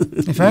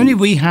 If only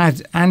we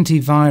had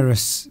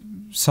antivirus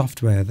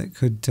software that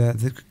could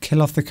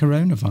kill off the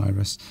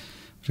coronavirus.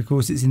 But of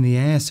course it's in the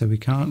air, so we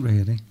can't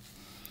really.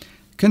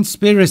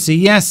 Conspiracy,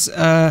 yes.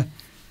 A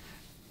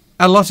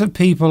lot of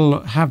people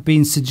have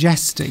been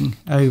suggesting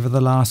over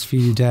the last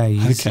few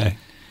days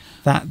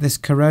that this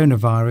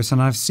coronavirus,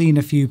 and I've seen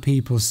a few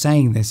people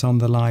saying this on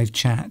the live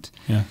chat,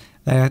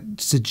 they are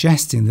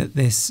suggesting that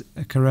this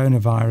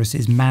coronavirus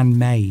is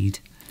man-made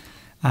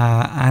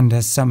and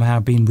has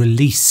somehow been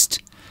released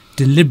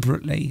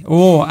deliberately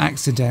or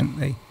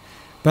accidentally.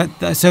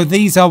 But so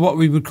these are what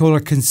we would call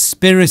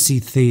conspiracy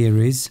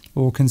theories,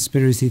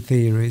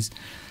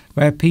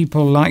 where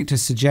people like to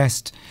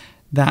suggest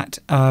that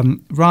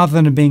rather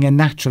than it being a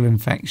natural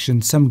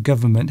infection, some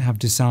government have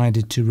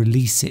decided to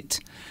release it,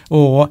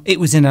 or it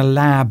was in a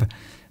lab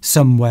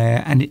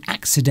somewhere and it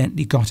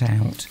accidentally got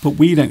out. But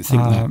we don't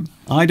think that.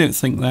 I don't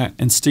think that,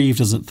 and Steve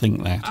doesn't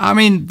think that. I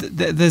mean,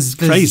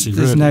 there's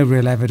really. No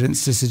real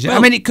evidence to suggest. Well,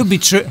 I mean, it could be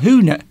true.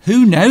 Who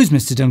knows,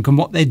 Mr. Duncan,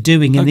 what they're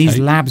doing in these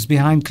labs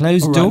behind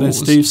closed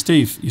doors? Then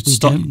Steve, we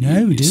don't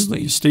know, do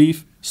we?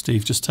 Steve,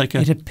 Steve, just take a...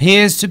 It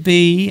appears to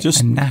be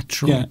a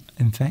natural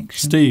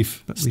infection.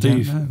 Steve, but we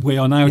don't know. We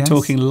are now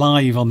talking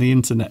live on the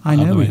internet. I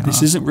know.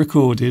 This isn't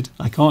recorded.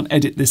 I can't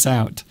edit this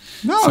out.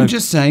 No, I'm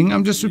just saying.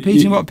 I'm just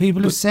repeating what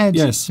people have said.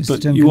 Yes, Mr.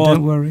 but Duncan,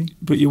 don't worry.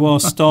 But you are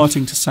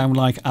starting to sound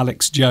like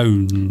Alex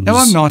Jones. No,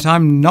 I'm not.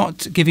 I'm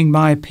not giving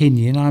my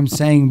opinion. I'm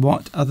saying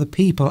what other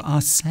people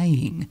are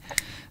saying.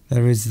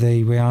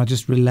 We are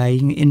just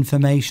relaying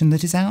information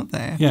that is out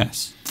there.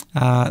 Yes.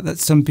 That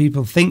some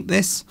people think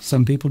this,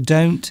 some people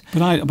don't.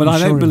 But I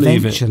don't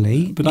believe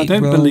it. But I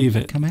don't believe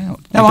it. Come out.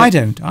 No, I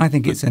don't. I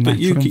think it's a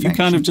natural infection. You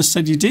kind of just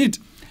said you did.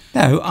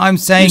 No, I'm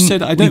saying you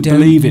said I don't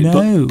believe it,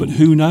 but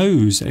who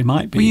knows? It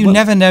might be. Well, you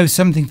never know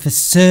something for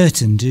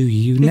certain, do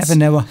you? You never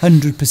know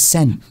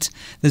 100%.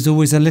 There's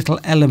always a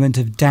little element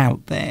of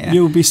doubt there.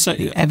 You'll be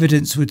the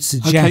evidence would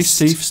suggest.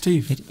 Okay,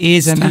 Steve. It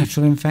is a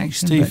natural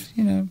infection. Steve,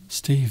 but,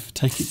 Steve,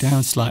 take it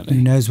down slightly.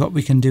 Who knows what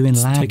we can do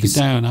in labs? Take it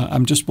down.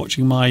 I'm just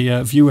watching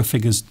my viewer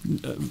figures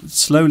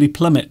slowly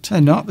plummet. They're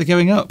not. They're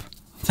going up.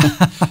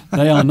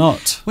 They are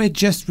not. We're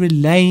just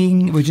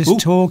relaying. We're just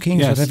talking.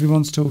 Yes. What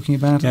everyone's talking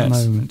about at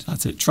the moment.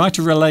 That's it. Try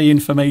to relay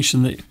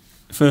information that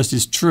first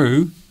is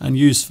true and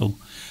useful.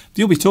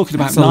 You'll be talking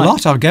about... That's a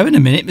lot. I'll go in a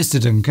minute,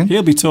 Mr. Duncan.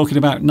 He'll be talking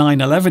about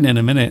 9/11 in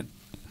a minute.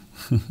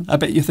 I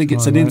bet you think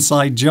it's an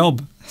inside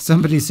job.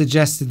 Somebody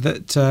suggested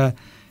that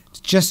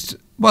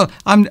Well,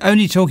 I'm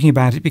only talking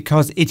about it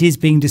because it is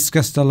being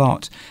discussed a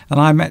lot. And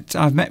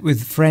I've met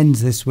with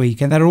friends this week,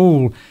 and they're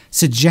all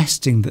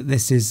suggesting that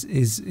this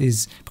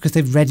is because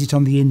they've read it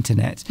on the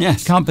internet.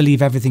 Yes. You can't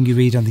believe everything you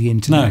read on the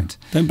internet.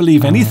 No, don't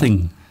believe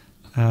anything.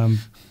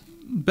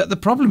 But the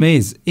problem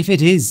is, if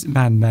it is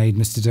man-made,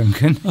 Mr.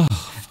 Duncan,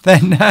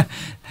 then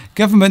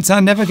governments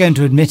are never going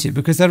to admit it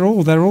because they're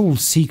all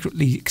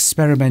secretly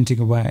experimenting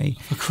away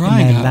in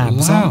their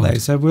labs, aren't they?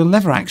 So we'll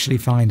never actually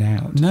find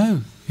out.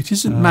 No, it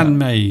isn't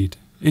man-made.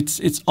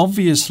 It's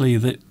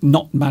obviously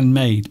not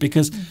man-made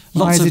because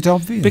why is it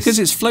obvious? Because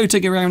it's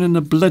floating around in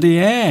the bloody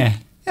air.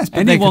 Yes, but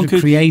anyone could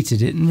have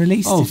created it and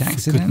released it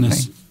accidentally.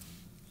 Goodness.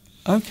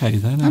 Okay,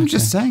 then. I'm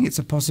just saying it's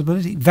a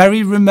possibility.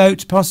 Very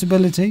remote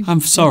possibility.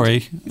 I'm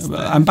sorry.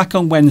 I'm back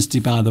on Wednesday,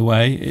 by the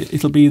way.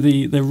 It'll be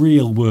the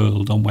real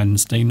world on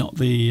Wednesday, not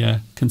the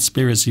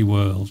conspiracy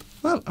world.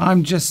 Well,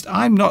 I'm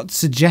not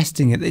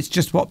suggesting it. It's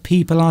just what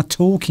people are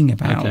talking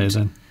about. Okay,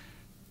 then.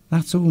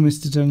 That's all,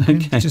 Mr. Duncan.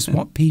 Okay. Just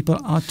what people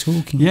are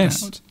talking about.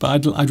 Yes,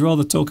 but I'd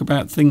rather talk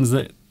about things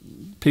that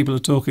people are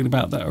talking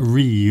about that are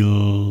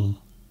real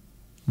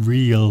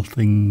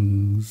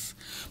things.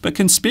 But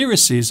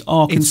conspiracies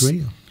are... It's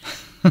real.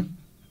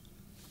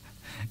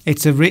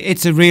 It's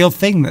a real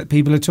thing that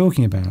people are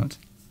talking about.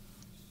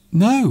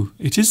 No,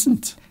 it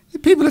isn't.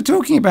 People are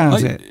talking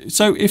about it.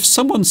 So if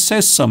someone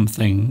says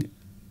something,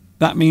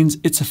 that means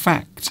it's a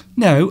fact.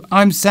 No,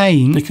 I'm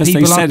saying because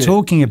people are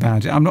talking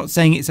about it. I'm not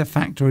saying it's a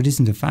fact or it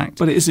isn't a fact.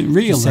 But it isn't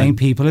real. I'm saying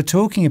people are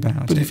talking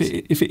about it. But if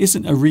it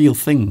isn't a real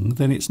thing,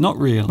 then it's not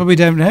real. Well, we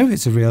don't know if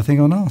it's a real thing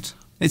or not.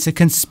 It's a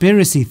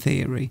conspiracy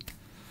theory,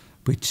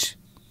 which...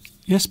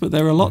 Yes, but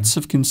there are lots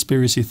of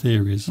conspiracy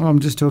theories. Well, I'm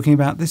just talking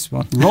about this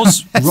one.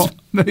 Let's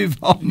move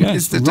on,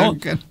 yes, Mr.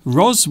 Duncan.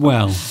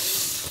 Roswell.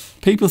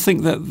 People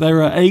think that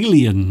there are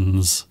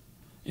aliens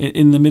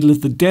in the middle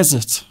of the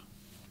desert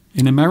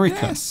in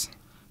America. Yes.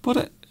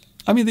 But,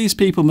 these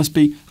people must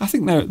be... I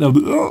think they're... Well,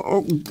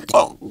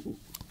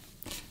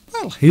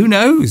 who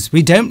knows?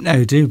 We don't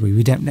know, do we?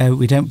 We don't know.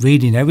 We don't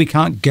really know. We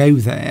can't go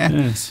there.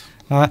 Yes.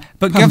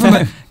 But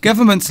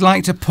governments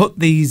like to put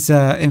these...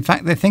 in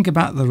fact, they think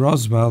about the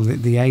Roswell,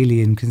 the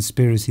alien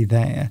conspiracy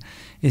there,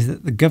 is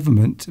that the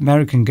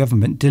American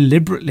government,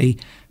 deliberately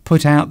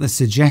put out the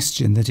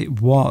suggestion that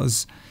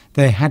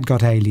they had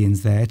got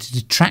aliens there to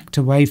detract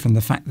away from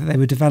the fact that they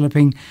were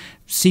developing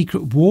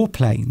secret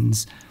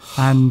warplanes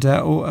and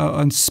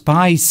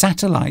spy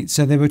satellites.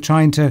 So they were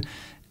trying to...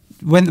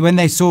 When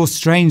they saw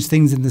strange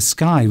things in the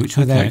sky, which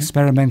were their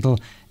experimental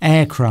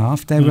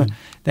aircraft,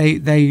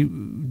 they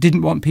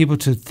didn't want people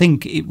to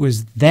think it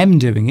was them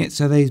doing it,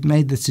 so they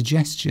made the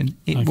suggestion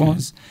it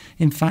was,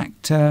 in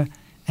fact,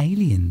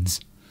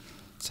 aliens.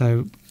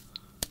 So,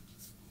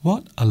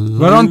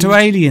 we're on to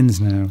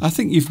aliens now. I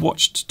think you've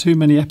watched too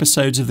many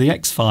episodes of the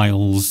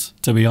X-Files,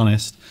 to be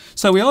honest.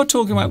 So we are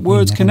talking about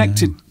words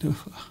connected.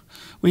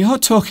 We are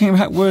talking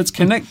about words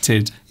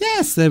connected.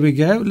 Yes, there we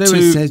go.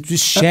 Lewis says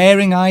just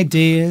sharing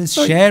ideas,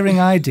 sharing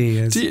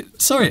ideas.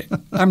 Sorry,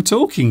 I'm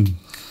talking.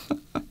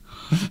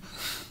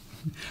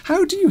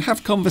 How do you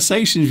have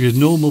conversations with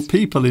normal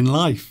people in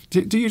life?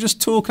 Do you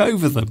just talk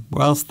over them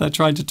whilst they're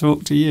trying to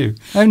talk to you?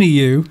 Only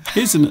you.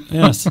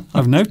 Yes,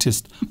 I've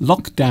noticed.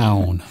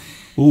 Lockdown.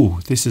 Ooh,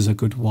 this is a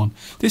good one.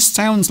 This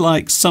sounds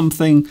like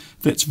something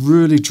that's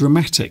really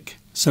dramatic.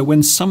 So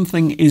when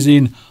something is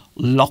in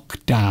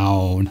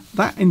lockdown,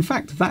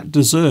 that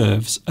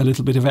deserves a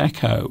little bit of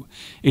echo.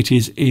 It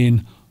is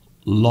in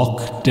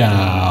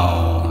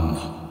lockdown.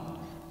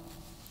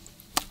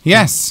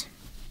 Yes.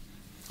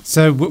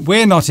 So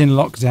we're not in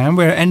lockdown.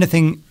 We're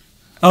anything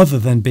other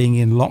than being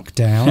in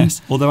lockdown.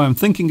 Yes. Although I'm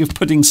thinking of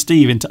putting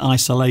Steve into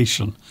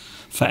isolation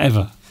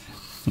forever.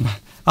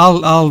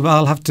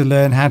 I'll have to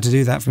learn how to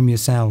do that from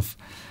yourself,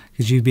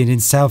 because you've been in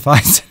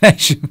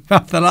self-isolation for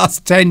the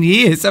last 10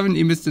 years, haven't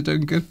you, Mr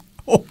Duncan?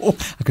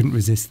 I couldn't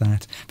resist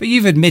that. But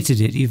you've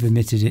admitted it. You've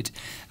admitted it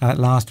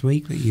last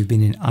week that you've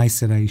been in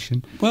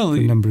isolation for a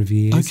number of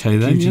years. Okay,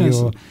 then,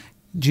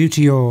 due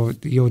to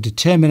your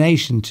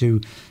determination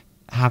to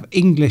have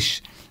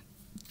English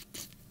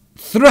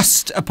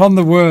thrust upon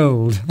the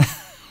world.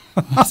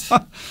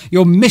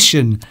 Your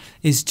mission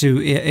is to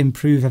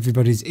improve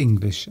everybody's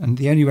English, and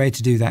the only way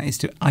to do that is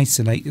to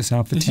isolate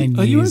yourself for 10 years.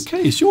 Are you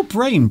okay? Is your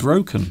brain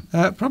broken?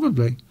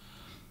 Probably.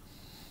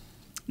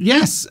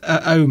 Yes,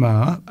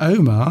 Omar.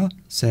 Omar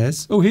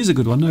says... Oh, here's a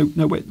good one.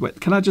 No,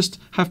 wait. Can I just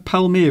have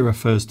Palmyra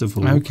first of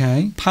all?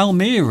 Okay.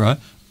 Palmyra,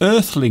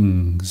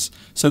 earthlings.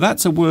 So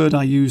that's a word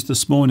I used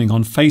this morning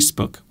on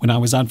Facebook when I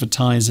was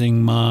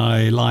advertising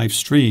my live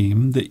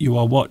stream that you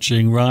are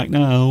watching right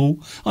now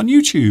on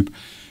YouTube.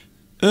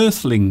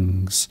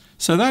 Earthlings.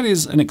 So that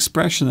is an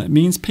expression that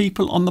means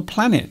people on the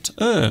planet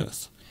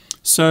Earth.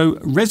 So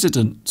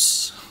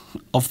residents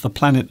of the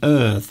planet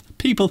Earth,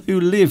 people who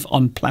live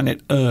on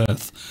planet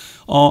Earth,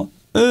 are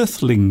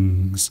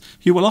earthlings.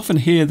 You will often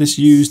hear this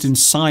used in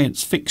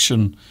science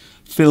fiction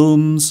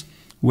films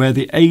where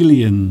the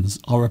aliens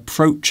are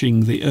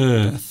approaching the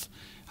Earth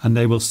and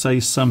they will say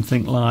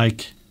something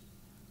like,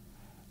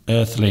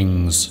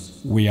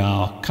 "Earthlings, we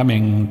are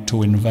coming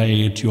to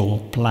invade your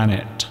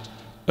planet.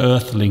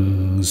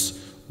 Earthlings,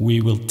 we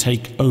will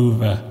take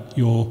over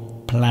your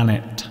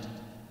planet."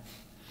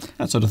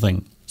 That sort of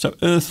thing. So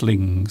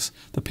earthlings,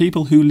 the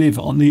people who live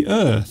on the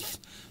Earth,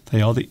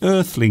 they are the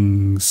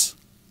earthlings.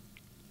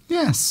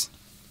 Yes.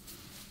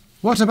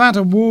 What about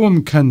a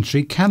warm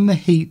country? Can the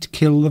heat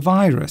kill the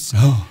virus?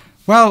 Oh.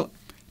 Well,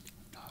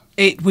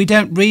 we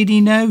don't really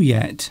know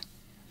yet.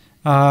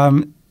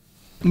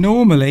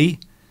 Normally,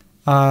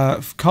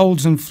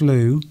 colds and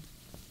flu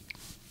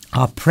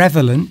are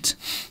prevalent.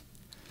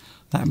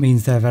 That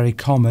means they're very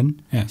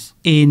common. Yes.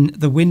 In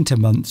the winter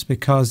months,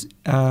 because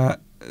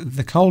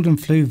the cold and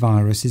flu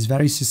virus is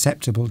very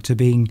susceptible to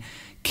being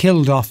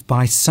killed off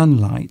by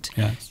sunlight.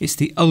 Yes. It's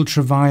the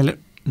ultraviolet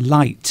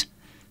light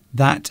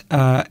that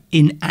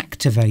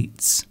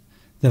inactivates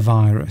the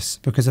virus,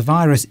 because a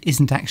virus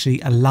isn't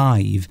actually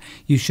alive.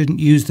 You shouldn't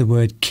use the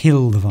word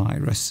kill the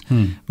virus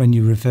when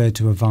you refer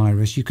to a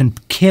virus. You can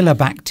kill a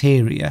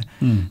bacteria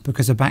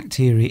because a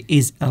bacteria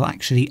is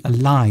actually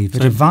alive,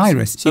 but a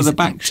virus is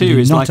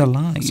actually not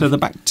alive. So the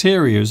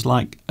bacteria is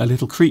like a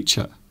little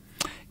creature.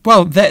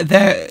 Well,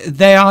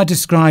 they are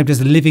described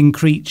as living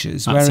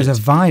creatures, whereas a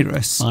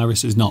virus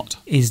is not.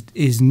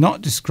 Is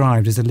not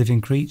described as a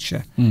living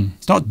creature.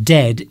 It's not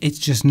dead. It's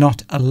just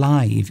not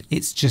alive.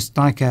 It's just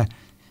like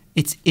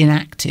it's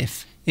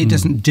inactive. It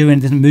doesn't do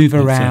anything, doesn't move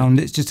around.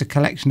 It's just a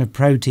collection of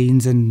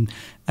proteins and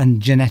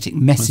genetic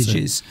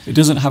messages. It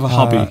doesn't have a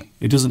hobby.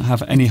 It doesn't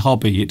have any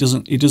hobby. It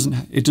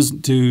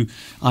doesn't do,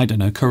 I don't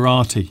know,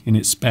 karate in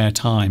its spare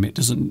time. It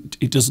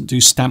doesn't do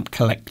stamp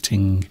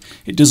collecting.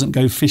 It doesn't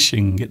go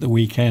fishing at the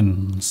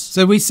weekends.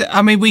 So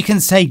we can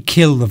say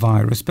kill the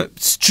virus, but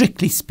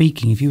strictly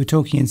speaking, if you were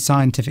talking in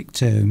scientific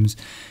terms,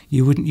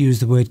 you wouldn't use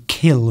the word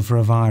kill for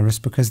a virus,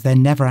 because they're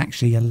never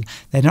actually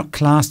they're not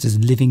classed as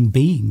living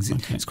beings.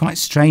 Okay. It's quite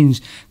strange,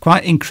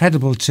 quite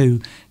incredible to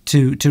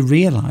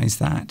realise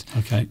that.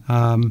 Okay.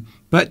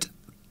 But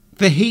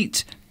the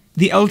heat,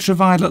 the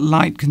ultraviolet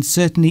light can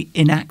certainly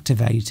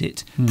inactivate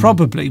it.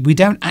 Probably. We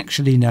don't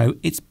actually know.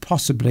 It's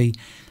possibly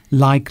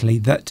likely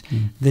that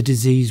the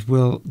disease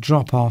will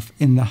drop off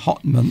in the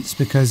hot months,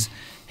 because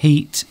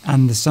heat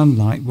and the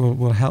sunlight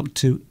will help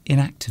to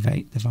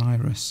inactivate the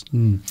virus.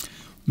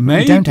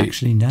 Maybe. We don't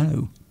actually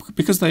know.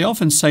 Because they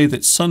often say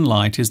that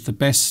sunlight is the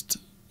best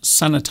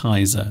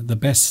sanitizer, the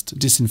best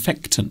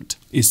disinfectant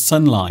is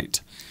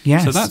sunlight.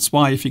 Yes. So that's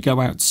why if you go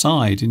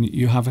outside and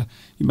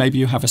maybe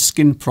you have a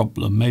skin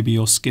problem, maybe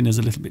your skin is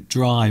a little bit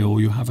dry,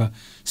 or you have a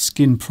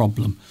skin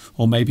problem,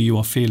 or maybe you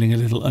are feeling a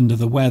little under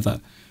the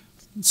weather,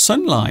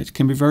 sunlight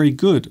can be very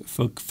good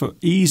for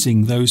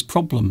easing those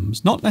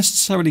problems, not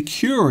necessarily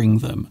curing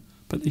them,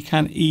 but they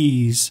can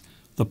ease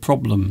the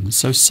problems.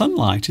 So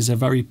sunlight is a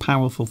very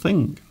powerful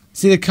thing.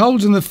 See, the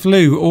colds and the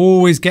flu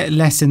always get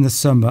less in the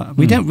summer.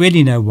 We don't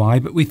really know why,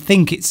 but we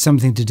think it's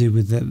something to do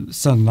with the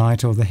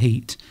sunlight or the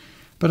heat.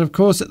 But of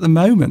course, at the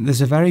moment,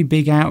 there's a very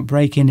big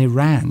outbreak in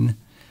Iran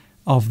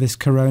of this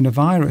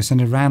coronavirus.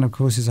 And Iran, of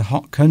course, is a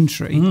hot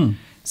country.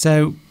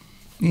 So,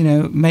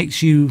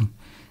 makes you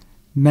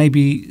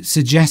maybe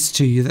suggest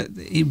to you that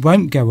it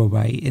won't go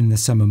away in the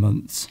summer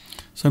months.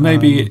 So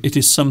maybe it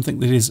is something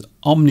that is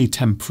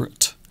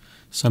omnitemperate.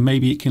 So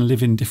maybe it can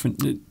live in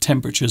different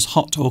temperatures,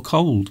 hot or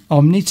cold.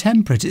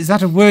 Omnitemperate. Is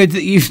that a word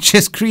that you've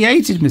just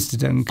created, Mr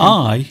Duncan?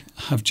 I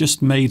have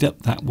just made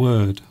up that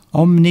word.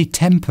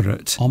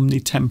 Omnitemperate.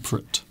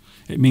 Omnitemperate.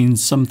 It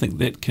means something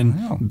that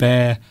can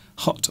bear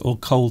hot or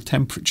cold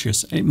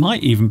temperatures. It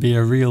might even be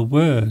a real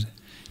word.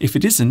 If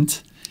it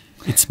isn't,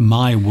 it's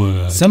my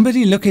word.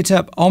 Somebody look it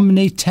up.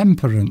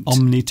 Omnitemperate.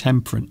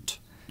 Omnitemperate.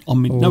 Or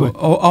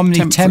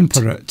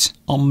omnitemperate.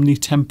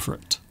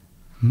 Omnitemperate.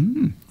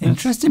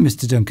 Interesting,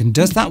 Mr. Duncan.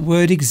 Does that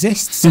word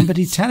exist?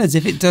 Somebody tell us.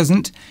 If it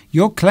doesn't,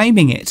 you're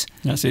claiming it.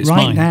 Yes, it's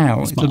right mine.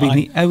 now. It's It'll be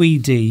the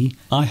OED.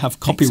 I have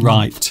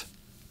copyright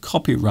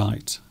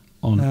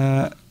on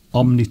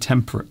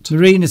omnitemperate.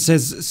 Marina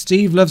says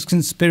Steve loves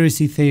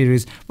conspiracy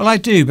theories. Well, I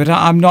do, but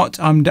I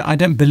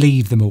don't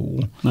believe them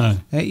all. No.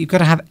 You've got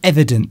to have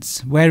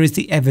evidence. Where is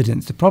the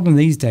evidence? The problem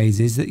these days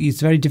is that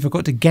it's very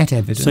difficult to get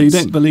evidence. So you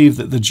don't believe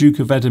that the Duke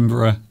of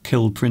Edinburgh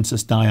killed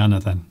Princess Diana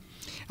then?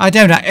 I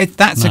don't.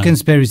 That's a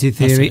conspiracy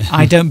theory.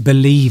 I don't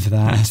believe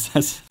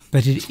that.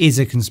 But it is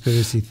a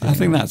conspiracy theory. I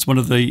think that's one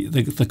of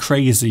the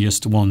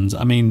craziest ones.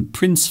 I mean,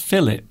 Prince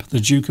Philip, the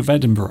Duke of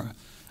Edinburgh,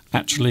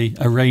 actually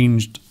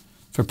arranged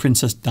for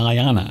Princess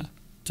Diana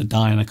to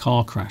die in a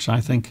car crash. I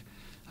think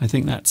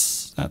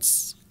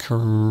that's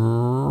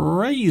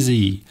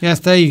crazy. Yes,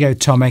 there you go,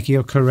 Tomek.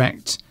 You're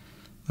correct.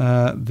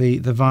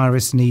 The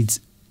virus needs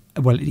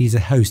a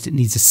host. It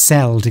needs a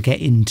cell to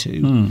get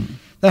into.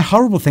 They're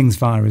horrible things,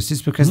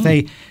 viruses, because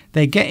they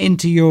get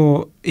into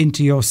your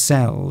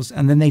cells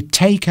and then they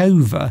take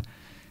over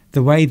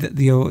the way that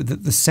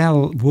the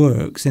cell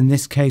works. In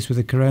this case, with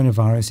the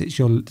coronavirus, it's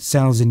your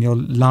cells in your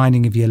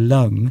lining of your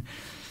lung.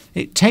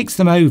 It takes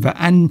them over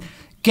and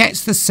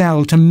gets the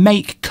cell to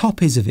make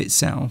copies of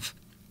itself.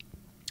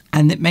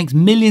 And it makes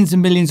millions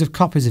and millions of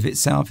copies of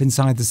itself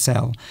inside the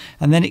cell.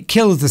 And then it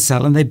kills the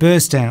cell and they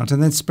burst out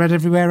and then spread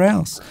everywhere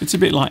else. It's a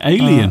bit like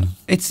Alien.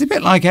 It's a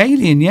bit like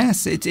Alien,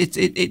 yes.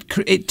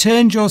 It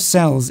turns your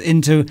cells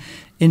into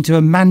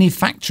a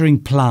manufacturing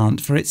plant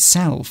for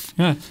itself.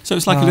 Yeah, so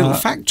it's like a little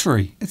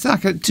factory. It's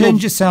like it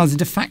turns your cells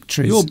into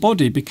factories. Your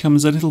body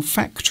becomes a little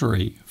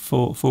factory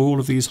for all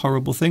of these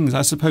horrible things.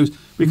 I suppose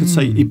we could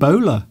say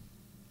Ebola.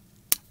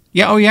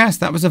 Yeah, oh yes,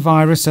 that was a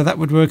virus, so that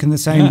would work in the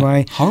same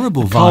way.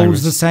 Horrible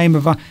virus. virus. The same, a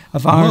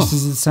virus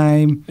is the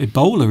same.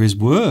 Ebola is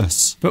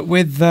worse. But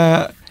with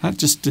that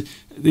just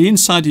the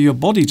inside of your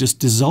body just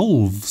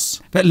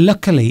dissolves. But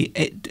luckily,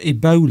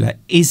 Ebola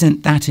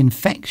isn't that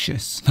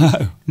infectious.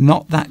 No,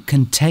 not that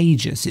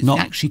contagious. It's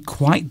actually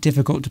quite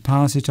difficult to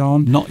pass it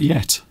on. Not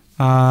yet.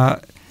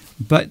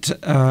 But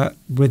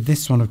with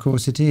this one, of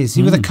course, it is.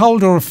 See, with a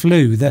cold or a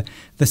flu, the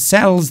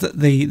cells that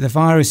the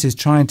virus is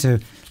trying to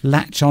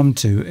latch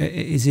onto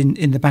is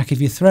in the back of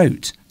your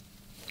throat,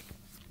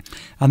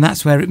 and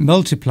that's where it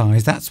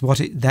multiplies. That's what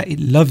it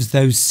loves,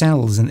 those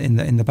cells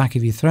in the back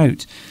of your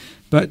throat.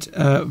 But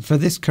for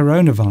this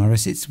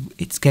coronavirus,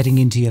 it's getting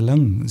into your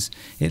lungs.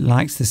 It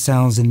likes the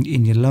cells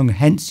in your lung.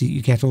 Hence,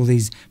 you get all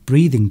these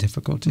breathing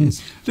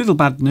difficulties. Little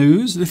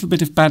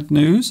bit of bad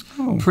news.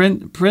 Oh.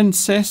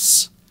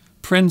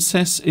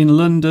 Princess in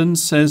London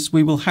says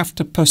we will have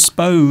to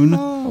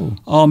postpone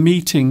our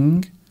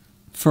meeting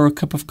for a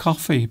cup of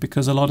coffee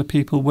because a lot of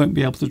people won't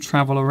be able to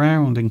travel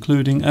around,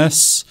 including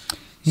us.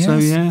 Yes, so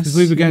yes, because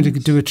we were going to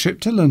do a trip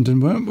to London,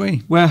 weren't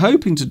we? We're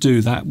hoping to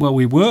do that. Well,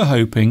 we were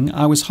hoping.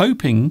 I was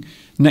hoping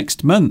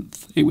next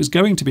month. It was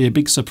going to be a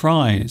big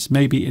surprise,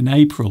 maybe in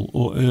April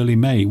or early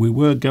May. We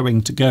were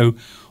going to go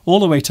all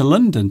the way to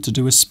London to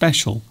do a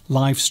special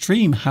live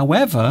stream.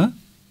 However,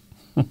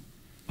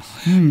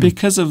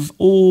 because of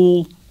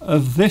all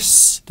of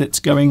this that's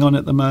going on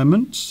at the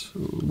moment,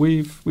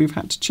 we've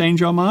had to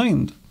change our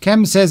mind.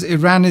 Kem says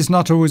Iran is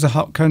not always a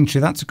hot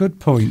country. That's a good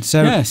point.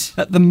 So yes.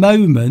 At the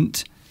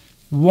moment,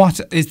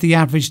 what is the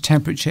average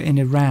temperature in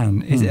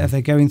Iran? Are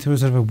they going through a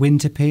sort of a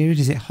winter period?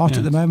 Is it hot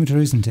at the moment or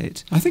isn't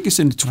it? I think it's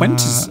in the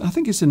 20s. I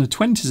think it's in the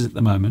 20s at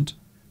the moment.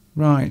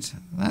 Right.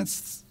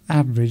 That's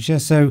average. Yeah.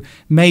 So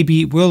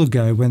maybe it will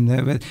go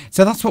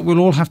so that's what we'll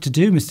all have to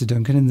do, Mr.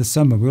 Duncan, in the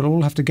summer. We'll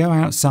all have to go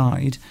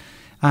outside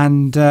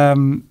and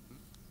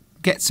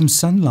get some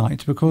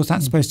sunlight because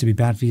that's supposed to be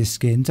bad for your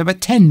skin. So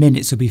about 10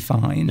 minutes will be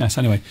fine. Yes,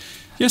 anyway.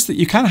 Yes, that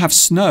you can have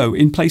snow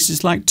in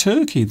places like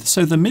Turkey.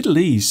 So the Middle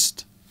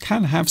East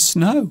can have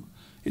snow.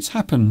 It's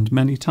happened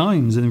many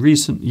times in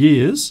recent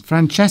years.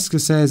 Francesca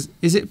says,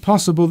 is it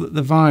possible that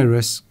the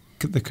virus,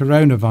 the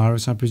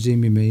coronavirus, I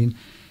presume you mean,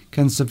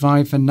 can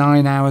survive for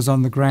 9 hours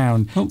on the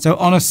ground? Oh. So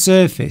on a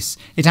surface,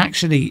 it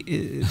actually,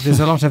 there's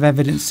a lot of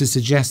evidence to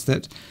suggest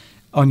that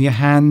on your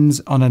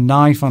hands, on a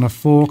knife, on a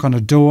fork, on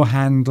a door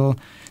handle,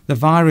 the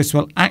virus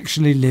will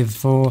actually live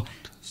for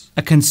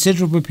a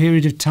considerable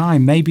period of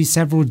time, maybe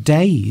several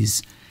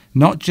days,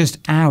 not just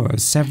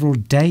hours, several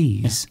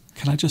days. Yeah.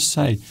 Can I just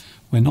say,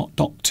 we're not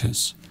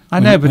doctors. I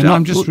know, but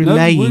I'm just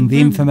relaying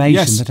the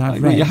information that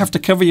I've read. You have to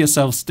cover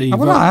yourself, Steve.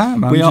 Well, I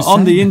am. We are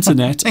on the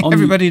internet.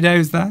 Everybody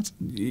knows that.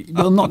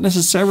 Well, not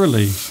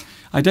necessarily.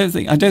 I don't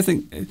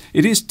think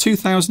it is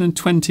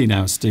 2020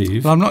 now,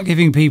 Steve. Well, I'm not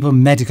giving people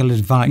medical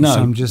advice.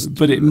 No,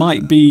 but it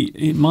might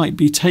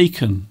be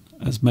taken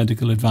as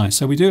medical advice.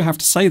 So we do have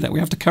to say that. We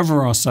have to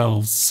cover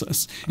ourselves.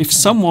 If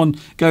someone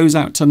goes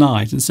out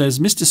tonight and says,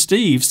 Mr.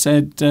 Steve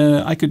said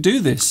I could do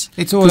this.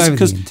 It's all over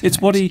the internet.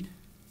 Because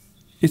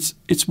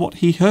it's what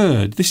he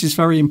heard. This is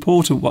very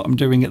important what I'm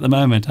doing at the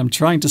moment. I'm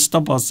trying to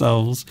stop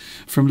ourselves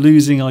from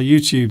losing our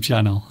YouTube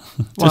channel.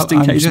 Just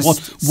in case.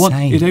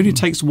 It only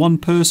takes one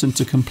person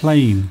to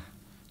complain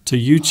to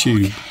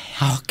YouTube.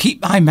 I'll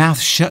keep my mouth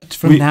shut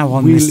from now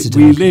on, Mr.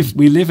 Duncan.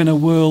 We live in a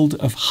world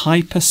of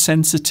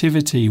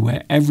hypersensitivity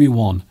where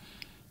everyone,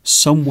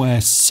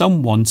 somewhere,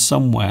 someone,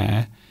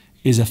 somewhere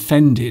is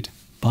offended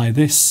by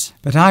this.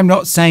 But I'm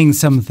not saying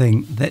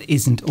something that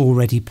isn't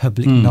already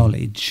public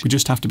knowledge. We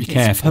just have to be It's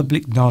careful.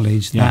 public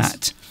knowledge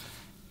that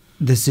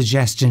the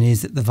suggestion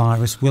is that the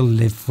virus will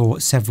live for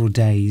several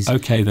days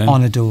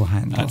on a door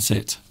handle. That's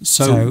it.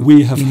 So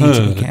we have you heard.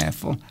 need to be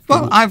careful.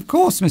 Well, of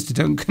course, Mr.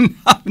 Duncan.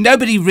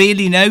 Nobody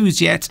really knows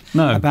yet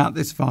about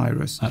this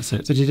virus. That's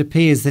it. But it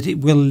appears that it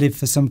will live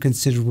for some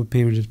considerable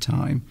period of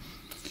time.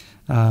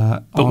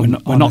 But We're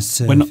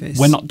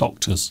not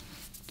doctors.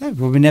 No,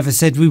 well, we never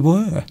said we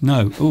were.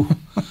 No. Ooh.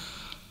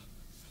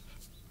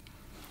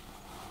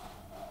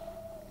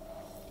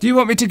 Do you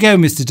want me to go,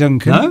 Mr.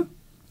 Duncan? No,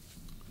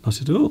 not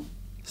at all.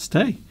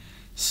 Stay.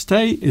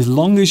 Stay as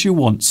long as you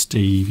want,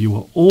 Steve. You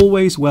are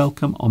always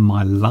welcome on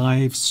my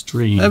live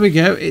stream. There we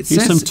go. It Here's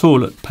says some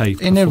toilet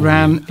paper. in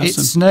Iran, it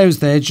snows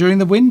there during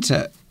the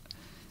winter.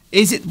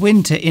 Is it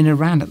winter in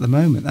Iran at the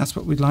moment? That's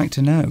what we'd like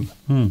to know.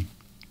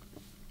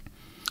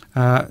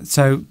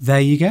 So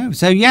there you go.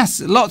 So yes,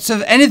 lots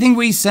of anything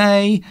we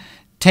say,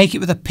 take it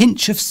with a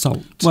pinch of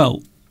salt.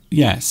 Well,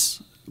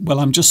 yes. Well,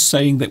 I'm just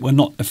saying that we're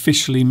not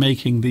officially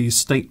making these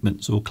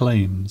statements or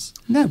claims.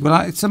 No,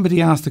 well,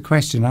 somebody asked the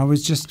question. I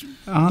was just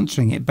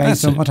answering it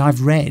based on what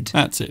I've read.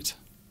 That's it.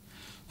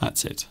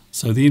 That's it.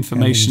 So the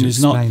information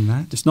is not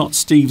it's not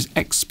Steve's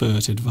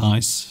expert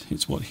advice.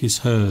 It's what he's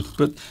heard.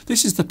 But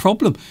this is the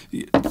problem.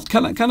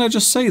 Can I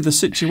just say the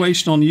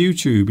situation on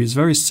YouTube is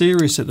very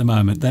serious at the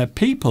moment. Their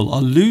people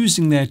are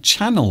losing their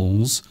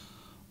channels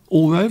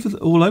all over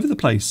the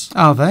place.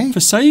 Are they? For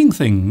saying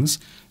things,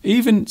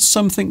 even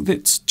something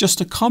that's just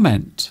a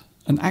comment,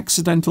 an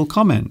accidental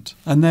comment,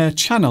 and their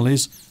channel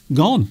is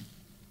gone.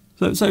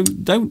 So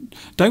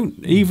don't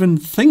even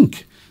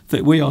think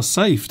that we are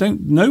safe.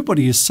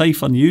 Nobody is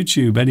safe on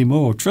YouTube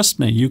anymore. Trust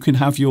me. You can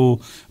have your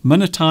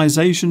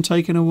monetization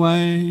taken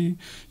away.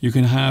 You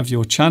can have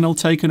your channel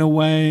taken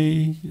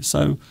away.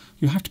 So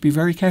you have to be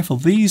very careful.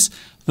 The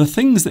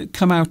things that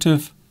come out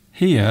of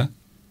here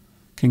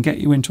can get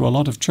you into a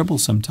lot of trouble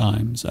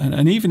sometimes.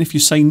 And even if you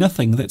say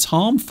nothing that's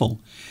harmful.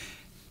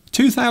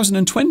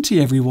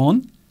 2020,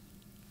 everyone.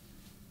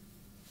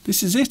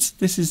 This is it.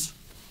 This is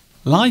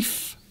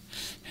life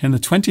in the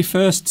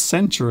 21st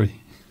century.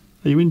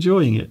 Are you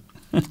enjoying it?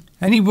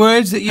 Any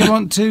words that you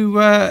want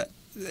to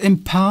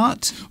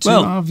impart to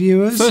our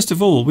viewers? First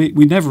of all, we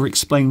never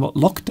explain what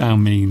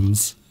lockdown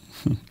means.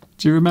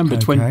 Do you remember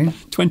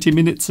 20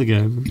 minutes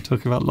ago we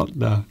talked about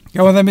lockdown?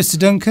 Go on then, Mr.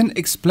 Duncan.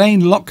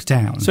 Explain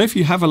lockdown. So if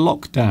you have a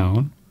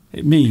lockdown,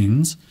 it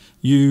means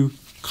you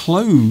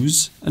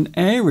close an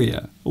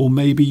area, or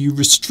maybe you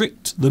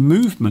restrict the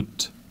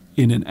movement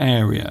in an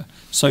area.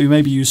 So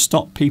maybe you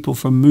stop people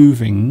from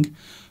moving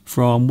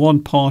from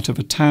one part of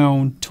a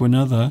town to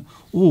another,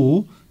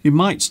 or you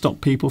might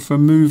stop people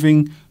from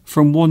moving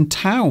from one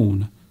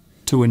town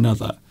to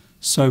another.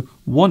 So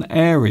one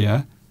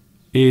area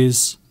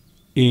is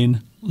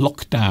in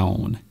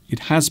lockdown. It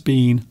has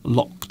been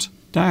locked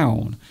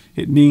down.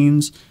 It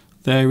means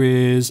there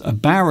is a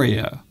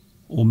barrier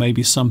or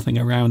maybe something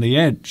around the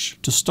edge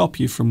to stop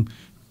you from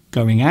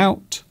going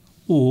out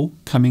or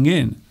coming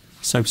in.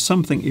 So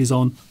something is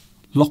on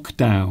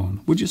lockdown,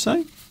 would you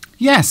say?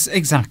 Yes,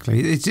 exactly.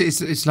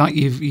 It's like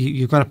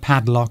you've got a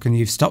padlock and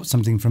you've stopped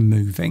something from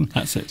moving.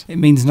 That's it. It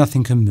means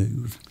nothing can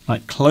move.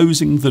 Like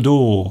closing the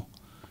door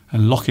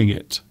and locking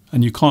it,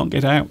 and you can't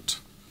get out.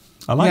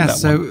 I like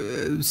that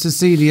one. So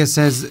Cecilia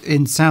says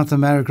in South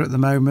America at the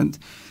moment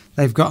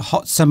they've got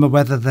hot summer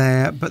weather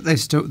there, but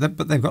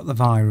they've got the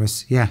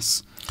virus.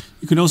 Yes.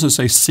 You can also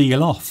say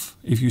seal off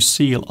if you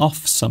seal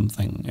off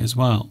something as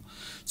well.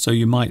 So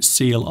you might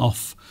seal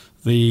off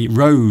the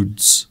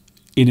roads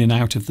in and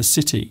out of the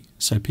city,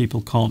 so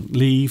people can't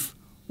leave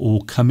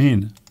or come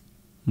in.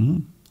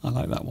 I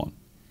like that one.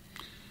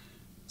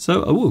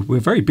 So,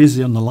 we're very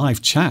busy on the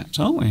live chat,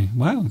 aren't we?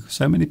 Wow,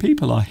 so many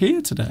people are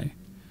here today.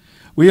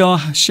 We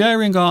are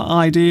sharing our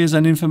ideas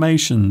and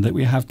information that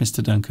we have,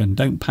 Mr. Duncan.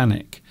 Don't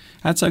panic.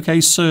 That's okay,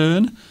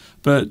 CERN,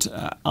 but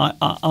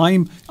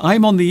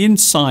I'm on the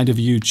inside of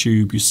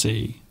YouTube, you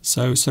see.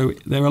 So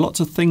there are lots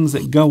of things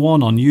that go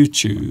on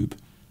YouTube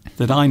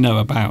that I know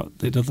about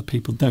that other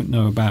people don't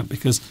know about,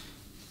 because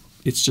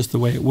it's just the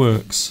way it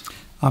works.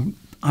 I'm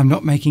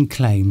not making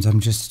claims.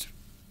 I'm just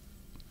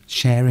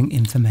sharing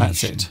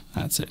information.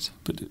 That's it.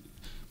 But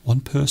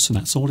one person,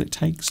 that's all it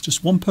takes.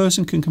 Just one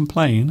person can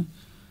complain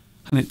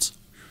and it's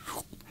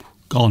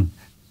gone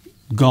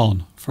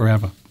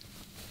forever.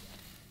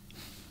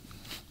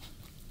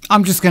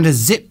 I'm just going to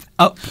zip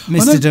up,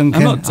 Mr.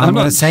 Duncan. I'm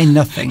going to say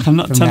nothing from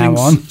now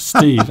on.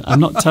 Steve, I'm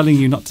not telling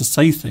you not to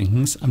say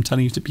things. I'm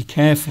telling you to be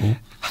careful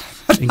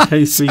in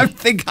case I don't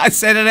think I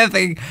said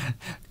anything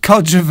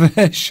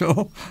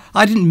controversial.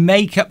 I didn't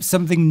make up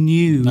something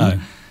new. No.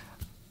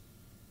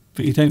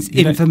 But you don't.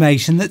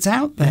 Information that's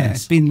out there.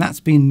 Yes. That's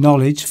been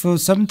knowledge for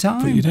some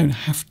time. But you don't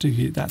have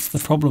to. That's the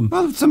problem.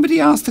 Well, somebody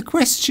asked the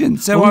question,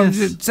 so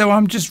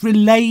I'm just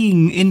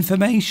relaying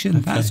information.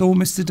 Okay. That's all,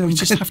 Mr. Duncan. We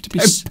just have to be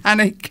Don't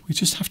panic. We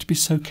just have to be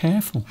so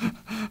careful.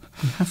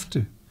 We have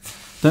to.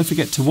 Don't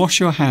forget to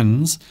wash your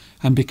hands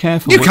and be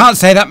careful. You can't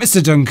say that,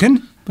 Mr.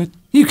 Duncan. But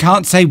you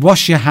can't say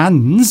wash your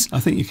hands. I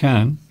think you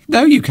can.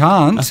 No, you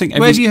can't.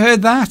 Where have you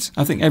heard that?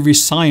 I think every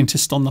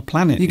scientist on the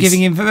planet. You're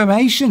giving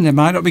information that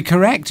might not be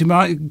correct. It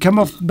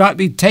might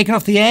be taken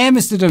off the air,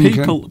 Mr.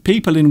 Duncan.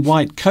 People in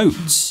white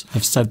coats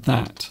have said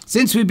that.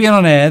 Since we've been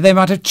on air, they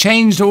might have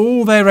changed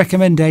all their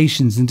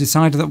recommendations and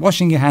decided that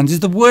washing your hands is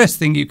the worst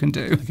thing you can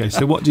do. Okay,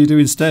 so what do you do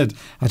instead?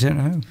 I don't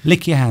know.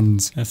 Lick your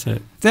hands. That's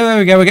it. There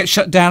we go. We get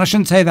shut down. I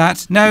shouldn't say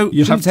that. No,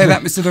 you shouldn't say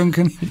that, Mr.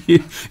 Duncan.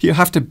 You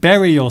have to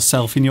bury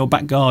yourself in your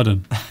back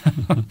garden.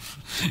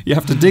 You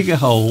have to dig a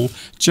hole,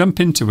 jump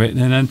into it,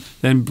 and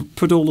then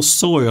put all the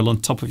soil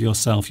on top of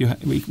yourself.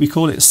 We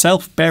call it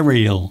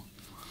self-burial.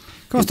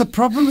 Of course, the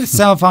problem with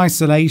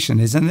self-isolation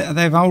is, and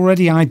they've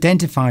already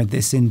identified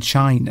this in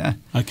China.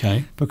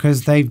 Okay.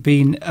 Because they've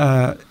been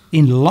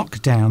in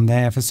lockdown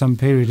there for some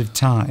period of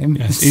time.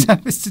 Yes. So,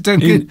 Mr.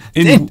 Duncan.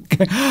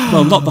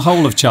 Well, not the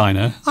whole of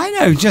China. I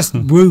know, just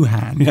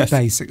Wuhan, yes.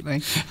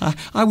 Basically.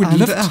 I would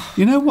love to,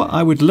 you know what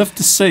I would love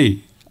to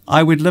see?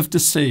 I would love to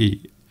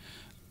see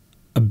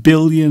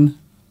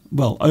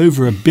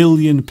over a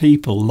billion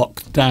people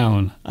locked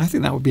down. I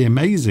think that would be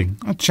amazing.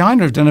 Well,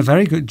 China have done a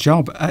very good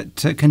job at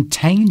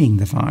containing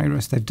the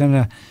virus. They've done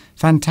a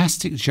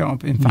fantastic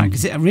job, in fact,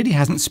 because it really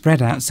hasn't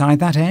spread outside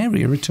that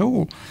area at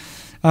all.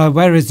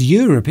 Whereas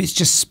Europe, it's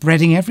just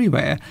spreading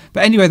everywhere.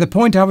 But anyway, the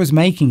point I was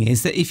making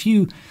is that if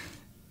you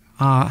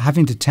are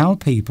having to tell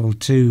people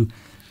to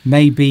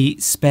maybe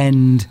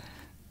spend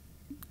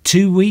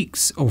 2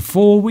 weeks or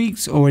 4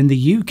 weeks, or in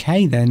the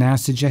UK they're now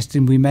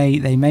suggesting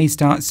they may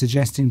start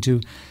suggesting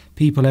to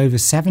people over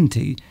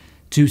 70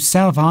 to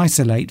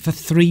self-isolate for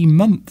 3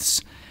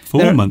 months.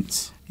 4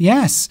 months?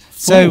 Yes. 4.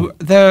 So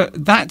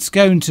that's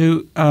going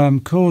to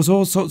cause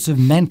all sorts of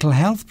mental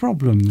health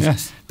problems.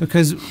 Yes.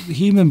 Because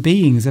human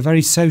beings are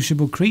very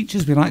sociable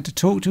creatures. We like to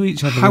talk to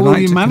each other. How will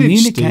you manage,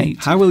 communicate.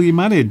 Steve? How will you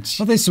manage?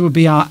 Well, this will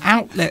be our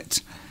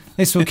outlet.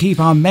 This will keep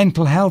our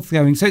mental health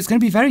going. So it's going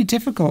to be very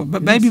difficult.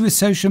 But maybe with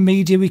social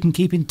media we can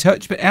keep in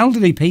touch. But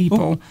elderly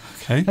people,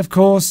 of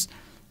course,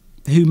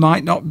 who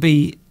might not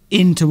be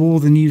into all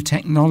the new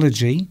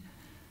technology,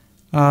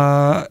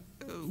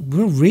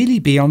 will really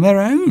be on their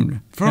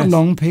own for a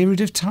long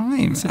period of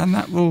time. And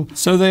that will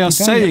So they are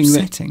be very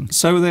upsetting.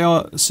 So they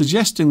are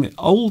suggesting that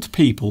old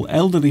people,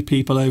 elderly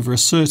people over a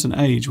certain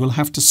age will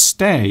have to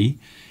stay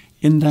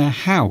in their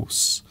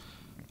house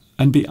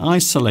and be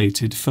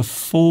isolated for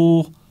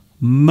 4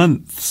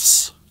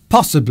 months.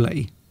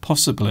 Possibly.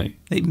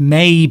 It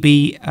may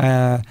be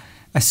a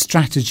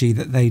strategy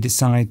that they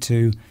decide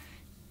to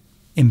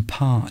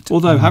impart.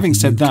 Although, having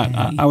said that,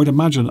 I would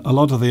imagine a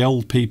lot of the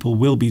old people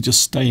will be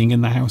just staying in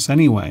the house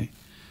anyway,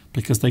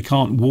 because they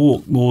can't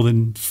walk more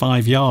than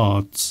 5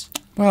 yards.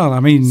 Well,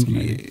 I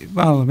mean,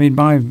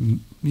 my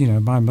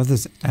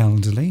mother's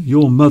elderly.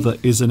 Your mother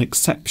is an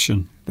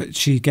exception. But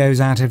she goes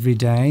out every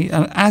day,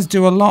 as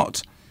do a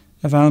lot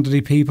of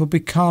elderly people,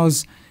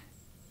 because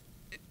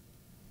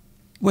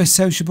we're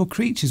sociable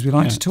creatures. We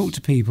like to talk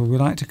to people. We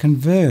like to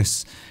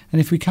converse.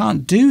 And if we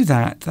can't do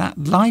that, that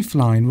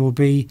lifeline will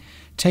be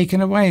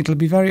taken away. It'll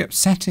be very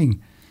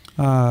upsetting.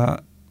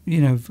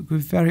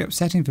 Very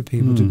upsetting for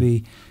people to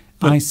be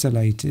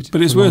isolated.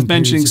 But it's worth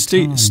mentioning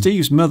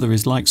Steve's mother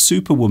is like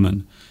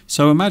Superwoman.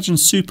 So imagine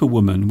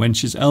Superwoman when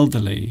she's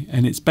elderly,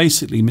 and it's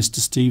basically Mr.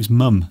 Steve's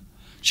mum.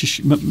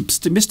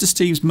 Mr.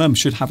 Steve's mum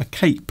should have a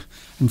cape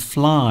and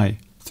fly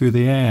through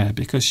the air,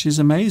 because she's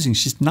amazing.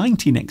 She's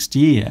 90 next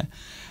year.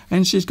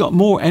 And she's got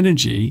more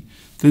energy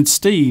than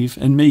Steve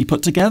and me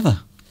put together.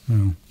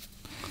 Oh,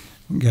 I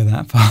won't go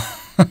that far.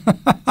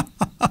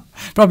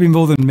 Probably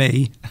more than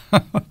me.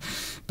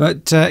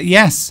 But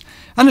yes.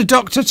 And a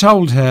doctor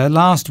told her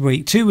last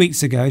week, 2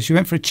 weeks ago, she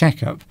went for a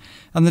checkup.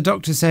 And the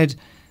doctor said,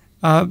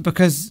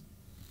 because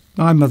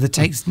my mother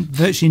takes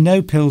virtually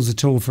no pills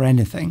at all for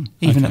anything,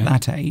 even at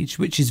that age,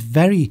 which is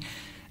very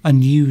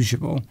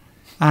unusual.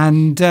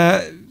 And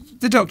the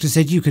doctor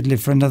said you could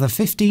live for another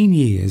 15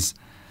 years.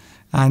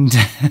 And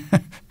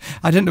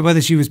I don't know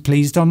whether she was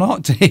pleased or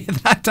not to hear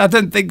that. I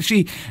don't think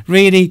she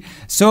really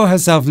saw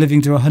herself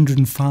living to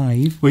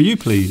 105. Were you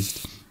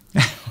pleased?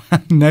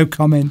 No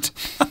comment.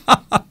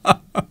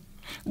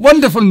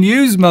 Wonderful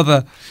news,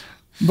 Mother.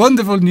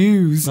 Wonderful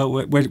news.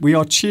 Well, we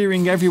are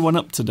cheering everyone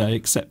up today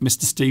except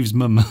Mr. Steve's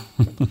mum.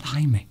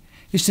 Blimey.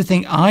 Just to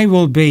think I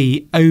will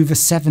be over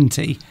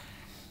 70.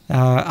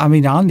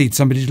 I'll need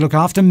somebody to look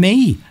after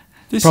me.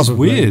 This is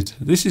weird.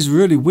 This is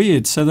really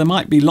weird. So there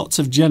might be lots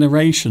of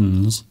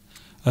generations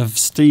of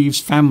Steve's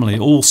family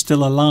all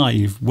still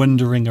alive,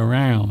 wandering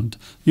around.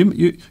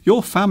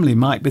 Your family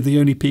might be the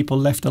only people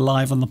left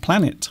alive on the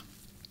planet.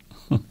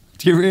 Do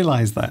you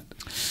realise that?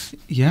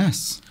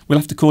 Yes. We'll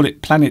have to call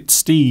it Planet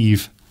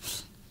Steve.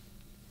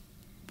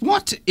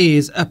 What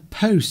is a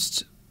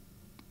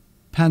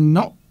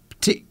post-panopticon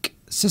panoptic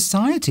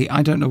society.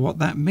 I don't know what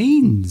that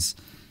means.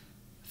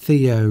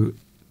 Theo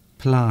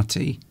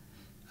Plati.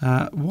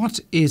 What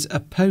is a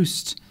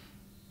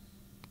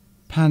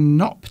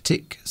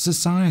post-panoptic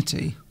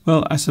society?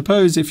 Well, I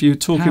suppose if you're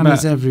talking Pan about...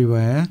 is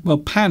everywhere. Well,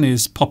 pan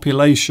is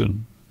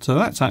population. So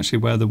that's actually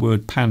where the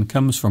word pan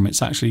comes from.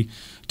 It's actually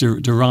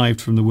derived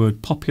from the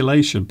word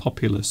population,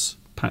 populace,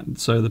 pan,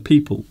 so the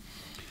people.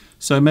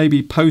 So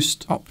maybe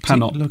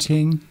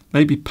post-panoptic,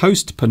 maybe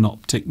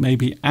post-panoptic,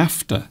 maybe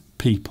after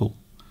people,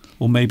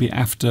 or maybe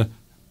after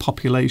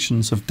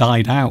populations have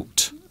died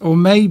out. Or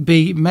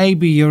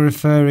maybe you're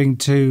referring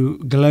to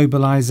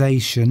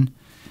globalization,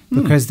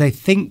 because they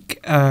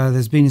think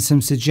there's been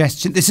some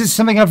suggestion. This is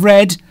something I've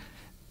read,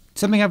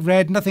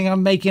 nothing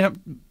I'm making up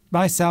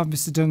myself,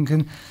 Mr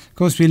Duncan. Of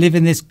course, we live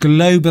in this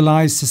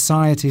globalised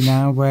society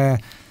now where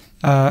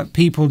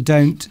people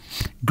don't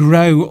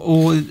grow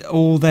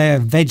all their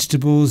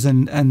vegetables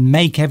and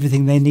make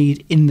everything they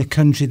need in the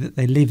country that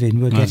they live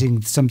in. We're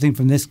getting something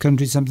from this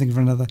country, something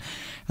from another.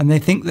 And they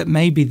think that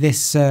maybe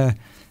this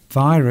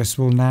virus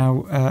will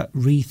now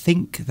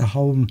rethink the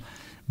whole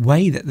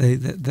way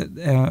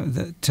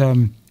that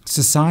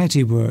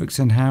society works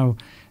and how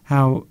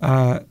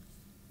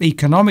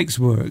economics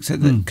works,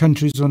 that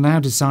countries will now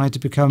decide to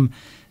become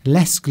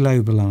less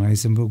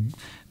globalised and will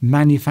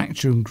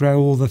manufacture and grow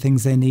all the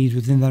things they need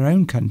within their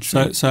own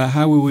country. So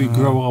how will we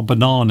grow our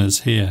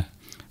bananas here?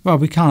 Well,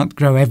 we can't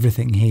grow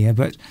everything here,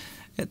 but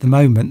at the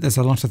moment there's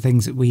a lot of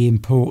things that we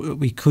import that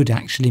we could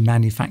actually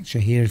manufacture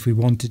here if we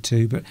wanted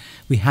to, but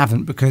we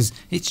haven't because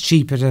it's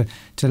cheaper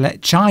to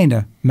let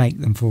China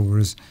make them for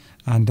us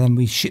and then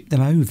we ship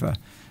them over.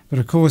 But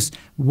of course,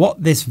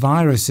 what this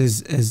virus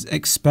has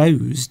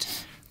exposed,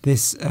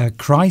 this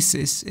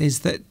crisis, is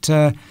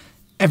that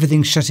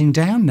everything's shutting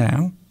down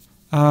now,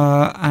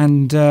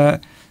 and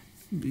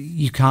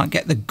you can't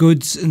get the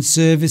goods and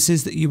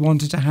services that you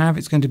wanted to have.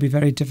 It's going to be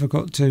very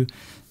difficult to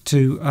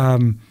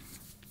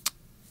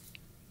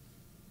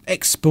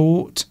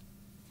export,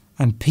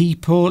 and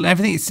people and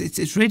everything.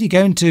 It's really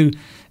going to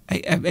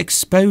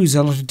expose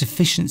a lot of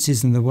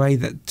deficiencies in the way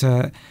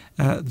that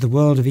the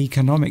world of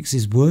economics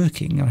is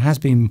working, or has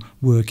been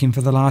working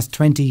for the last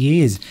 20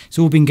 years. It's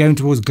all been going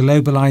towards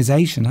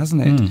globalization,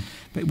 hasn't it?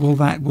 But will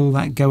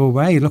that go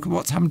away? Look at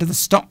what's happened to the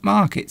stock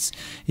markets.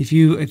 If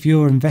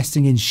you're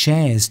investing in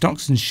shares,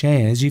 stocks and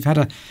shares, you've had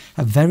a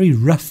very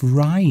rough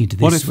ride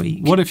this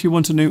week. What if you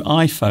want a new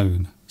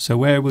iPhone? So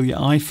where will your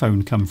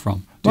iPhone come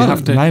from?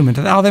 At the moment,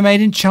 are they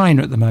made in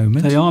China at the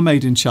moment? They are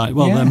made in China.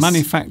 Well, yes. They're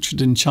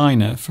manufactured in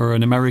China for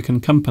an American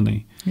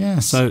company.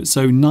 Yes.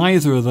 So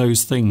neither of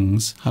those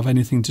things have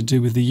anything to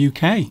do with the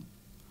UK.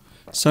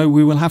 So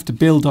we will have to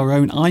build our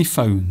own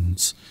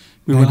iPhones.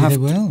 We will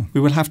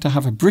have to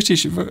have a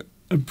British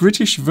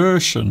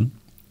version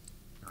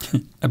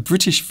a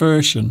British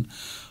version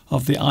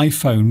of the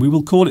iPhone. We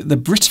will call it the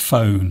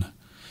Britphone.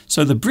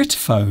 So the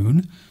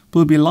Britphone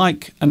will be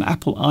like an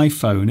Apple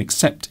iPhone,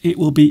 except it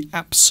will be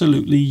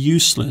absolutely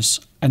useless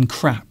and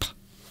crap.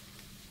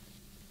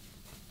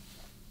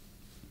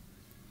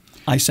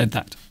 I said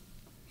that.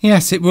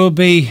 Yes, it will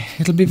be.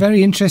 It'll be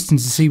very interesting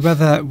to see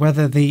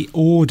whether the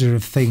order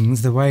of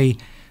things, the way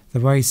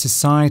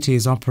society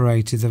is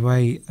operated, the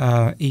way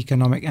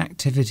economic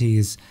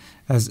activity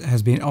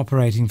has been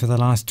operating for the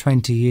last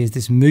 20 years,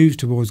 this move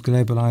towards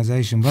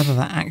globalization, whether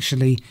that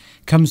actually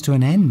comes to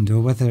an end,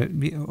 or whether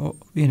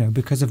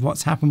because of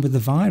what's happened with the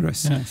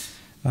virus. Yes.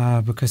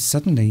 Because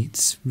suddenly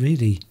it's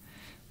really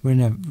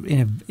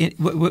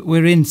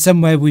we're in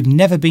somewhere we've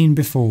never been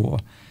before.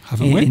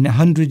 Haven't we? In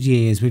 100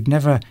 years, we've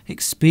never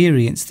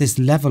experienced this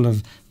level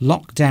of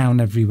lockdown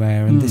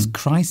everywhere and this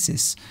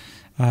crisis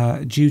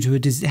due to a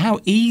disease. How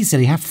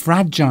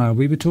fragile,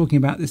 we were talking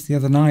about this the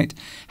other night,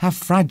 how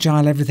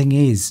fragile everything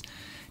is.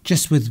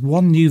 Just with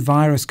one new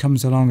virus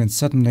comes along and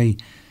suddenly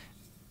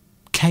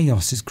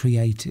chaos is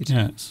created.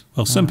 Yes.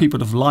 Well, some people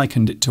have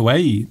likened it to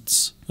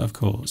AIDS, of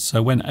course.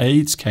 So when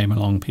AIDS came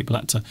along, people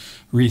had to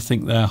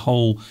rethink their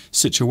whole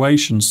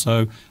situation.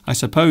 So I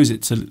suppose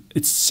it's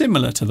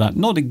similar to that.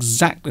 Not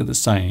exactly the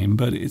same,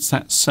 but it's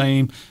that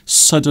same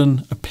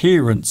sudden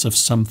appearance of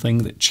something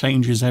that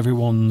changes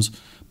everyone's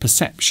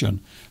perception.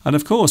 And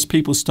of course,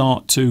 people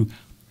start to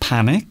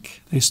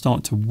panic. They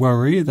start to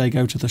worry. They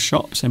go to the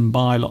shops and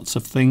buy lots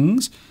of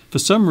things. For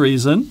some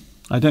reason,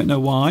 I don't know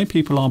why,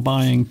 people are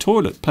buying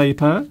toilet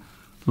paper,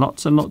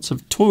 lots and lots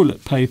of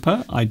toilet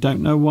paper. I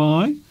don't know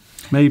why.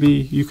 Maybe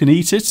you can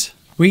eat it.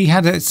 We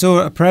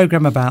saw a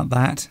program about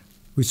that.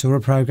 We saw a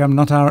program,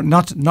 not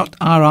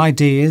our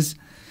ideas,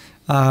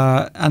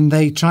 and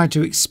they tried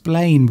to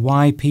explain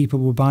why people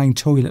were buying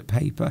toilet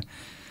paper,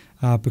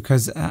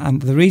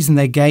 and the reason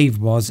they gave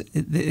was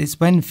it's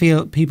when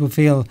people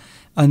feel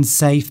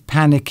unsafe,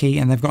 panicky,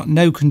 and they've got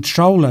no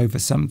control over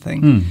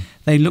something.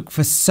 They look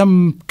for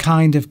some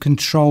kind of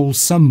control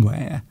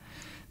somewhere.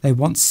 They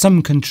want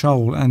some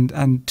control,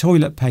 and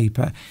toilet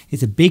paper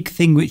is a big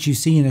thing which you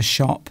see in a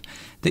shop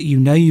that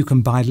you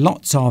can buy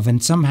lots of,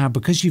 and somehow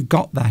because you've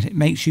got that, it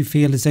makes you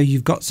feel as though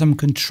you've got some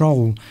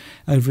control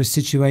over a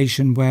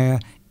situation where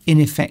in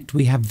effect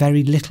we have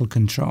very little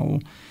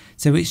control.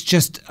 So it's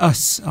just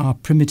us, our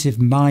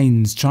primitive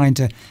minds, trying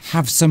to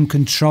have some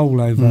control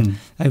over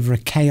a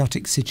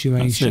chaotic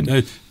situation.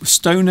 That's it.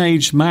 Stone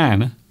Age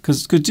man,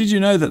 because did you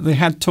know that they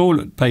had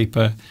toilet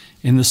paper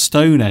in the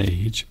Stone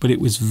Age, but it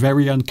was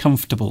very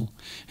uncomfortable.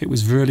 It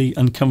was really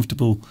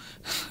uncomfortable.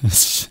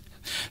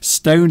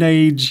 Stone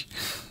Age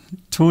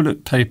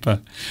toilet paper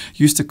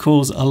used to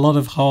cause a lot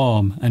of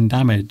harm and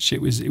damage.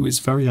 It was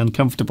very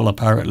uncomfortable,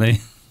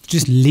 apparently.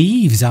 Just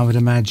leaves, I would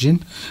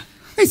imagine.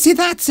 Hey, see,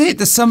 that's it.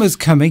 The summer's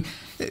coming.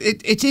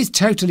 It is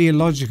totally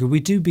illogical.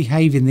 We do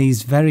behave in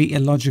these very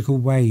illogical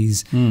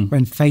ways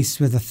when faced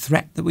with a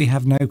threat that we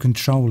have no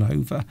control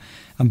over.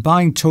 And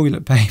buying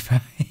toilet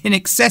paper in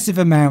excessive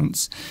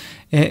amounts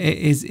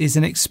is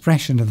an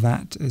expression of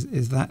that,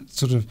 is that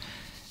sort of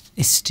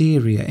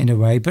hysteria in a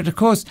way. But of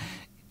course,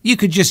 you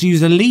could just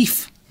use a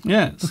leaf.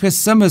 Yes. Because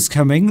summer's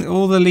coming,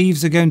 all the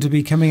leaves are going to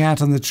be coming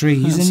out on the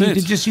trees, and you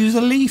could just use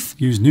a leaf.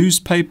 Use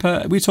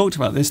newspaper. We talked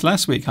about this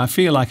last week. I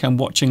feel like I'm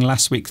watching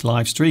last week's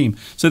live stream.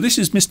 So this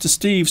is Mr.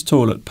 Steve's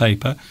toilet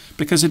paper,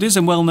 because it is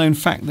a well-known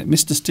fact that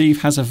Mr.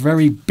 Steve has a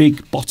very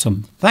big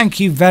bottom. Thank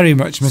you very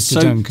much,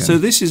 Mr. Duncan. So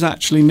this is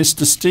actually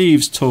Mr.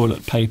 Steve's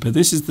toilet paper.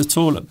 This is the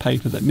toilet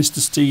paper that Mr.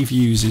 Steve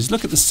uses.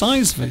 Look at the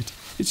size of it.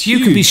 It's huge.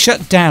 You could be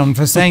shut down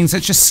for saying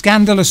such a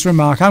scandalous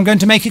remark. I'm going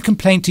to make a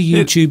complaint to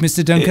YouTube,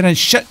 Mr. Duncan, and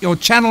shut your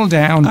channel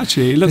down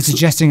actually, for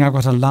suggesting I've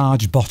got a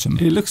large bottom.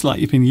 It looks like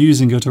you've been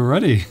using it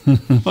already.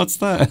 What's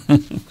that?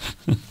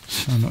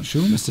 I'm not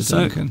sure, Mr.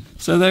 Duncan.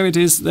 So there it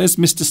is. There's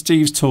Mr.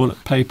 Steve's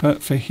toilet paper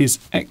for his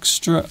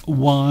extra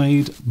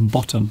wide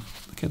bottom.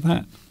 Look at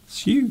that. It's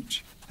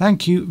huge.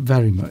 Thank you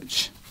very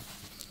much.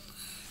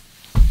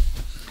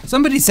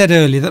 Somebody said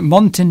earlier that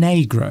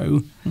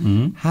Montenegro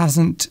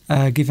hasn't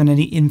given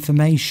any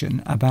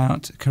information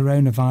about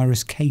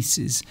coronavirus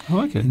cases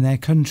in their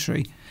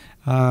country.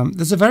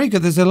 There's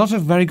a lot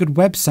of very good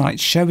websites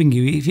showing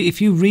you,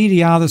 if you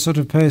really are the sort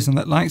of person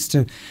that likes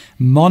to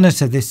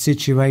monitor this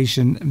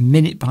situation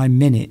minute by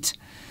minute,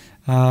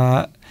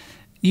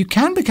 you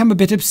can become a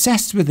bit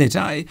obsessed with it,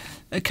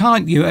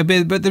 can't you?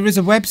 But there is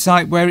a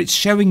website where it's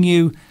showing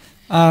you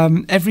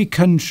every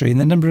country and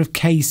the number of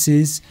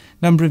cases,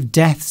 number of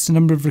deaths,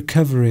 number of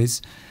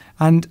recoveries.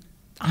 And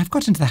I've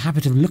got into the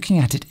habit of looking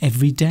at it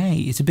every day.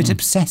 It's a bit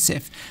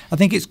obsessive. I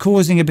think it's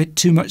causing a bit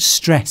too much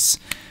stress,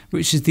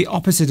 which is the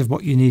opposite of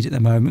what you need at the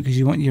moment, because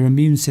you want your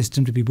immune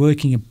system to be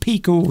working in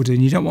peak order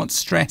and you don't want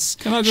stress.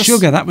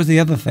 Sugar, that was the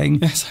other thing.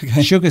 Yes,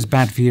 okay. Sugar's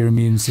bad for your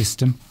immune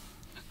system,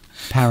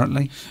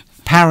 apparently.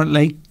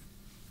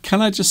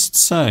 Can I just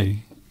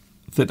say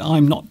that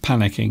I'm not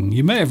panicking?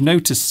 You may have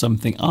noticed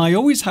something. I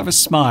always have a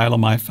smile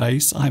on my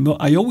face.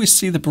 I always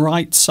see the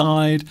bright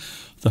side,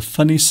 the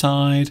funny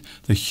side,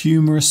 the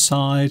humorous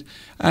side,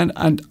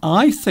 and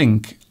I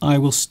think I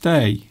will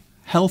stay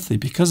healthy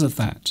because of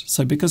that.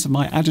 So because of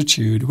my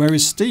attitude,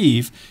 whereas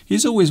Steve,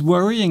 he's always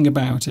worrying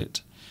about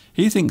it.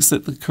 He thinks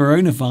that the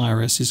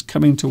coronavirus is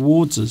coming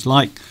towards us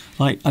like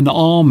an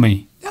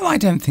army. No, I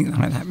don't think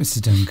like that,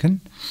 Mr.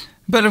 Duncan.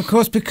 But of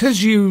course,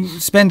 because you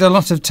spend a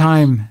lot of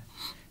time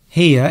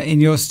here in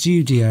your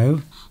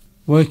studio,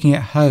 working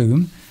at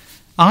home,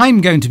 I'm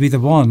going to be the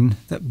one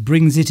that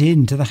brings it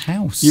into the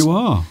house. You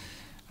are.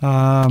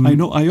 I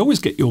know. I always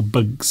get your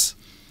bugs.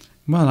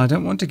 Well, I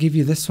don't want to give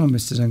you this one,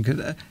 Mr.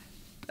 Duncan.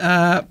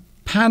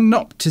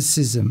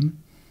 Panopticism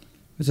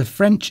was a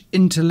French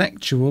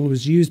intellectual,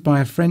 was used by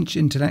a French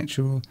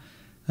intellectual,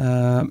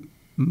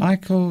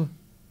 Michael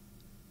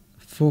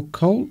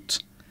Foucault.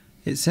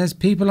 It says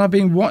people are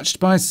being watched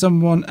by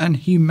someone and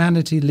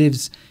humanity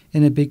lives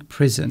in a big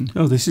prison.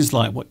 Oh, this is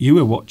like what you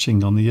were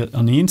watching on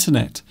the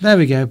internet. There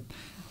we go.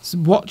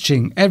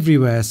 Watching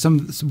everywhere.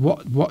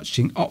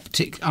 Watching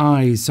optic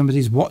eyes.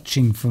 Somebody's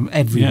watching from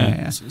everywhere.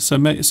 Yeah. So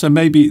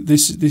maybe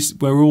this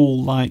we're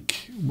all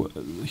like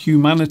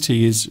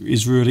humanity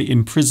is really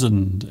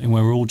imprisoned, and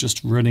we're all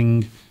just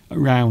running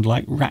around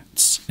like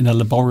rats in a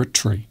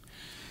laboratory.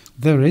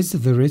 There is a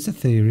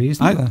theory,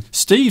 isn't there?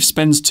 Steve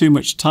spends too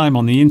much time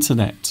on the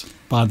internet.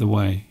 By the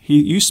way,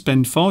 you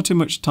spend far too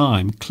much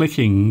time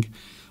clicking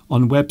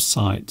on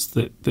websites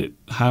that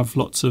have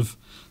lots of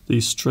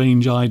these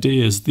strange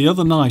ideas. The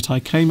other night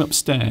I came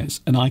upstairs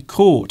and I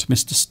caught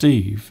Mr.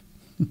 Steve.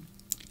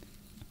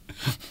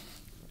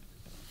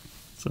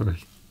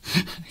 Sorry.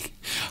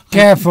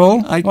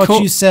 Careful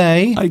what you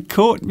say. I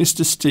caught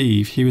Mr.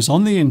 Steve. He was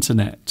on the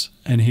internet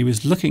and he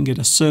was looking at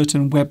a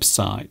certain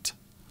website.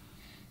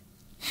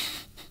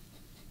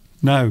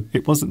 No,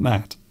 it wasn't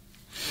that.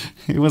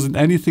 It wasn't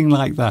anything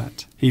like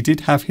that. He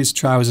did have his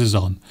trousers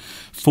on,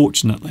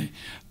 fortunately.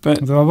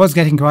 But although I was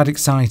getting quite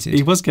excited.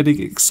 He was getting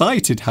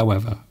excited,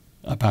 however,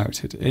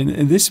 about it.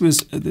 And this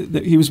was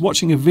he was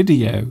watching a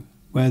video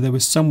where there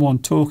was someone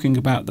talking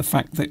about the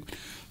fact that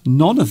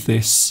none of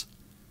this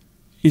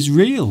is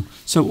real.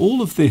 So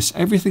all of this,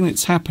 everything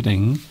that's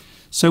happening.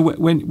 So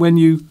when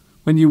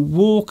you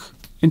walk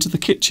into the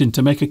kitchen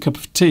to make a cup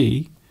of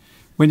tea,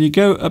 when you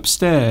go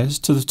upstairs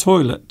to the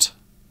toilet,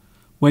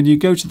 when you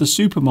go to the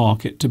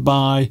supermarket to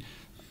buy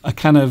a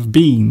can of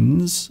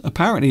beans,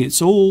 apparently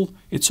it's all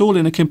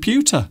in a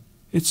computer.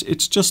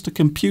 It's just a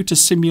computer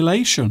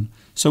simulation.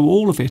 So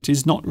all of it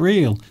is not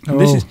real. And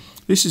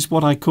this is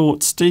what I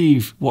caught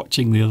Steve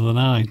watching the other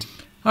night.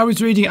 I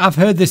was reading. I've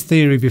heard this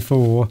theory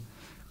before,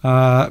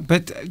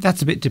 but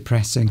that's a bit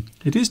depressing.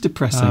 It is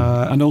depressing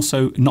and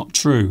also not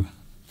true.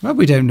 Well,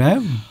 we don't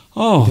know.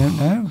 Oh, we don't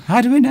know.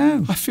 How do we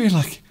know? I feel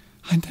like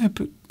I know,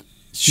 but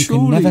you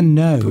surely, can never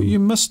know. But you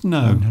must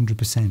know.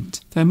 100%.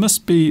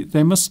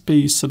 There must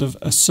be sort of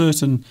a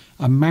certain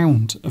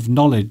amount of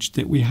knowledge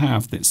that we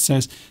have that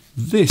says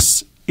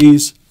this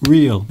is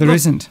real. There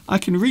isn't. I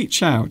can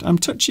reach out. I'm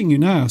touching you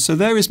now. So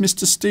there is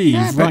Mr.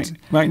 Steve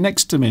right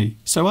next to me.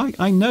 So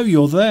I know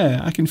you're there.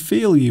 I can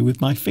feel you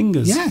with my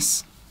fingers.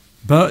 Yes.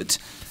 But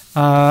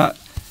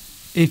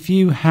if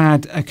you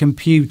had a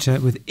computer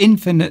with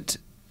infinite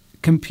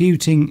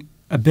computing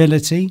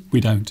ability... We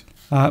don't.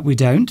 We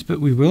don't, but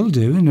we will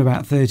do in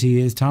about 30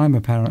 years' time,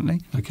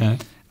 apparently. Okay.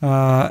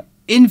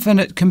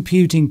 Infinite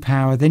computing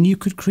power, then you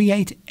could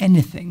create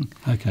anything.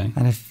 Okay.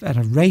 And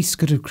a race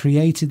could have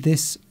created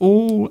this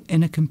all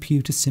in a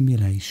computer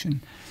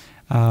simulation.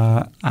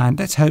 And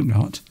let's hope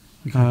not.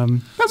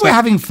 But we're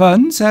having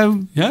fun,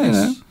 so... Yes. You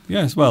know.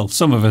 Yes, well,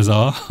 some of us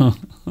are.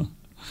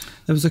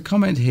 There was a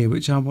comment here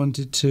which I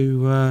wanted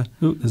to...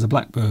 Ooh, there's a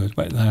blackbird.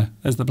 Wait there.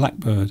 There's the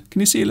blackbird. Can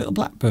you see a little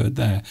blackbird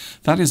there?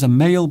 That is a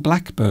male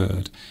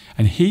blackbird.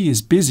 And he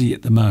is busy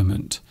at the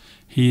moment.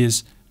 He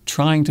is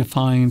trying to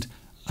find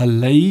a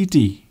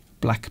lady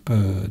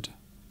blackbird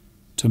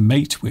to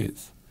mate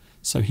with.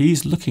 So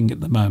he's looking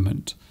at the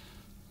moment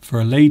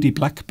for a lady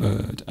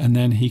blackbird. And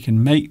then he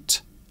can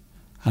mate.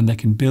 And they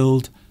can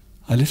build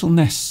a little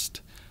nest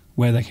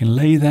where they can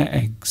lay their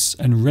eggs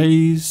and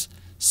raise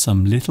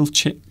some little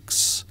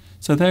chicks.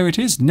 So there it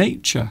is,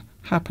 nature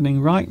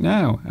happening right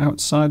now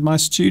outside my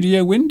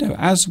studio window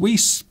as we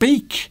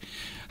speak.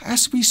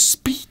 As we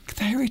speak,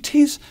 there it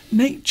is,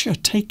 nature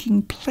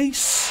taking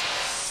place.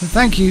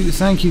 Thank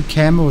you,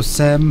 Kem or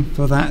Sem,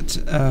 for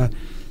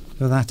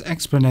that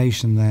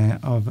explanation there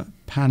of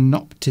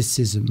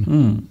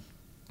panopticism.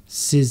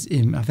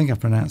 Sism, I think I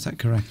pronounced that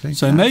correctly.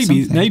 So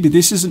maybe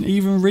this isn't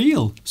even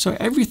real. So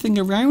everything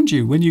around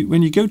you, when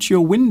you go to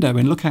your window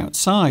and look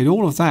outside,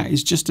 all of that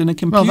is just in a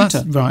computer. Well,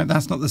 that's right.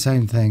 That's not the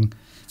same thing.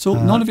 So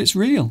none of it's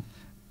real.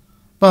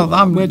 Well,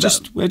 we're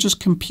just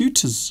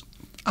computers.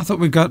 I thought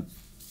we've got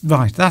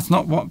right. That's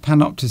not what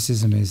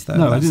panopticism is, though.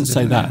 No, I didn't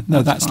say that.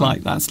 No, that's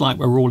like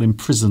we're all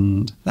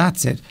imprisoned.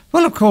 That's it.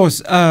 Well, of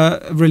course,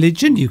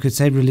 religion. You could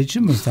say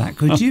religion was that,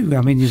 could you?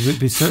 I mean, you would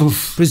be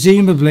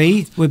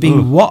presumably we're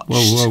being watched,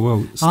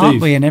 whoa, Steve,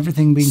 aren't we? And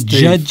everything being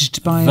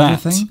judged by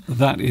everything.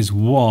 That is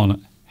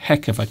one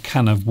heck of a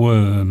can of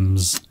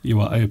worms you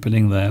are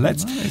opening there.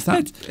 Is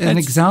that an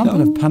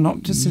example of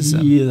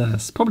panopticism?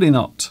 Yes, probably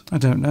not. I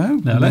don't know.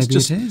 No, maybe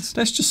it is.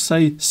 Let's just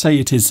say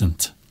it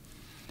isn't.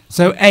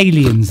 So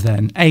aliens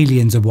then.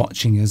 Aliens are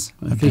watching us.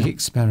 Okay. A big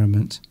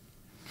experiment.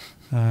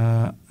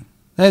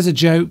 There's a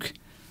joke.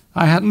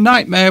 I had a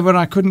nightmare when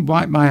I couldn't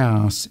wipe my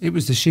arse. It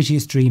was the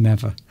shittiest dream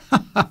ever.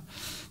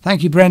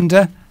 Thank you,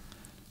 Brenda.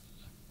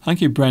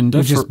 Thank you, Brenda.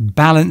 We're just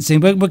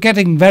balancing. We're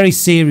getting very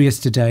serious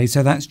today,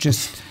 so that's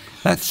just...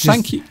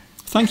 Thank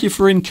you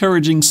for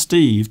encouraging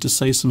Steve to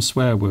say some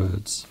swear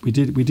words. We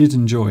did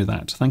enjoy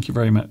that. Thank you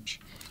very much.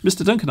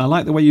 Mr. Duncan, I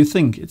like the way you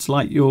think. It's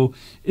like your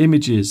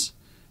images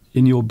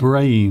in your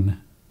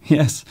brain.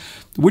 Yes.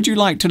 Would you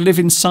like to live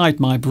inside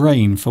my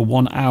brain for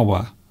 1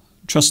 hour?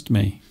 Trust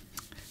me.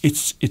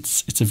 It's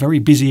a very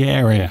busy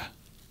area.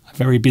 A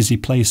very busy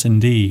place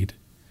indeed.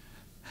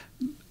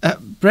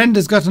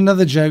 Brenda's got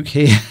another joke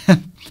here.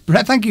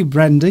 Thank you,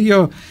 Brenda.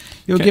 You're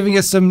giving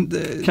us some...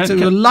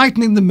 you're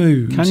lightening the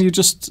mood. Can you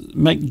just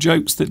make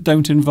jokes that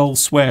don't involve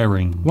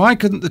swearing? Why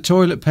couldn't the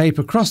toilet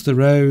paper cross the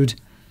road?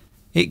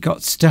 It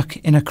got stuck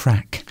in a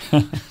crack.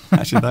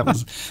 Actually,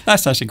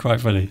 that's actually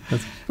quite funny.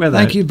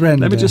 Thank you,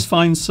 Brenda. Let me just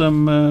find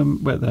some...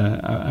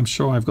 I'm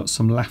sure I've got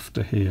some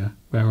laughter here.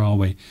 Where are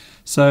we?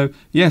 So,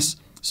 yes.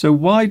 So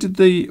why couldn't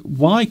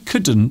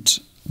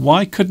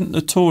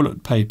the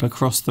toilet paper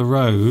cross the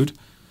road?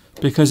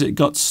 Because it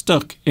got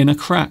stuck in a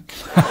crack.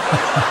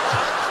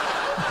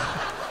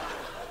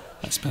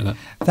 That's better.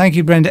 Thank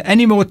you, Brenda.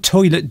 Any more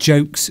toilet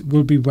jokes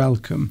will be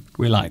welcome.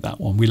 We like that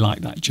one. We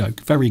like that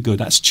joke. Very good.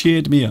 That's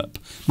cheered me up.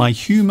 My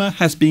humour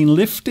has been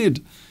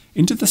lifted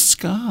into the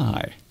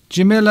sky.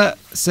 Jamila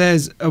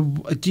says,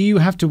 do you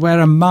have to wear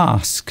a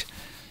mask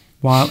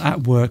while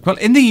at work? Well,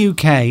 in the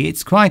UK,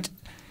 it's quite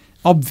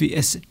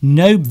obvious.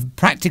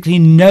 Practically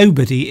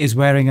nobody is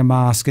wearing a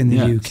mask in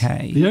the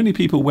UK. The only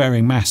people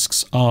wearing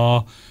masks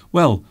are,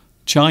 well,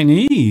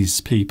 Chinese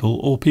people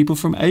or people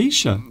from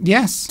Asia.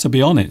 Yes. To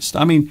be honest.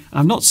 I mean,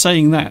 I'm not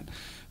saying that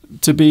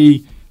to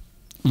be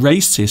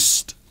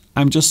racist.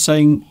 I'm just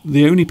saying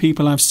the only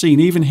people I've seen,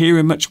 even here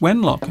in Much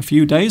Wenlock a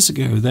few days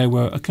ago, there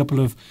were a couple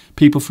of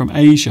people from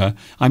Asia.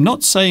 I'm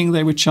not saying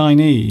they were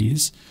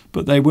Chinese,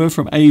 but they were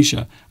from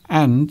Asia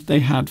and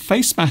they had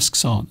face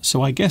masks on.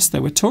 So I guess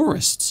they were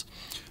tourists,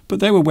 but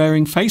they were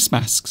wearing face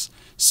masks.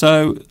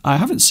 So I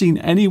haven't seen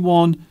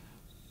anyone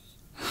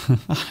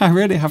I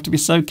really have to be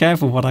so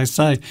careful what I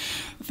say.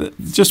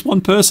 Just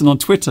one person on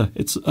Twitter,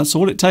 that's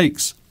all it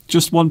takes.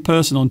 Just one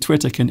person on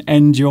Twitter can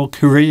end your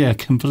career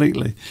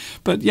completely.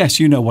 But yes,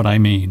 you know what I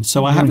mean.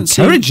 So I haven't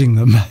encouraging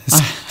them.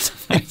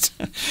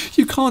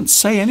 You can't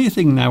say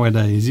anything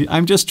nowadays.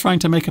 I'm just trying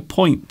to make a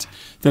point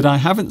that I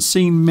haven't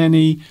seen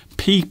many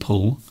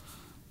people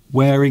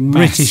wearing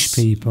masks.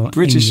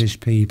 English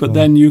people. But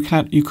then you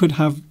could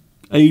have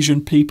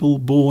Asian people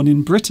born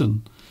in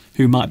Britain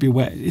who might be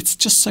wearing. It's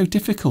just so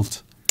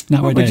difficult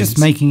nowadays. Well, we're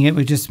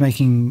just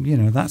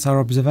making, that's our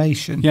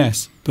observation.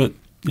 Yes, but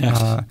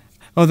yes.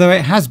 Although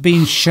it has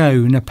been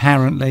shown,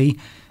 apparently,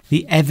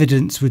 the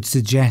evidence would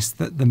suggest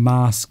that the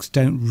masks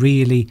don't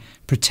really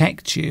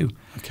protect you.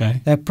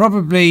 Okay.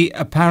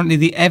 Apparently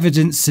the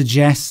evidence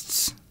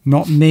suggests,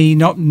 not me,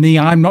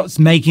 I'm not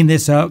making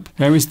this up.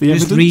 Where is the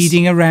evidence? Just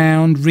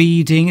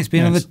reading. It's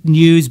been on the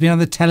news, been on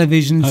the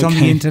television, it's on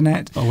the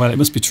internet. Oh, well, it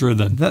must be true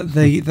then.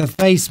 The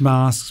face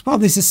masks, well,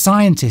 this is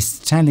scientists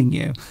telling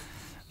you.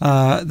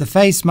 The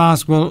face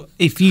mask will,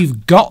 if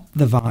you've got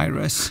the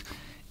virus,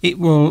 it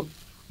will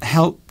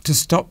help to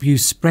stop you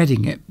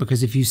spreading it,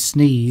 because if you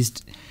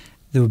sneezed,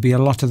 there would be a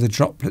lot of the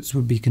droplets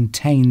would be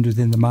contained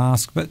within the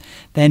mask, but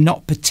they're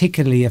not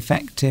particularly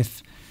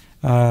effective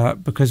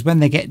because when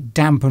they get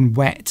damp and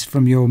wet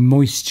from your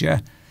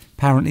moisture,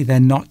 apparently they're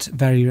not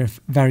very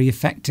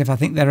effective. I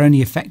think they're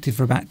only effective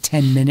for about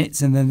 10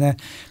 minutes and then they're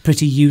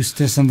pretty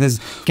useless, and there's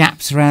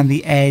gaps around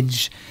the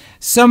edge.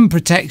 Some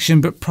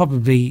protection, but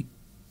probably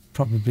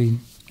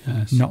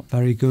not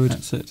very good.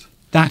 That's it.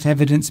 That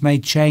evidence may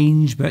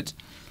change, but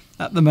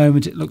at the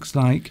moment it looks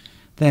like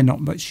they're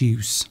not much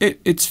use.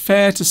 It's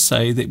fair to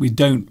say that we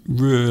don't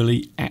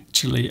really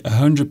actually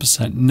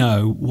 100%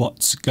 know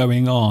what's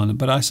going on,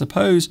 but I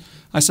suppose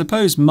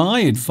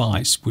my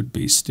advice would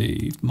be,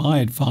 Steve,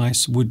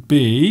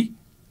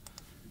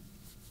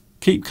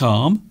 keep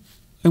calm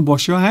and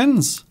wash your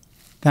hands.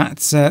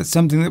 That's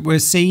something that we're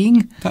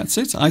seeing. That's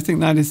it. I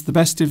think that is the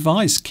best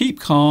advice. Keep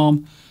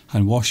calm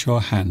and wash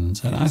your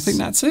hands. And yes. I think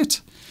that's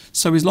it.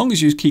 So as long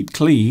as you keep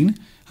clean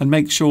and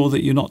make sure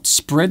that you're not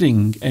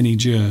spreading any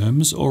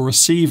germs or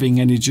receiving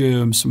any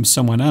germs from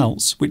someone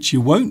else, which you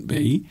won't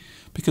be,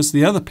 because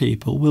the other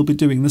people will be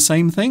doing the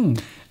same thing.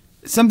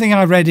 Something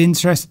I read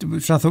which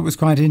I thought was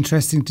quite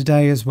interesting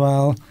today as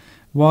well,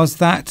 was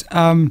that,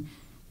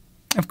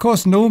 of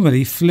course,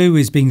 normally flu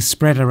is being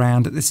spread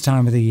around at this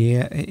time of the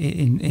year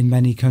in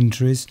many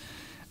countries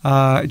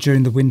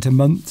during the winter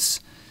months.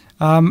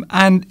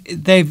 And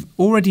they've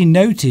already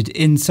noted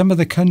in some of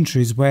the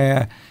countries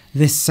where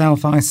this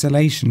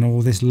self-isolation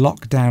or this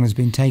lockdown has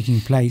been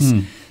taking place,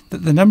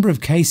 that the number of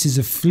cases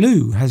of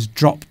flu has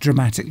dropped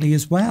dramatically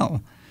as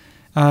well,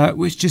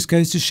 which just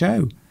goes to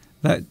show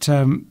that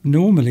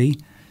normally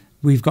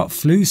we've got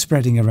flu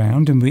spreading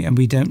around and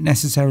we don't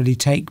necessarily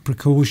take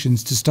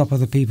precautions to stop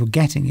other people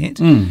getting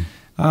it.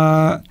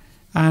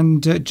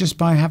 And just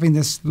by having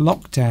this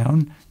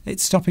lockdown,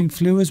 it's stopping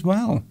flu as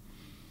well,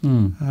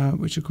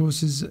 which of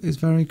course is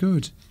very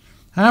good.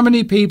 How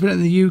many people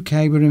in the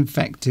UK were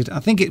infected? I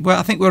think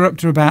we're up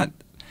to about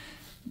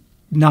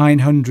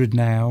 900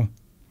 now,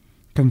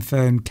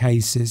 confirmed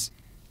cases.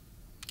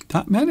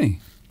 That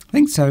many? I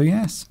think so,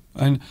 yes.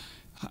 And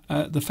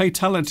the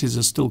fatalities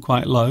are still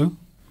quite low.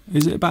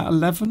 Is it about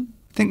 11?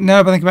 I think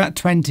about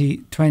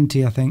 20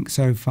 I think,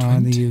 so far 20?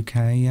 In the UK,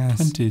 yes.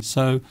 20.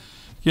 So,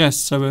 yes,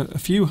 so a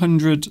few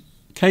hundred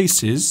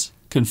cases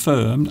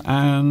confirmed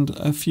and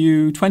about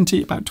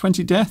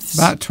 20 deaths.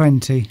 About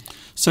 20.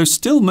 So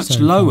still much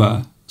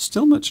lower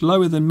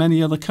than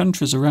many other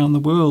countries around the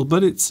world.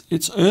 But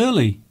it's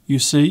early, you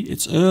see.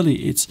 It's early.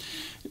 It's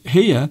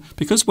here,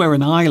 because we're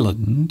an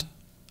island,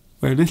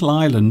 we're a little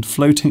island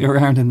floating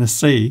around in the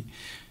sea,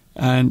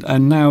 and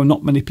now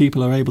not many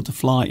people are able to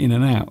fly in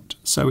and out.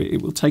 So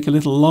it will take a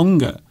little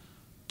longer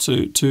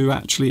to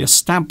actually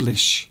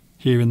establish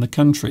here in the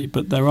country.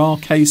 But there are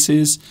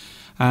cases,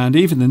 and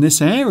even in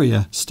this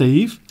area,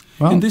 Steve,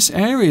 in this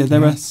area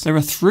there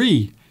are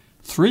three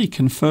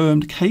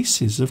confirmed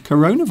cases of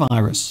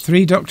coronavirus.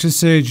 3 doctor's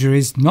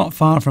surgeries not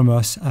far from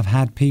us have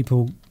had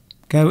people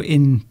go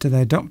into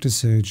their doctor's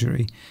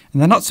surgery, and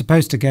they're not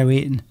supposed to go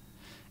in.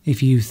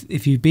 If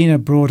you've been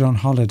abroad on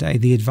holiday,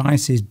 the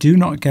advice is do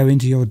not go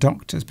into your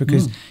doctor's,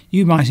 because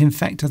you might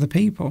infect other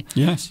people.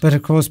 Yes. But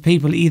of course,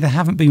 people either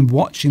haven't been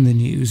watching the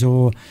news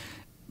or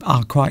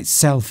are quite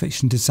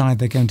selfish and decide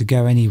they're going to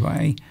go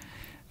anyway.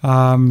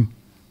 So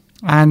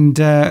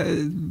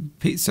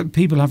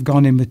people have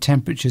gone in with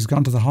temperatures,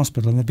 gone to the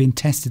hospital, and they've been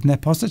tested and they're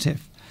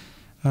positive.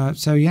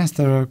 So yes,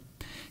 there are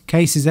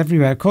cases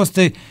everywhere. Of course,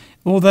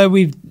 although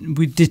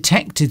we've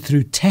detected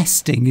through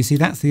testing, you see,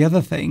 that's the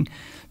other thing,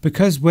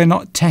 because we're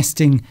not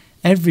testing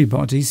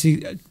everybody.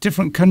 See,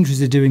 different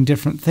countries are doing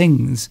different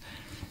things.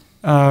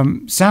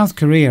 South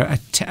Korea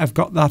have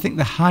got, I think,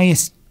 the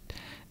highest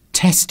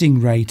testing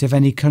rate of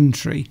any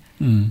country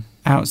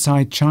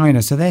outside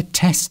China. So they're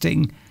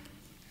testing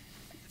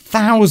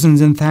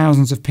thousands and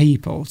thousands of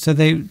people.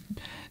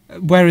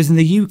 Whereas in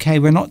the UK,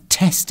 we're not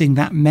testing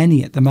that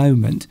many at the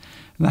moment.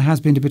 And there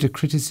has been a bit of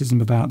criticism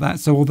about that.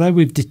 So although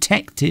we've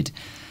detected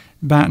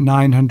about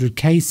 900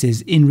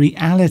 cases, in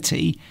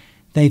reality,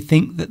 they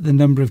think that the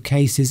number of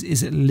cases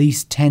is at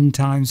least 10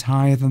 times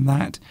higher than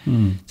that.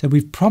 So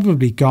we've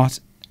probably got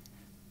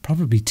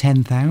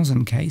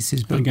 10,000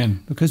 cases. But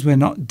again, because we're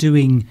not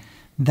doing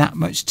that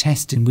much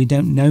testing, we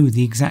don't know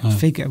the exact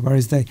figure.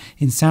 Whereas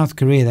in South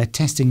Korea, they're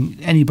testing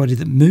anybody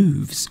that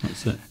moves.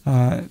 That's it.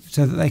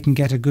 So that they can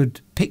get a good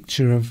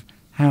picture of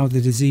how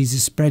the disease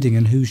is spreading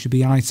and who should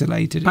be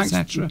isolated,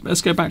 etc.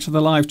 Let's go back to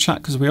the live chat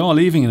because we are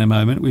leaving in a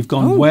moment. We've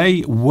gone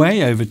way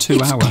over 2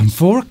 hours. It's gone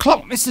 4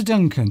 o'clock, Mr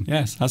Duncan.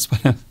 Yes, that's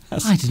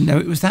I didn't know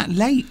it was that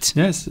late.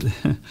 Yes,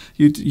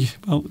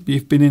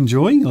 you've been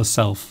enjoying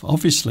yourself,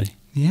 obviously.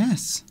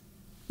 Yes.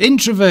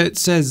 Introvert,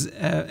 says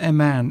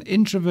Eman.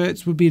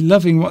 Introverts would be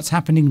loving what's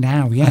happening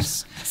now,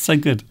 yes. So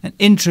good. An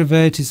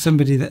introvert is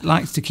somebody that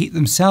likes to keep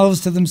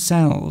themselves to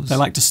themselves. They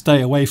like to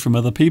stay away from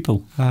other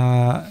people.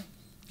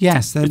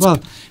 Yes,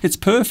 it's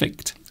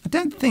perfect. I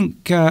don't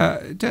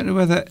know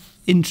whether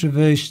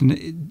introversion,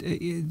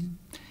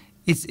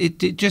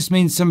 it just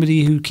means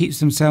somebody who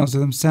keeps themselves to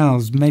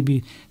themselves.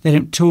 Maybe they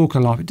don't talk a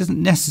lot. It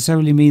doesn't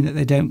necessarily mean that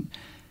they don't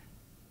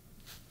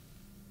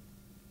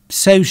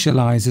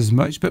socialise as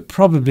much, but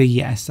probably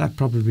yes, that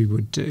probably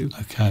would do.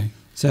 Okay.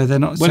 So they're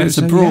not. Well, it's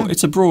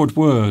a broad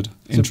word.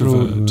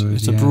 Introvert.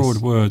 It's a broad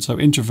word. So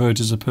introvert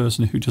is a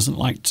person who doesn't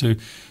like to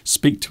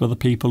speak to other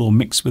people or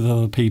mix with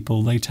other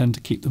people. They tend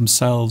to keep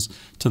themselves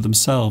to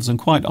themselves, and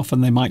quite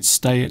often they might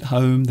stay at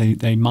home.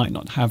 They might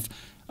not have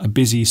a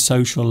busy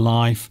social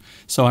life.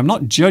 So I'm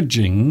not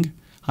judging.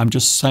 I'm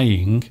just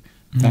saying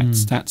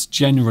that's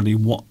generally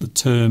what the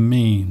term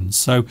means.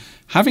 So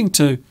having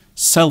to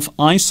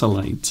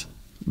self-isolate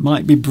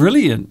might be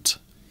brilliant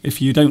if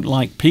you don't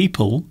like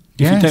people.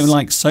 If you don't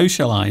like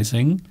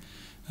socialising,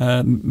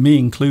 me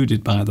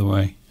included, by the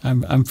way,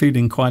 I'm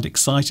feeling quite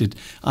excited.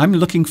 I'm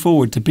looking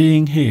forward to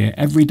being here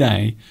every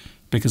day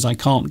because I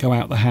can't go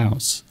out the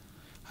house.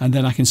 And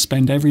then I can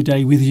spend every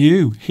day with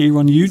you here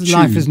on YouTube.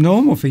 Life is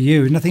normal for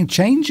you. Nothing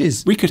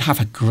changes. We could have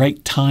a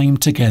great time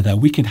together.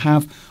 We can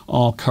have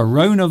our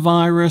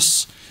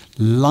coronavirus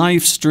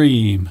live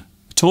stream,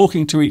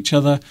 talking to each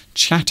other,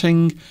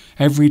 chatting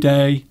every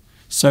day.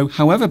 So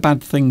however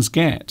bad things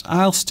get,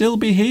 I'll still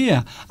be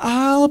here.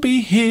 I'll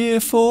be here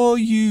for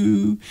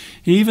you.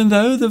 Even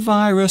though the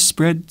virus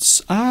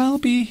spreads, I'll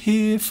be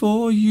here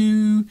for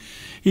you.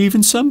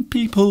 Even some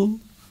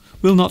people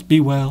will not be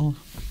well.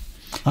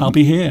 I'll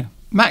be here.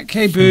 Matt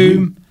K.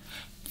 Boom.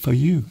 For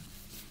you.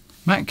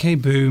 Matt K.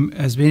 Boom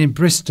has been in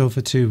Bristol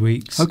for 2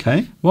 weeks.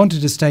 Okay.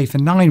 Wanted to stay for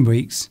 9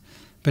 weeks,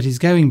 but he's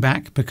going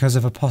back because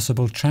of a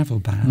possible travel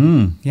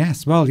ban.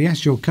 Yes, well,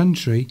 yes, your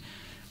country...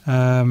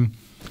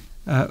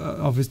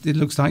 obviously, it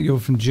looks like you're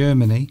from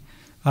Germany,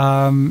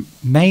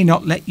 may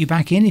not let you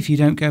back in if you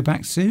don't go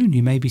back soon.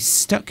 You may be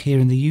stuck here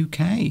in the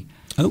UK.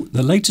 Oh,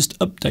 the latest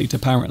update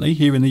apparently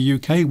here in the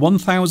UK,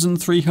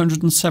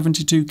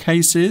 1,372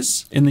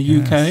 cases in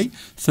the UK.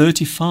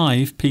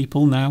 35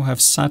 people now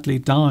have sadly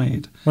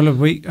died.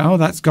 Well,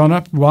 that's gone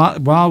up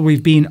while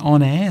we've been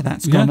on air.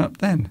 That's gone up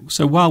then.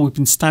 So while we've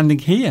been standing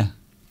here.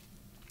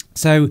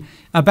 So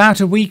about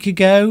a week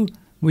ago,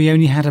 we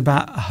only had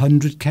about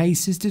 100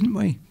 cases, didn't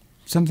we?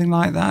 Something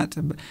like that.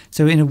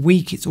 So in a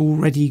week, it's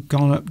already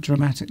gone up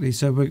dramatically.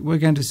 So we're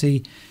going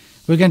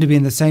to be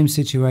in the same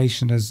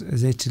situation as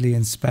Italy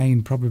and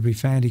Spain probably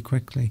fairly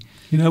quickly.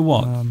 You know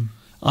what?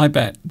 I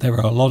bet there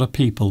are a lot of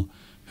people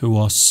who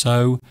are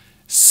so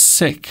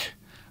sick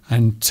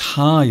and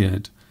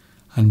tired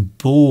and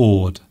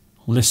bored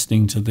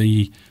listening to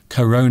the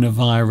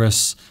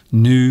coronavirus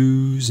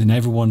news and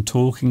everyone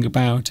talking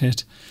about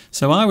it.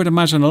 So I would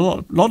imagine a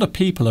lot of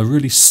people are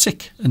really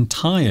sick and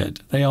tired.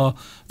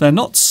 They're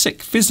not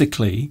sick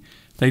physically.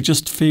 They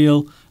just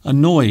feel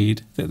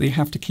annoyed that they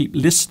have to keep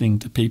listening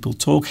to people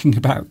talking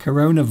about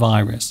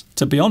coronavirus.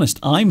 To be honest,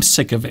 I'm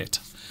sick of it.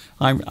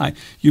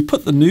 You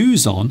put the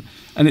news on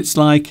and it's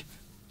like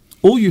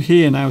all you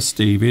hear now,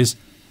 Steve, is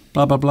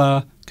blah, blah,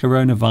 blah,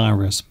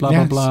 coronavirus, blah,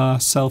 blah, blah,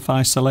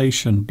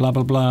 self-isolation, blah,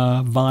 blah,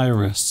 blah,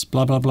 virus,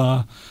 blah, blah,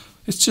 blah.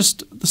 It's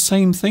just the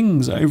same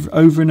things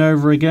over and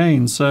over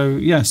again. So,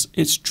 yes,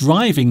 it's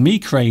driving me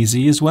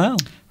crazy as well.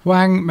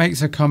 Huang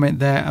makes a comment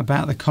there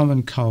about the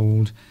common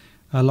cold.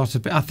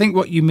 I think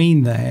what you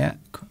mean there,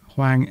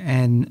 Huang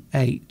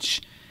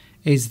NH,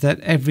 is that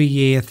every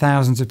year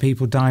thousands of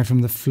people die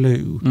from the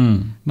flu.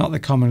 Not the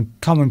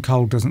common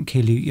cold doesn't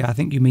kill you. Yeah, I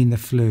think you mean the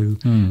flu.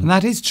 And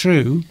that is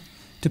true.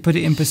 To put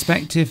it in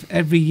perspective,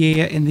 every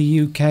year in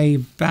the UK,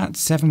 about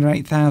 7,000 or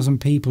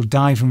 8,000 people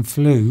die from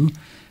flu,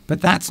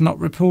 but that's not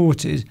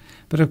reported.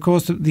 But of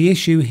course, the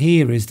issue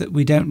here is that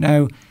we don't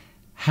know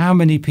how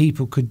many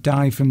people could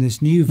die from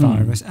this new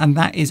virus, and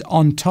that is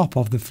on top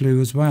of the flu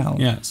as well.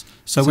 Yes.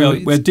 So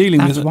we're dealing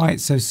with... That's why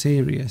it's so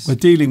serious. We're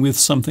dealing with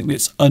something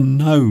that's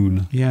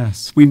unknown.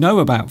 Yes. We know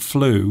about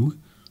flu,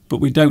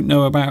 but we don't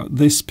know about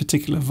this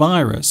particular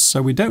virus,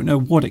 so we don't know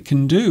what it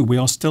can do. We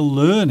are still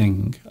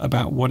learning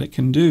about what it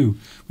can do.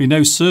 We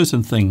know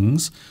certain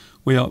things.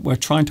 We're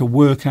trying to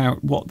work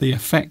out what the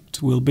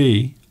effect will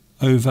be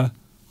over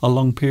a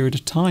long period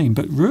of time.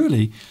 But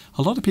really,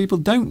 a lot of people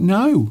don't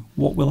know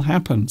what will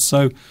happen.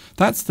 So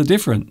that's the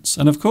difference.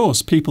 And of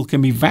course, people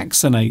can be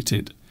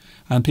vaccinated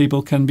and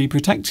people can be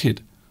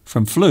protected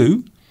from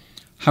flu.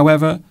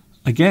 However,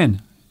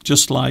 again,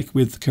 just like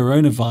with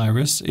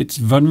coronavirus, it's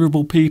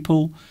vulnerable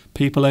people,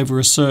 people over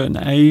a certain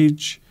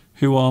age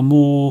who are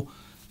more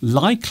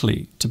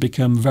likely to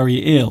become very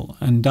ill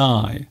and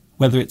die,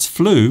 whether it's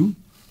flu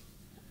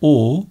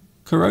or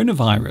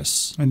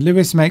coronavirus. And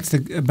Lewis makes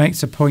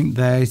a point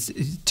there,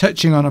 he's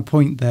touching on a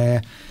point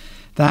there,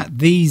 that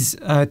these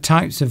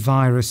types of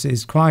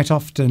viruses quite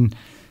often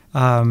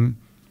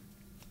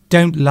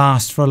don't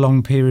last for a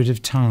long period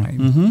of time.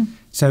 Mm-hmm.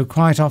 So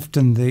quite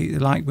often,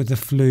 like with the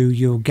flu,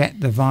 you'll get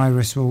the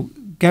virus will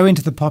go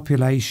into the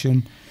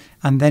population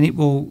and then it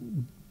will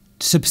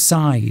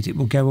subside, it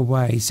will go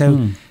away.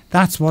 So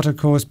that's what, of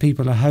course,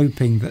 people are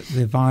hoping, that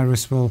the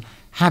virus will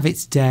have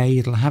its day,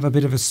 it'll have a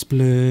bit of a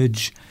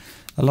splurge,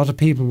 a lot of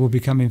people will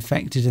become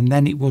infected and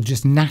then it will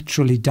just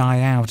naturally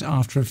die out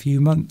after a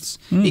few months.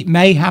 It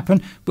may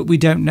happen, but we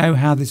don't know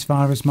how this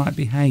virus might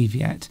behave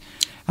yet.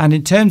 And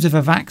in terms of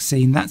a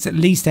vaccine, that's at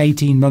least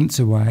 18 months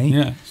away.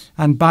 Yes.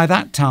 And by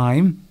that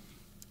time,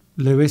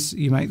 Lewis,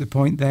 you make the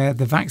point there,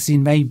 the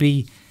vaccine may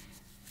be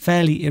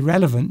fairly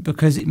irrelevant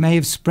because it may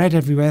have spread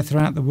everywhere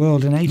throughout the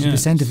world, and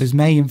 80% of us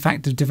may in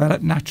fact have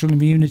developed natural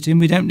immunity and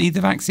we don't need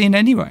the vaccine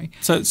anyway.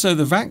 So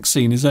the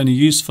vaccine is only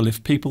useful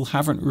if people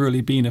haven't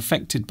really been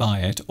affected by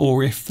it,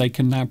 or if they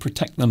can now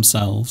protect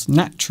themselves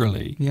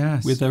naturally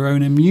with their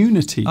own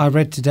immunity. I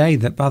read today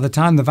that by the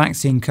time the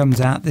vaccine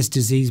comes out, this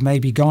disease may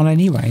be gone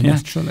anyway,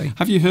 naturally.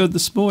 Have you heard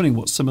this morning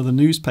what some of the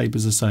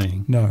newspapers are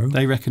saying? No.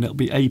 They reckon it'll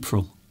be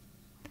April.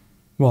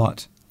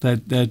 What?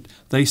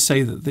 They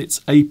say that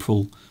it's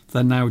April.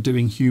 They're now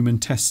doing human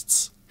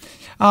tests.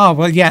 Oh,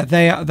 well, yeah,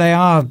 they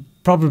are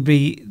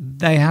probably,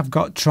 they have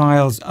got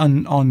trials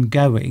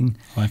ongoing.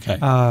 Okay.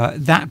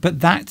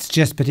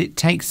 But it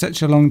takes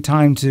such a long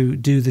time to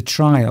do the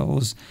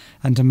trials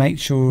and to make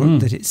sure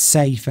that it's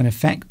safe and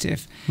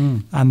effective,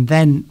 and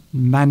then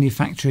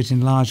manufacture it in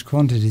large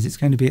quantities. It's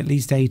going to be at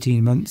least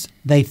 18 months,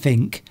 they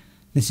think,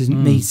 this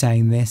isn't me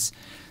saying this,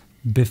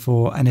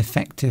 before an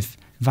effective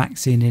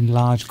vaccine in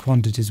large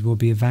quantities will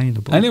be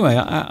available.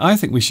 Anyway, I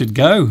think we should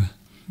go.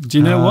 Do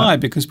you know why?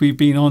 Because we've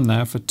been on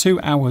now for 2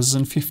 hours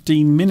and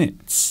 15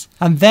 minutes.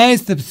 And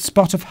there's the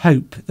spot of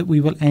hope that we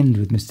will end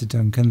with, Mr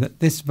Duncan, that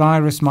this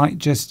virus might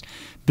just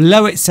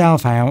blow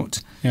itself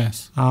out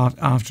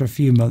after a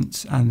few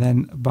months, and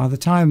then by the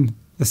time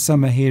the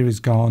summer here is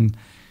gone,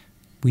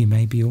 we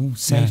may be all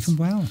safe and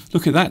well.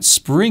 Look at that.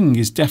 Spring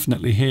is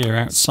definitely here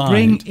outside.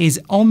 Spring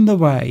is on the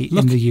way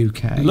in the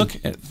UK.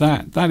 Look at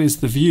that. That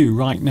is the view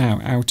right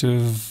now out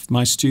of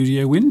my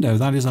studio window.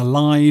 That is a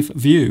live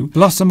view.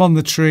 Blossom on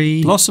the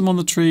tree. Blossom on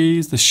the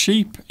trees. The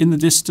sheep in the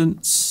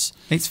distance.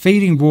 It's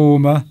feeling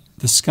warmer.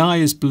 The sky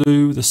is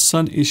blue. The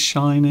sun is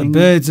shining. The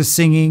birds are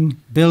singing,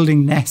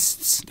 building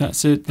nests.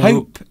 That's it.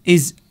 Hope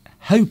is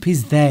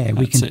there.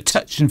 We can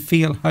touch and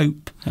feel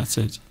hope. That's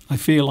it. I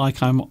feel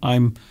like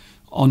I'm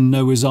on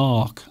Noah's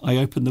Ark. I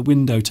open the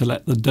window to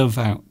let the dove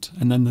out,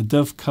 and then the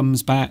dove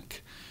comes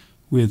back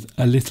with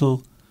a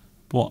little,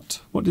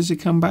 what does it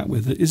come back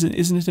with? Isn't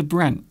it a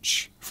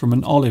branch from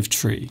an olive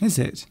tree? Is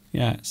it?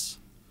 Yes.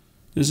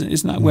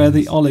 Isn't that where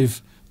the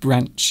olive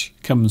branch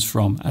comes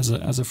from as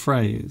a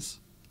phrase?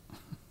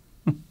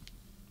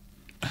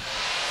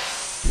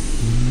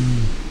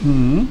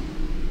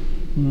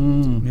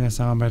 Yes,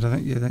 Ahmed, I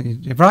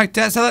think you're right.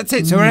 So that's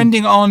it. So we're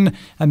ending on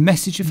a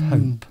message of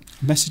hope.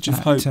 Message of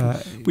hope.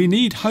 We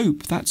need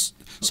hope. That's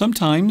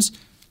sometimes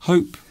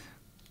hope.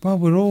 Well,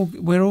 we're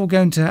all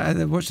going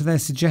to what they're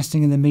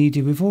suggesting in the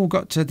media. We've all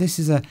got to. This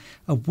is a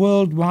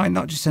worldwide,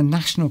 not just a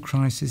national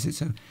crisis.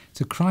 It's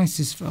a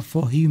crisis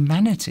for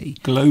humanity,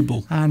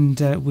 global.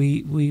 And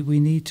we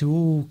need to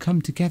all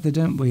come together,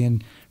 don't we,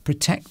 and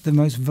protect the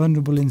most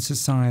vulnerable in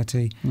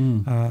society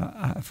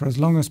for as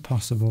long as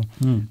possible,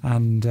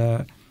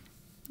 and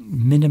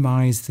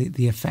minimise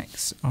the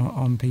effects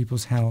on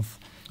people's health.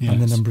 Yes.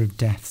 And the number of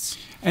deaths.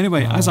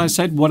 Anyway, as I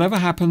said, whatever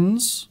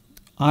happens,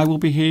 I will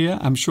be here.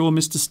 I'm sure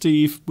Mr.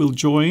 Steve will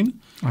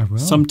join. I will.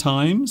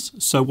 Sometimes.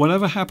 So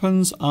whatever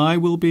happens, I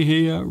will be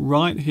here,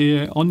 right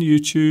here on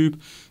YouTube,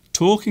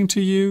 talking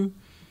to you,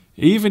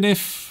 even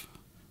if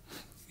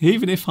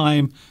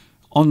I'm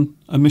on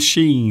a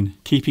machine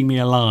keeping me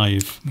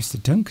alive. Mr.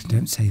 Duncan,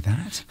 don't say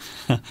that.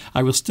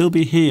 I will still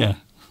be here.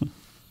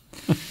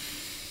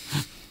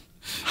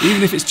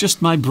 Even if it's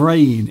just my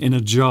brain in a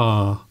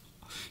jar.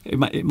 It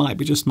might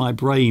be just my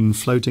brain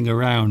floating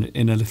around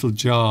in a little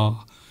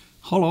jar.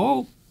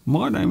 Hello,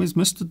 my name is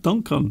Mr.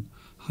 Duncan,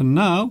 and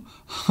now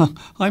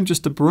I'm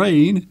just a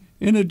brain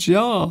in a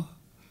jar.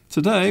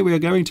 Today we are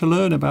going to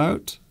learn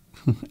about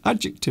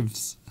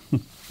adjectives.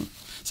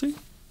 See?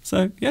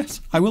 So,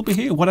 yes, I will be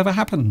here, whatever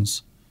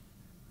happens.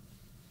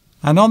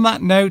 And on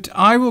that note,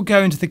 I will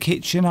go into the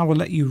kitchen. I will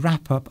let you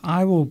wrap up.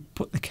 I will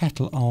put the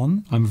kettle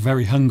on. I'm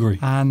very hungry.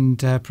 And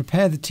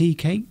prepare the tea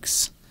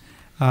cakes.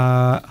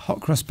 Hot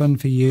cross bun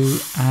for you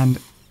and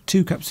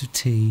 2 cups of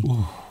tea.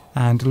 Ooh.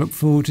 And I look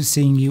forward to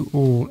seeing you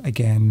all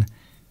again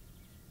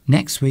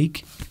next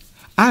week.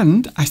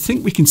 And I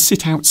think we can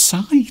sit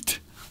outside.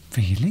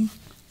 Really?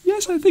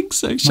 Yes, I think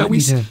so. Shall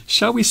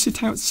we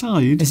sit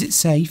outside? Is it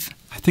safe?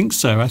 I think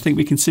so. I think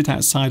we can sit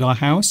outside our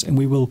house and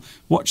we will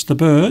watch the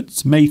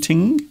birds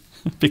mating.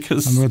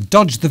 And we'll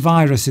dodge the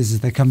viruses as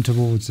they come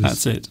towards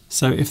us. That's it.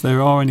 So if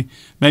there are any,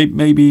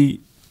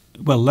 maybe,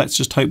 well, let's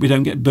just hope we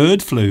don't get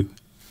bird flu.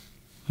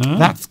 Huh?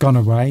 That's gone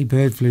away.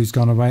 Bird flu's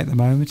gone away at the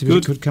moment. If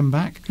it could come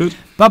back. Good.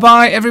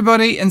 Bye-bye,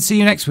 everybody, and see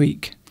you next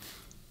week.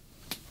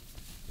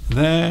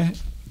 There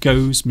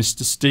goes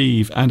Mr.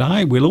 Steve. And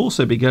I will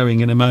also be going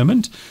in a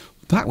moment.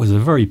 That was a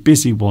very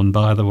busy one,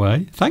 by the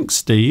way. Thanks,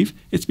 Steve.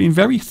 It's been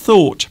very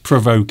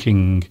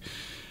thought-provoking.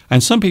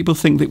 And some people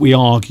think that we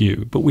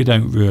argue, but we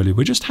don't really.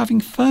 We're just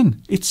having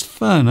fun. It's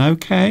fun,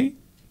 okay?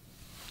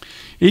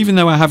 Even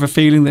though I have a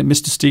feeling that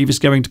Mr. Steve is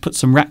going to put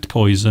some rat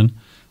poison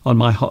on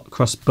my hot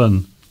cross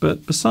bun.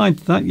 But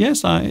besides that,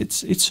 yes,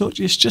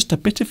 it's just a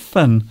bit of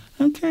fun,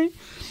 okay?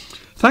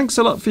 Thanks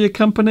a lot for your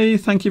company.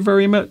 Thank you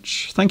very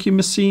much. Thank you,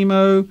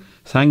 Massimo.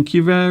 Thank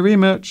you very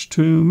much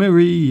to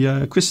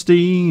Maria,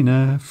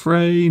 Christina,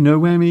 Frey,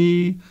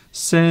 Noemi,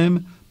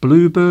 Sem,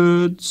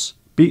 Bluebirds,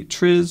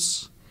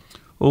 Beatrice.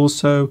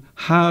 Also,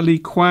 Harley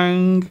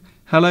Kwang,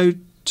 hello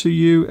to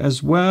you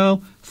as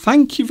well.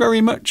 Thank you very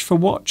much for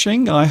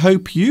watching. I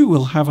hope you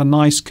will have a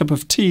nice cup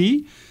of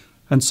tea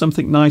and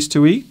something nice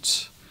to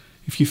eat.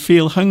 If you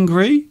feel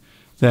hungry,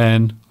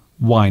 then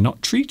why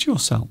not treat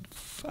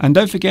yourself? And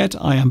don't forget,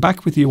 I am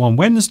back with you on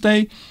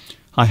Wednesday.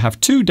 I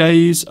have 2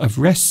 days of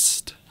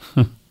rest.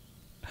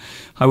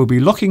 I will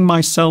be locking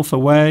myself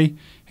away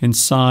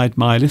inside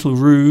my little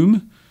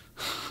room,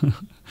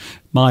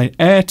 my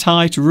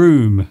airtight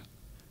room.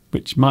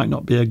 Which might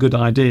not be a good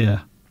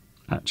idea,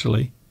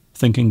 actually,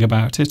 thinking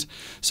about it.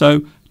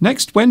 So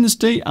next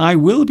Wednesday, I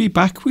will be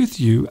back with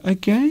you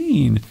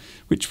again,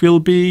 which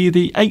will be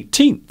the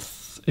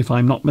 18th, if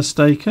I'm not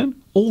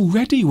mistaken.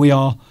 Already we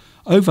are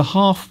over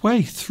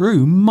halfway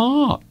through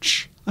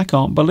March. I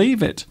can't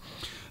believe it.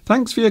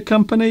 Thanks for your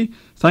company.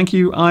 Thank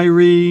you,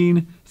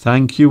 Irene.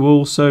 Thank you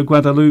also,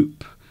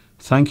 Guadalupe.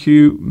 Thank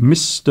you,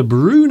 Mr.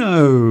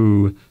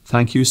 Bruno.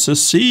 Thank you,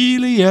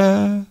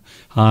 Cecilia.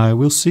 I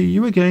will see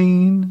you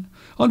again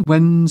on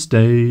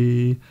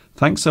Wednesday.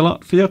 Thanks a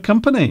lot for your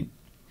company.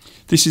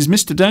 This is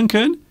Mr.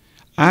 Duncan,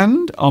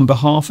 and on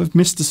behalf of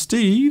Mr.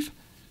 Steve,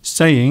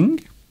 saying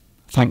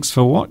thanks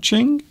for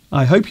watching.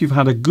 I hope you've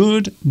had a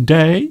good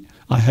day.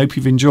 I hope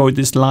you've enjoyed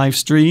this live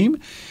stream,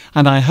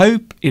 and I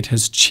hope it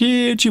has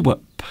cheered you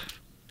up.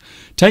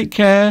 Take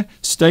care,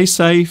 stay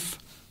safe,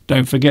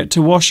 don't forget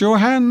to wash your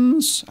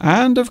hands,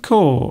 and of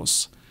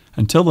course,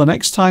 until the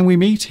next time we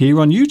meet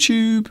here on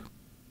YouTube,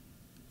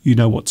 you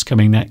know what's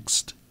coming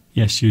next.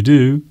 Yes, you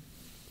do.